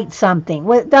write something.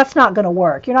 Well, that's not going to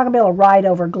work. You're not going to be able to write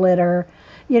over glitter,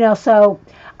 so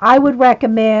I would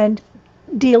recommend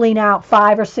dealing out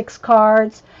 5 or 6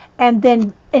 cards and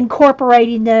then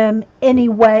incorporating them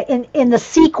anyway in the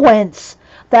sequence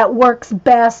that works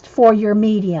best for your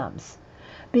mediums.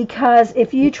 Because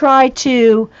if you try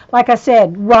to, like I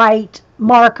said, write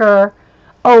marker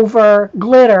over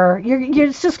glitter,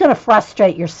 you're just going to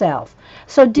frustrate yourself.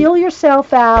 So deal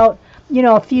yourself out,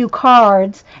 a few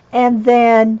cards, and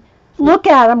then look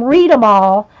at them, read them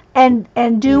all, and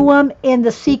do them in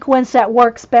the sequence that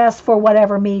works best for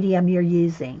whatever medium you're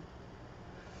using.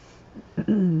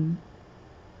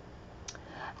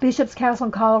 Bishop's Castle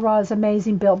in Colorado is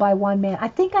amazing, built by one man. I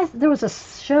think there was a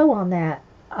show on that.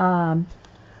 Who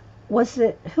was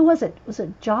it? Was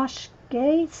it Josh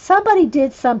Gay? Somebody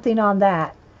did something on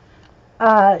that.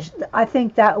 I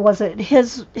think that was it.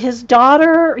 His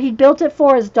daughter, he built it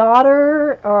for his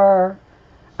daughter, or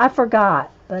I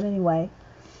forgot. But anyway,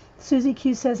 Susie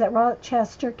Q says at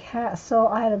Rochester Castle,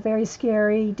 I had a very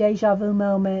scary deja vu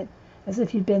moment, as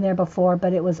if you'd been there before,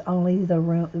 but it was only the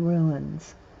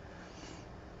ruins.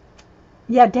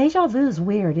 Yeah, deja vu is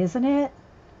weird, isn't it?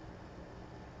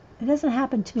 It doesn't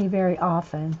happen to me very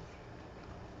often.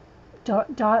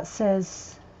 Dot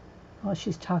says, oh,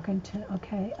 she's talking to,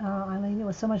 okay, Eileen, it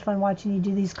was so much fun watching you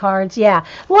do these cards. Yeah,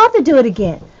 we'll have to do it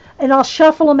again. And I'll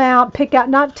shuffle them out, pick out,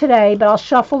 not today, but I'll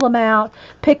shuffle them out,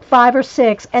 pick 5 or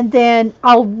 6, and then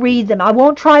I'll read them. I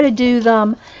won't try to do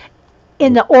them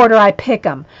in the order I pick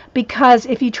them. Because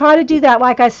if you try to do that,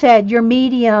 like I said, your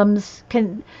mediums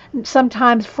can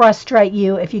sometimes frustrate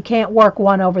you if you can't work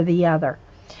one over the other.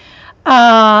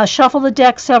 Shuffle the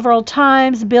deck several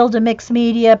times, build a mixed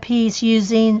media piece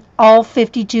using all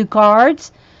 52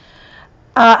 cards.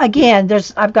 Again,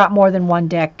 I've got more than one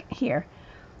deck here.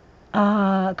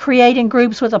 Create in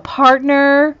groups with a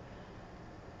partner.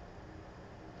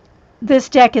 This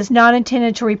deck is not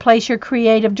intended to replace your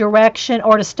creative direction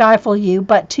or to stifle you,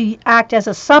 but to act as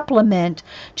a supplement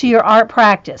to your art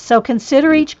practice. So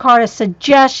consider each card a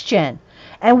suggestion.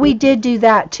 And we did do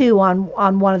that too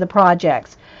on one of the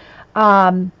projects.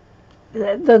 The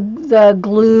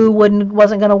glue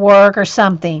wasn't going to work or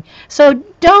something. So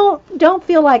don't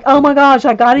feel like, oh my gosh,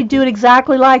 I got to do it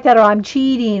exactly like that or I'm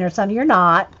cheating or something. You're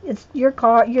not. It's your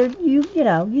card. You do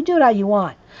it how you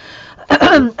want.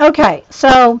 Okay,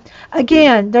 so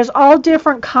again, there's all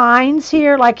different kinds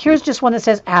here. Like here's just one that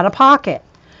says add a pocket.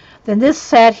 Then this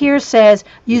set here says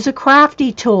use a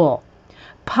crafty tool.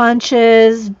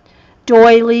 Punches,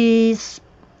 doilies,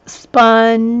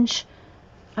 sponge.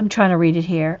 I'm trying to read it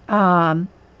here.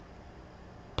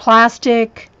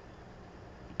 Plastic,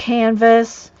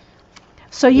 canvas.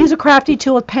 So use a crafty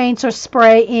tool with paints or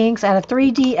spray inks, add a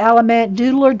 3D element,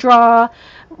 doodle or draw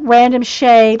random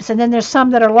shapes, and then there's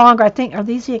some that are longer. I think, are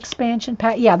these the expansion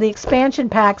pack? Yeah, the expansion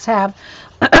packs have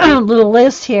a little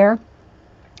list here.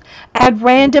 Add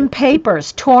random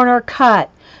papers, torn or cut,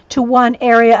 to one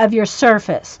area of your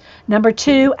surface. Number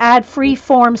 2, add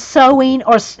free-form sewing,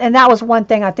 and that was one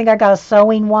thing. I think I got a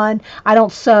sewing one. I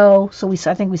don't sew, so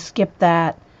I think we skipped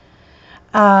that.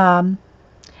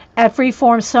 Add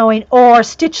freeform sewing or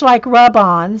stitch-like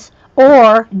rub-ons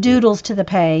or doodles to the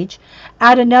page.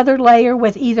 Add another layer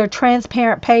with either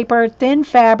transparent paper, thin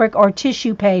fabric, or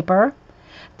tissue paper.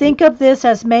 Think of this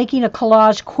as making a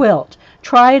collage quilt.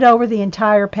 Try it over the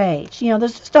entire page. You know,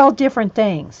 there's just all different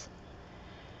things.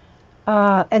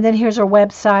 And then here's our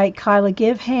website,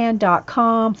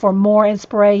 KylaaGiveHand.com, for more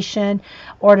inspiration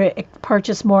or to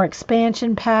purchase more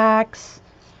expansion packs.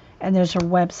 And there's her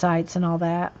websites and all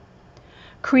that.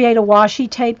 Create a washi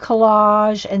tape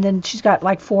collage, and then she's got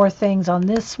like 4 things on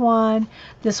this one.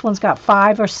 This one's got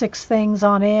 5 or 6 things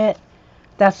on it.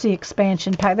 That's the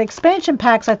expansion pack. The expansion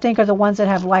packs, I think, are the ones that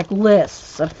have like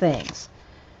lists of things.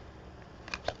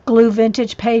 Glue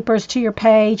vintage papers to your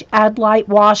page. Add light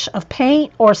wash of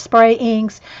paint or spray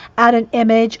inks. Add an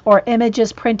image or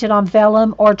images printed on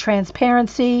vellum or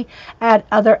transparency. Add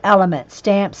other elements,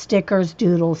 stamps, stickers,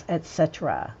 doodles,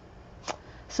 etc.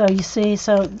 So you see,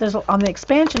 so there's on the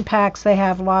expansion packs they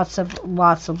have lots of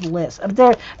lists.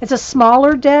 It's a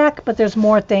smaller deck, but there's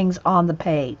more things on the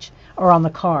page or on the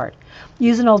card.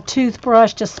 Use an old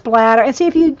toothbrush to splatter, and see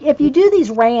if you do these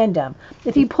random.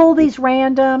 If you pull these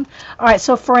random, all right.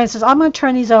 So for instance, I'm going to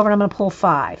turn these over and I'm going to pull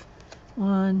 5.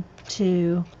 1,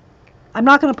 2. I'm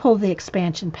not going to pull the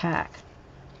expansion pack.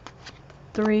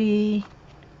 3,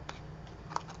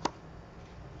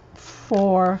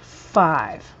 4,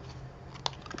 5.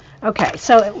 Okay,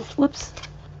 so, whoops.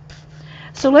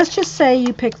 So let's just say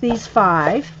you pick these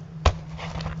 5.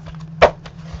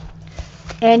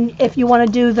 And if you want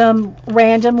to do them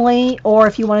randomly, or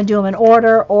if you want to do them in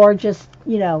order, or just,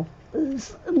 you know,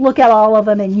 look at all of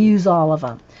them and use all of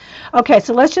them. Okay,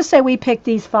 so let's just say we picked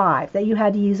these 5 that you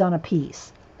had to use on a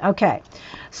piece. Okay,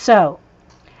 so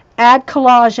add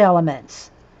collage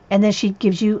elements. And then she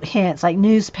gives you hints like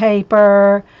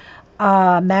newspaper,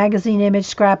 magazine image,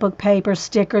 scrapbook paper,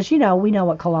 stickers. You know, we know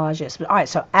what collage is. All right,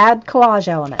 so add collage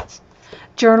elements.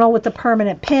 Journal with a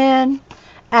permanent pen.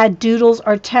 Add doodles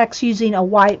or text using a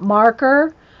white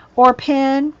marker or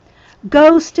pen.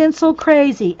 Go stencil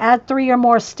crazy. Add 3 or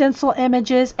more stencil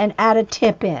images and add a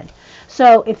tip in.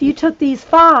 So if you took these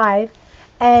 5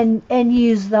 and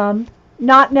used them,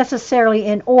 not necessarily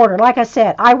in order. Like I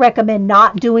said, I recommend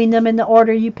not doing them in the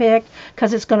order you picked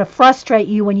because it's going to frustrate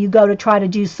you when you go to try to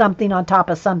do something on top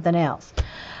of something else.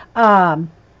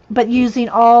 But using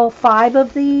all 5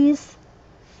 of these,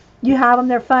 you have them,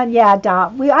 they're fun. Yeah,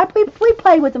 Dot. We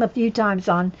played with them a few times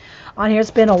on here. It's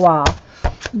been a while.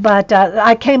 But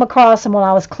I came across them while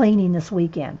I was cleaning this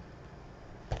weekend.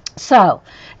 So,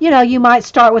 you know, you might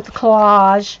start with the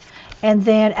collage and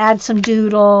then add some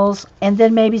doodles and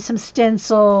then maybe some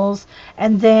stencils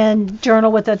and then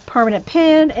journal with a permanent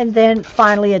pen and then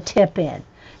finally a tip in.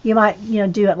 You might, you know,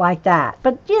 do it like that.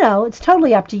 But, you know, it's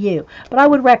totally up to you. But I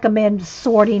would recommend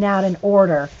sorting out in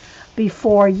order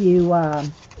before you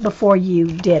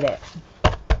did it.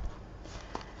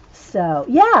 So,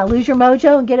 yeah, lose your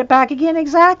mojo and get it back again.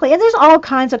 Exactly. And there's all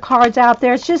kinds of cards out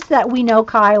there. It's just that we know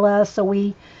Kyla, so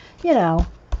we, you know,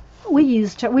 we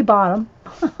used her. We bought them.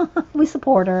 We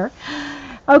support her.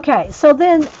 Okay, so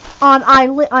then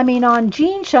on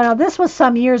Jean's show, now this was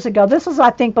some years ago. This was, I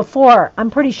think, before.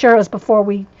 I'm pretty sure it was before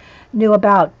we knew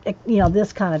about, you know,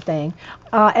 this kind of thing.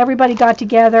 Everybody got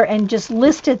together and just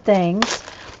listed things.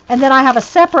 And then I have a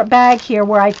separate bag here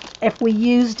where if we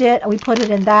used it, we put it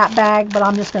in that bag, but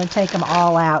I'm just going to take them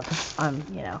all out because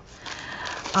you know,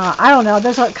 I don't know.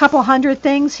 There's a couple hundred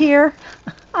things here.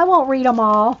 I won't read them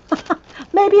all.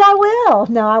 Maybe I will.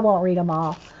 No, I won't read them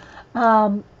all.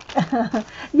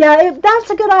 Yeah, that's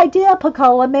a good idea,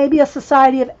 Pacola. Maybe a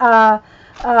Society of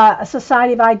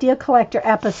Idea Collector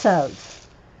episodes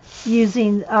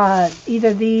using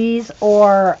either these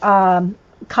or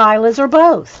Kyla's or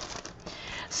both.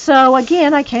 So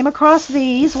again, I came across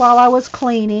these while I was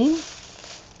cleaning.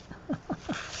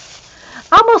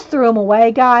 I almost threw them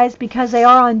away, guys, because they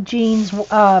are on Jean's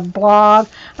blog.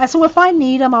 I said, well, if I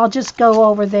need them, I'll just go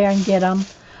over there and get them.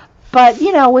 But,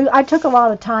 you know, I took a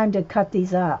lot of time to cut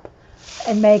these up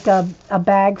and make a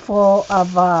bag full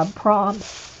of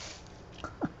prompts.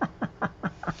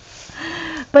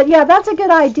 But, yeah, that's a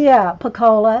good idea,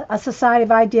 Pacola, a Society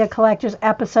of Idea Collectors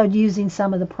episode using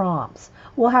some of the prompts.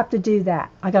 We'll have to do that.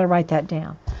 I got to write that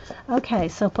down. Okay,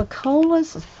 so Pacola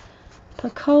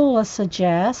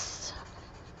suggests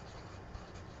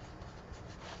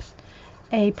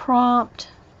a prompt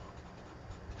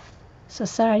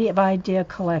Society of Idea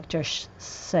Collectors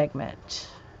segment.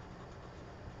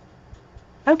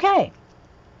 Okay.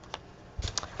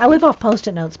 I live off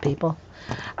Post-it notes, people.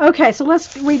 Okay, so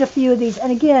let's read a few of these.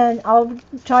 And again, I'll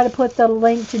try to put the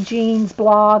link to Jean's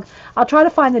blog. I'll try to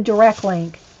find the direct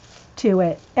link to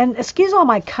it. And excuse all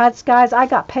my cuts, guys. I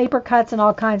got paper cuts and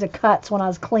all kinds of cuts when I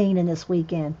was cleaning this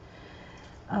weekend.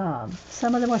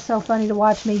 Some of them are so funny to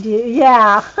watch me do.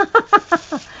 Yeah.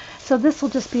 So this will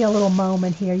just be a little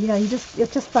moment here. You know,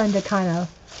 it's just fun to kind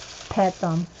of pet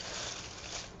them.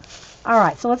 All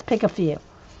right, so let's pick a few.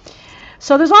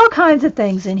 So there's all kinds of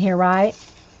things in here, right?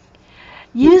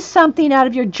 Use something out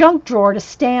of your junk drawer to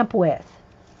stamp with.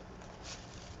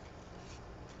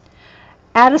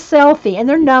 Add a selfie, and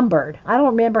they're numbered. I don't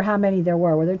remember how many there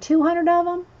were. Were there 200 of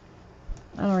them?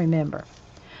 I don't remember.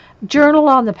 Journal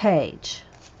on the page.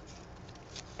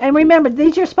 And remember,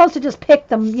 these you're supposed to just pick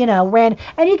them, you know, random.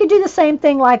 And you can do the same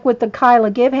thing like with the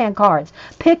Kyla Give Hand cards.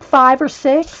 Pick 5 or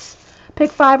 6. Pick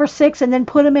 5 or 6 and then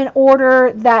put them in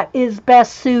order that is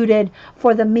best suited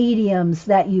for the mediums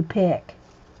that you pick.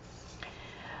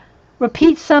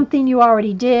 Repeat something you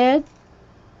already did.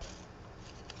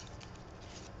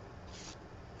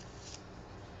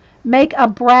 Make a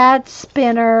brad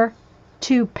spinner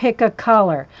to pick a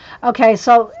color. Okay,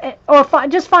 so, or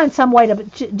just find some way to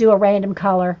do a random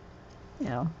color. You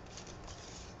know.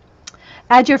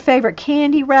 Add your favorite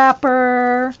candy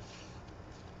wrapper.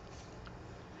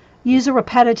 Use a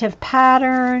repetitive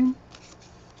pattern.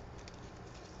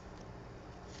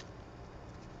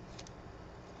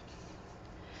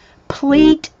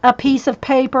 Pleat a piece of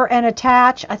paper and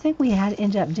attach. I think we had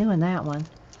ended up doing that one.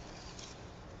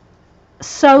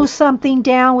 Sew something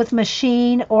down with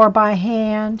machine or by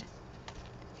hand.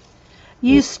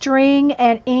 Use string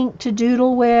and ink to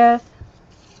doodle with.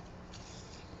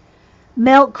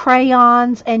 Melt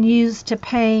crayons and use to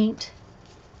paint.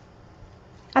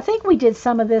 I think we did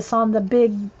some of this on the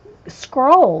big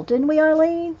scroll, didn't we,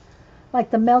 Arlene?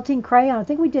 Like the melting crayon. I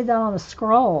think we did that on a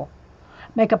scroll.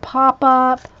 Make a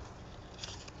pop-up.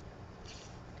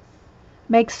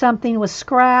 Make something with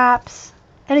scraps.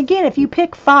 And again, if you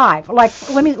pick 5, like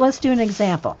let's do an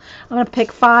example. I'm going to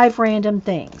pick 5 random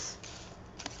things.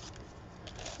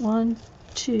 1,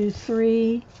 2,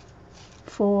 3,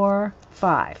 4,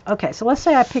 5. Okay, so let's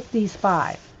say I picked these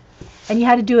 5. And you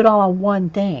had to do it all on one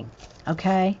thing.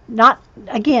 Okay? Not,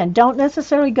 again, don't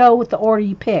necessarily go with the order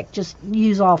you pick. Just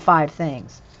use all 5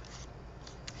 things.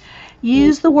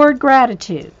 Use the word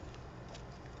gratitude.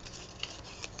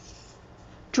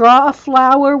 Draw a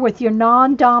flower with your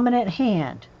non-dominant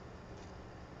hand.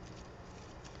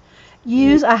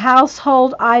 Use a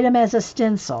household item as a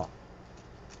stencil.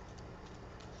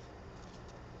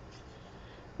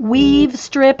 Weave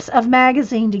strips of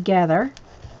magazine together.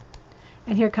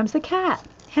 And here comes the cat.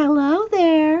 Hello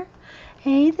there.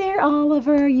 Hey there,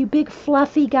 Oliver, you big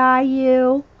fluffy guy,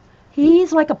 you.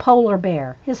 He's like a polar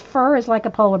bear. His fur is like a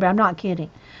polar bear. I'm not kidding.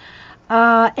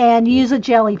 And use a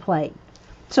jelly plate.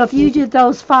 So if you did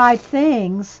those 5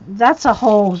 things, that's a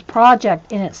whole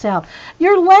project in itself.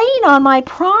 You're laying on my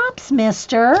props,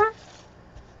 mister.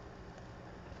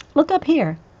 Look up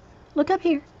here. Look up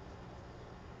here.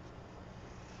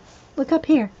 Look up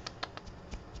here.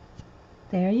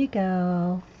 There you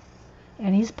go.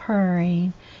 And he's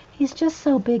purring. He's just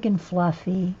so big and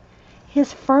fluffy.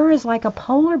 His fur is like a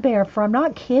polar bear fur. I'm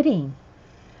not kidding.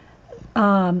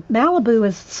 Malibu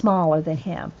is smaller than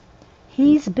him.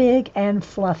 He's big and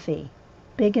fluffy.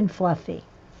 Big and fluffy.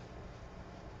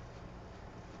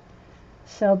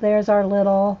 So there's our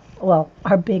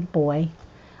our big boy,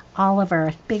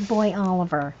 Oliver. Big boy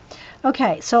Oliver.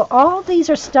 Okay, so all these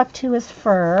are stuck to his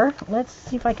fur. Let's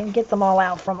see if I can get them all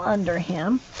out from under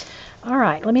him. All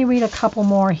right, let me read a couple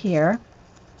more here.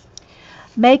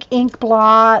 Make ink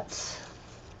blots.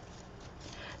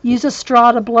 Use a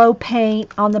straw to blow paint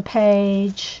on the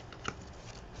page.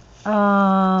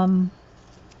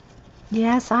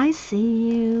 Yes, I see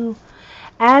you.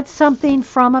 Add something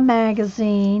from a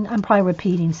magazine. I'm probably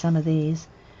repeating some of these.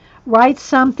 Write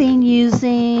something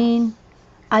using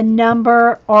a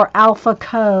number or alpha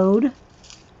code.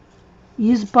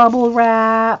 Use bubble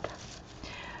wrap.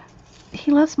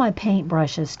 He loves my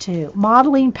paintbrushes too.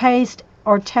 Modeling paste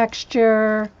or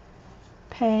texture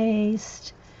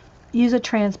paste. Use a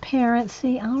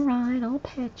transparency. All right, I'll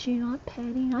pet you. I'm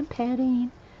petting. I'm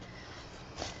petting.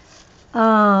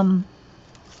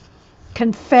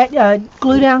 Confetti,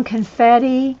 glue down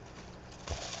confetti.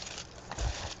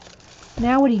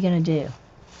 Now what are you going to do?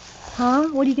 Huh?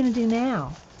 What are you going to do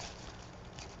now?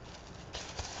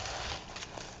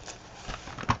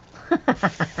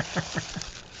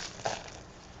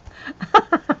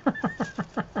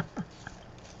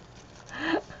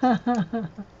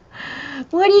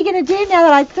 What are you going to do now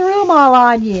that I threw them all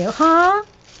on you, huh?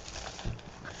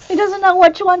 He doesn't know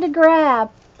which one to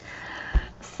grab.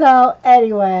 So,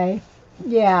 anyway,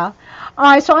 yeah. All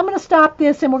right, so I'm going to stop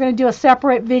this and we're going to do a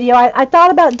separate video. I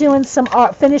thought about doing some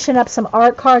art, finishing up some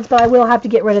art cards, but I will have to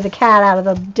get rid of the cat out of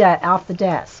off the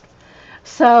desk.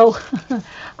 So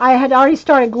I had already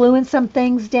started gluing some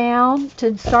things down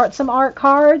to start some art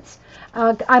cards.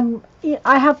 I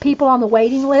have people on the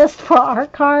waiting list for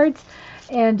art cards,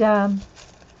 and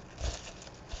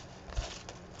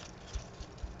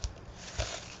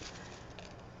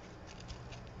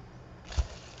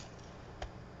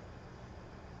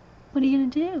what are you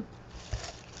going to do?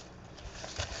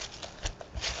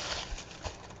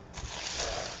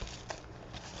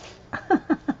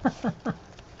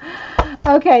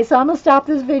 Okay, so I'm going to stop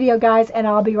this video, guys, and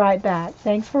I'll be right back.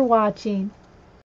 Thanks for watching.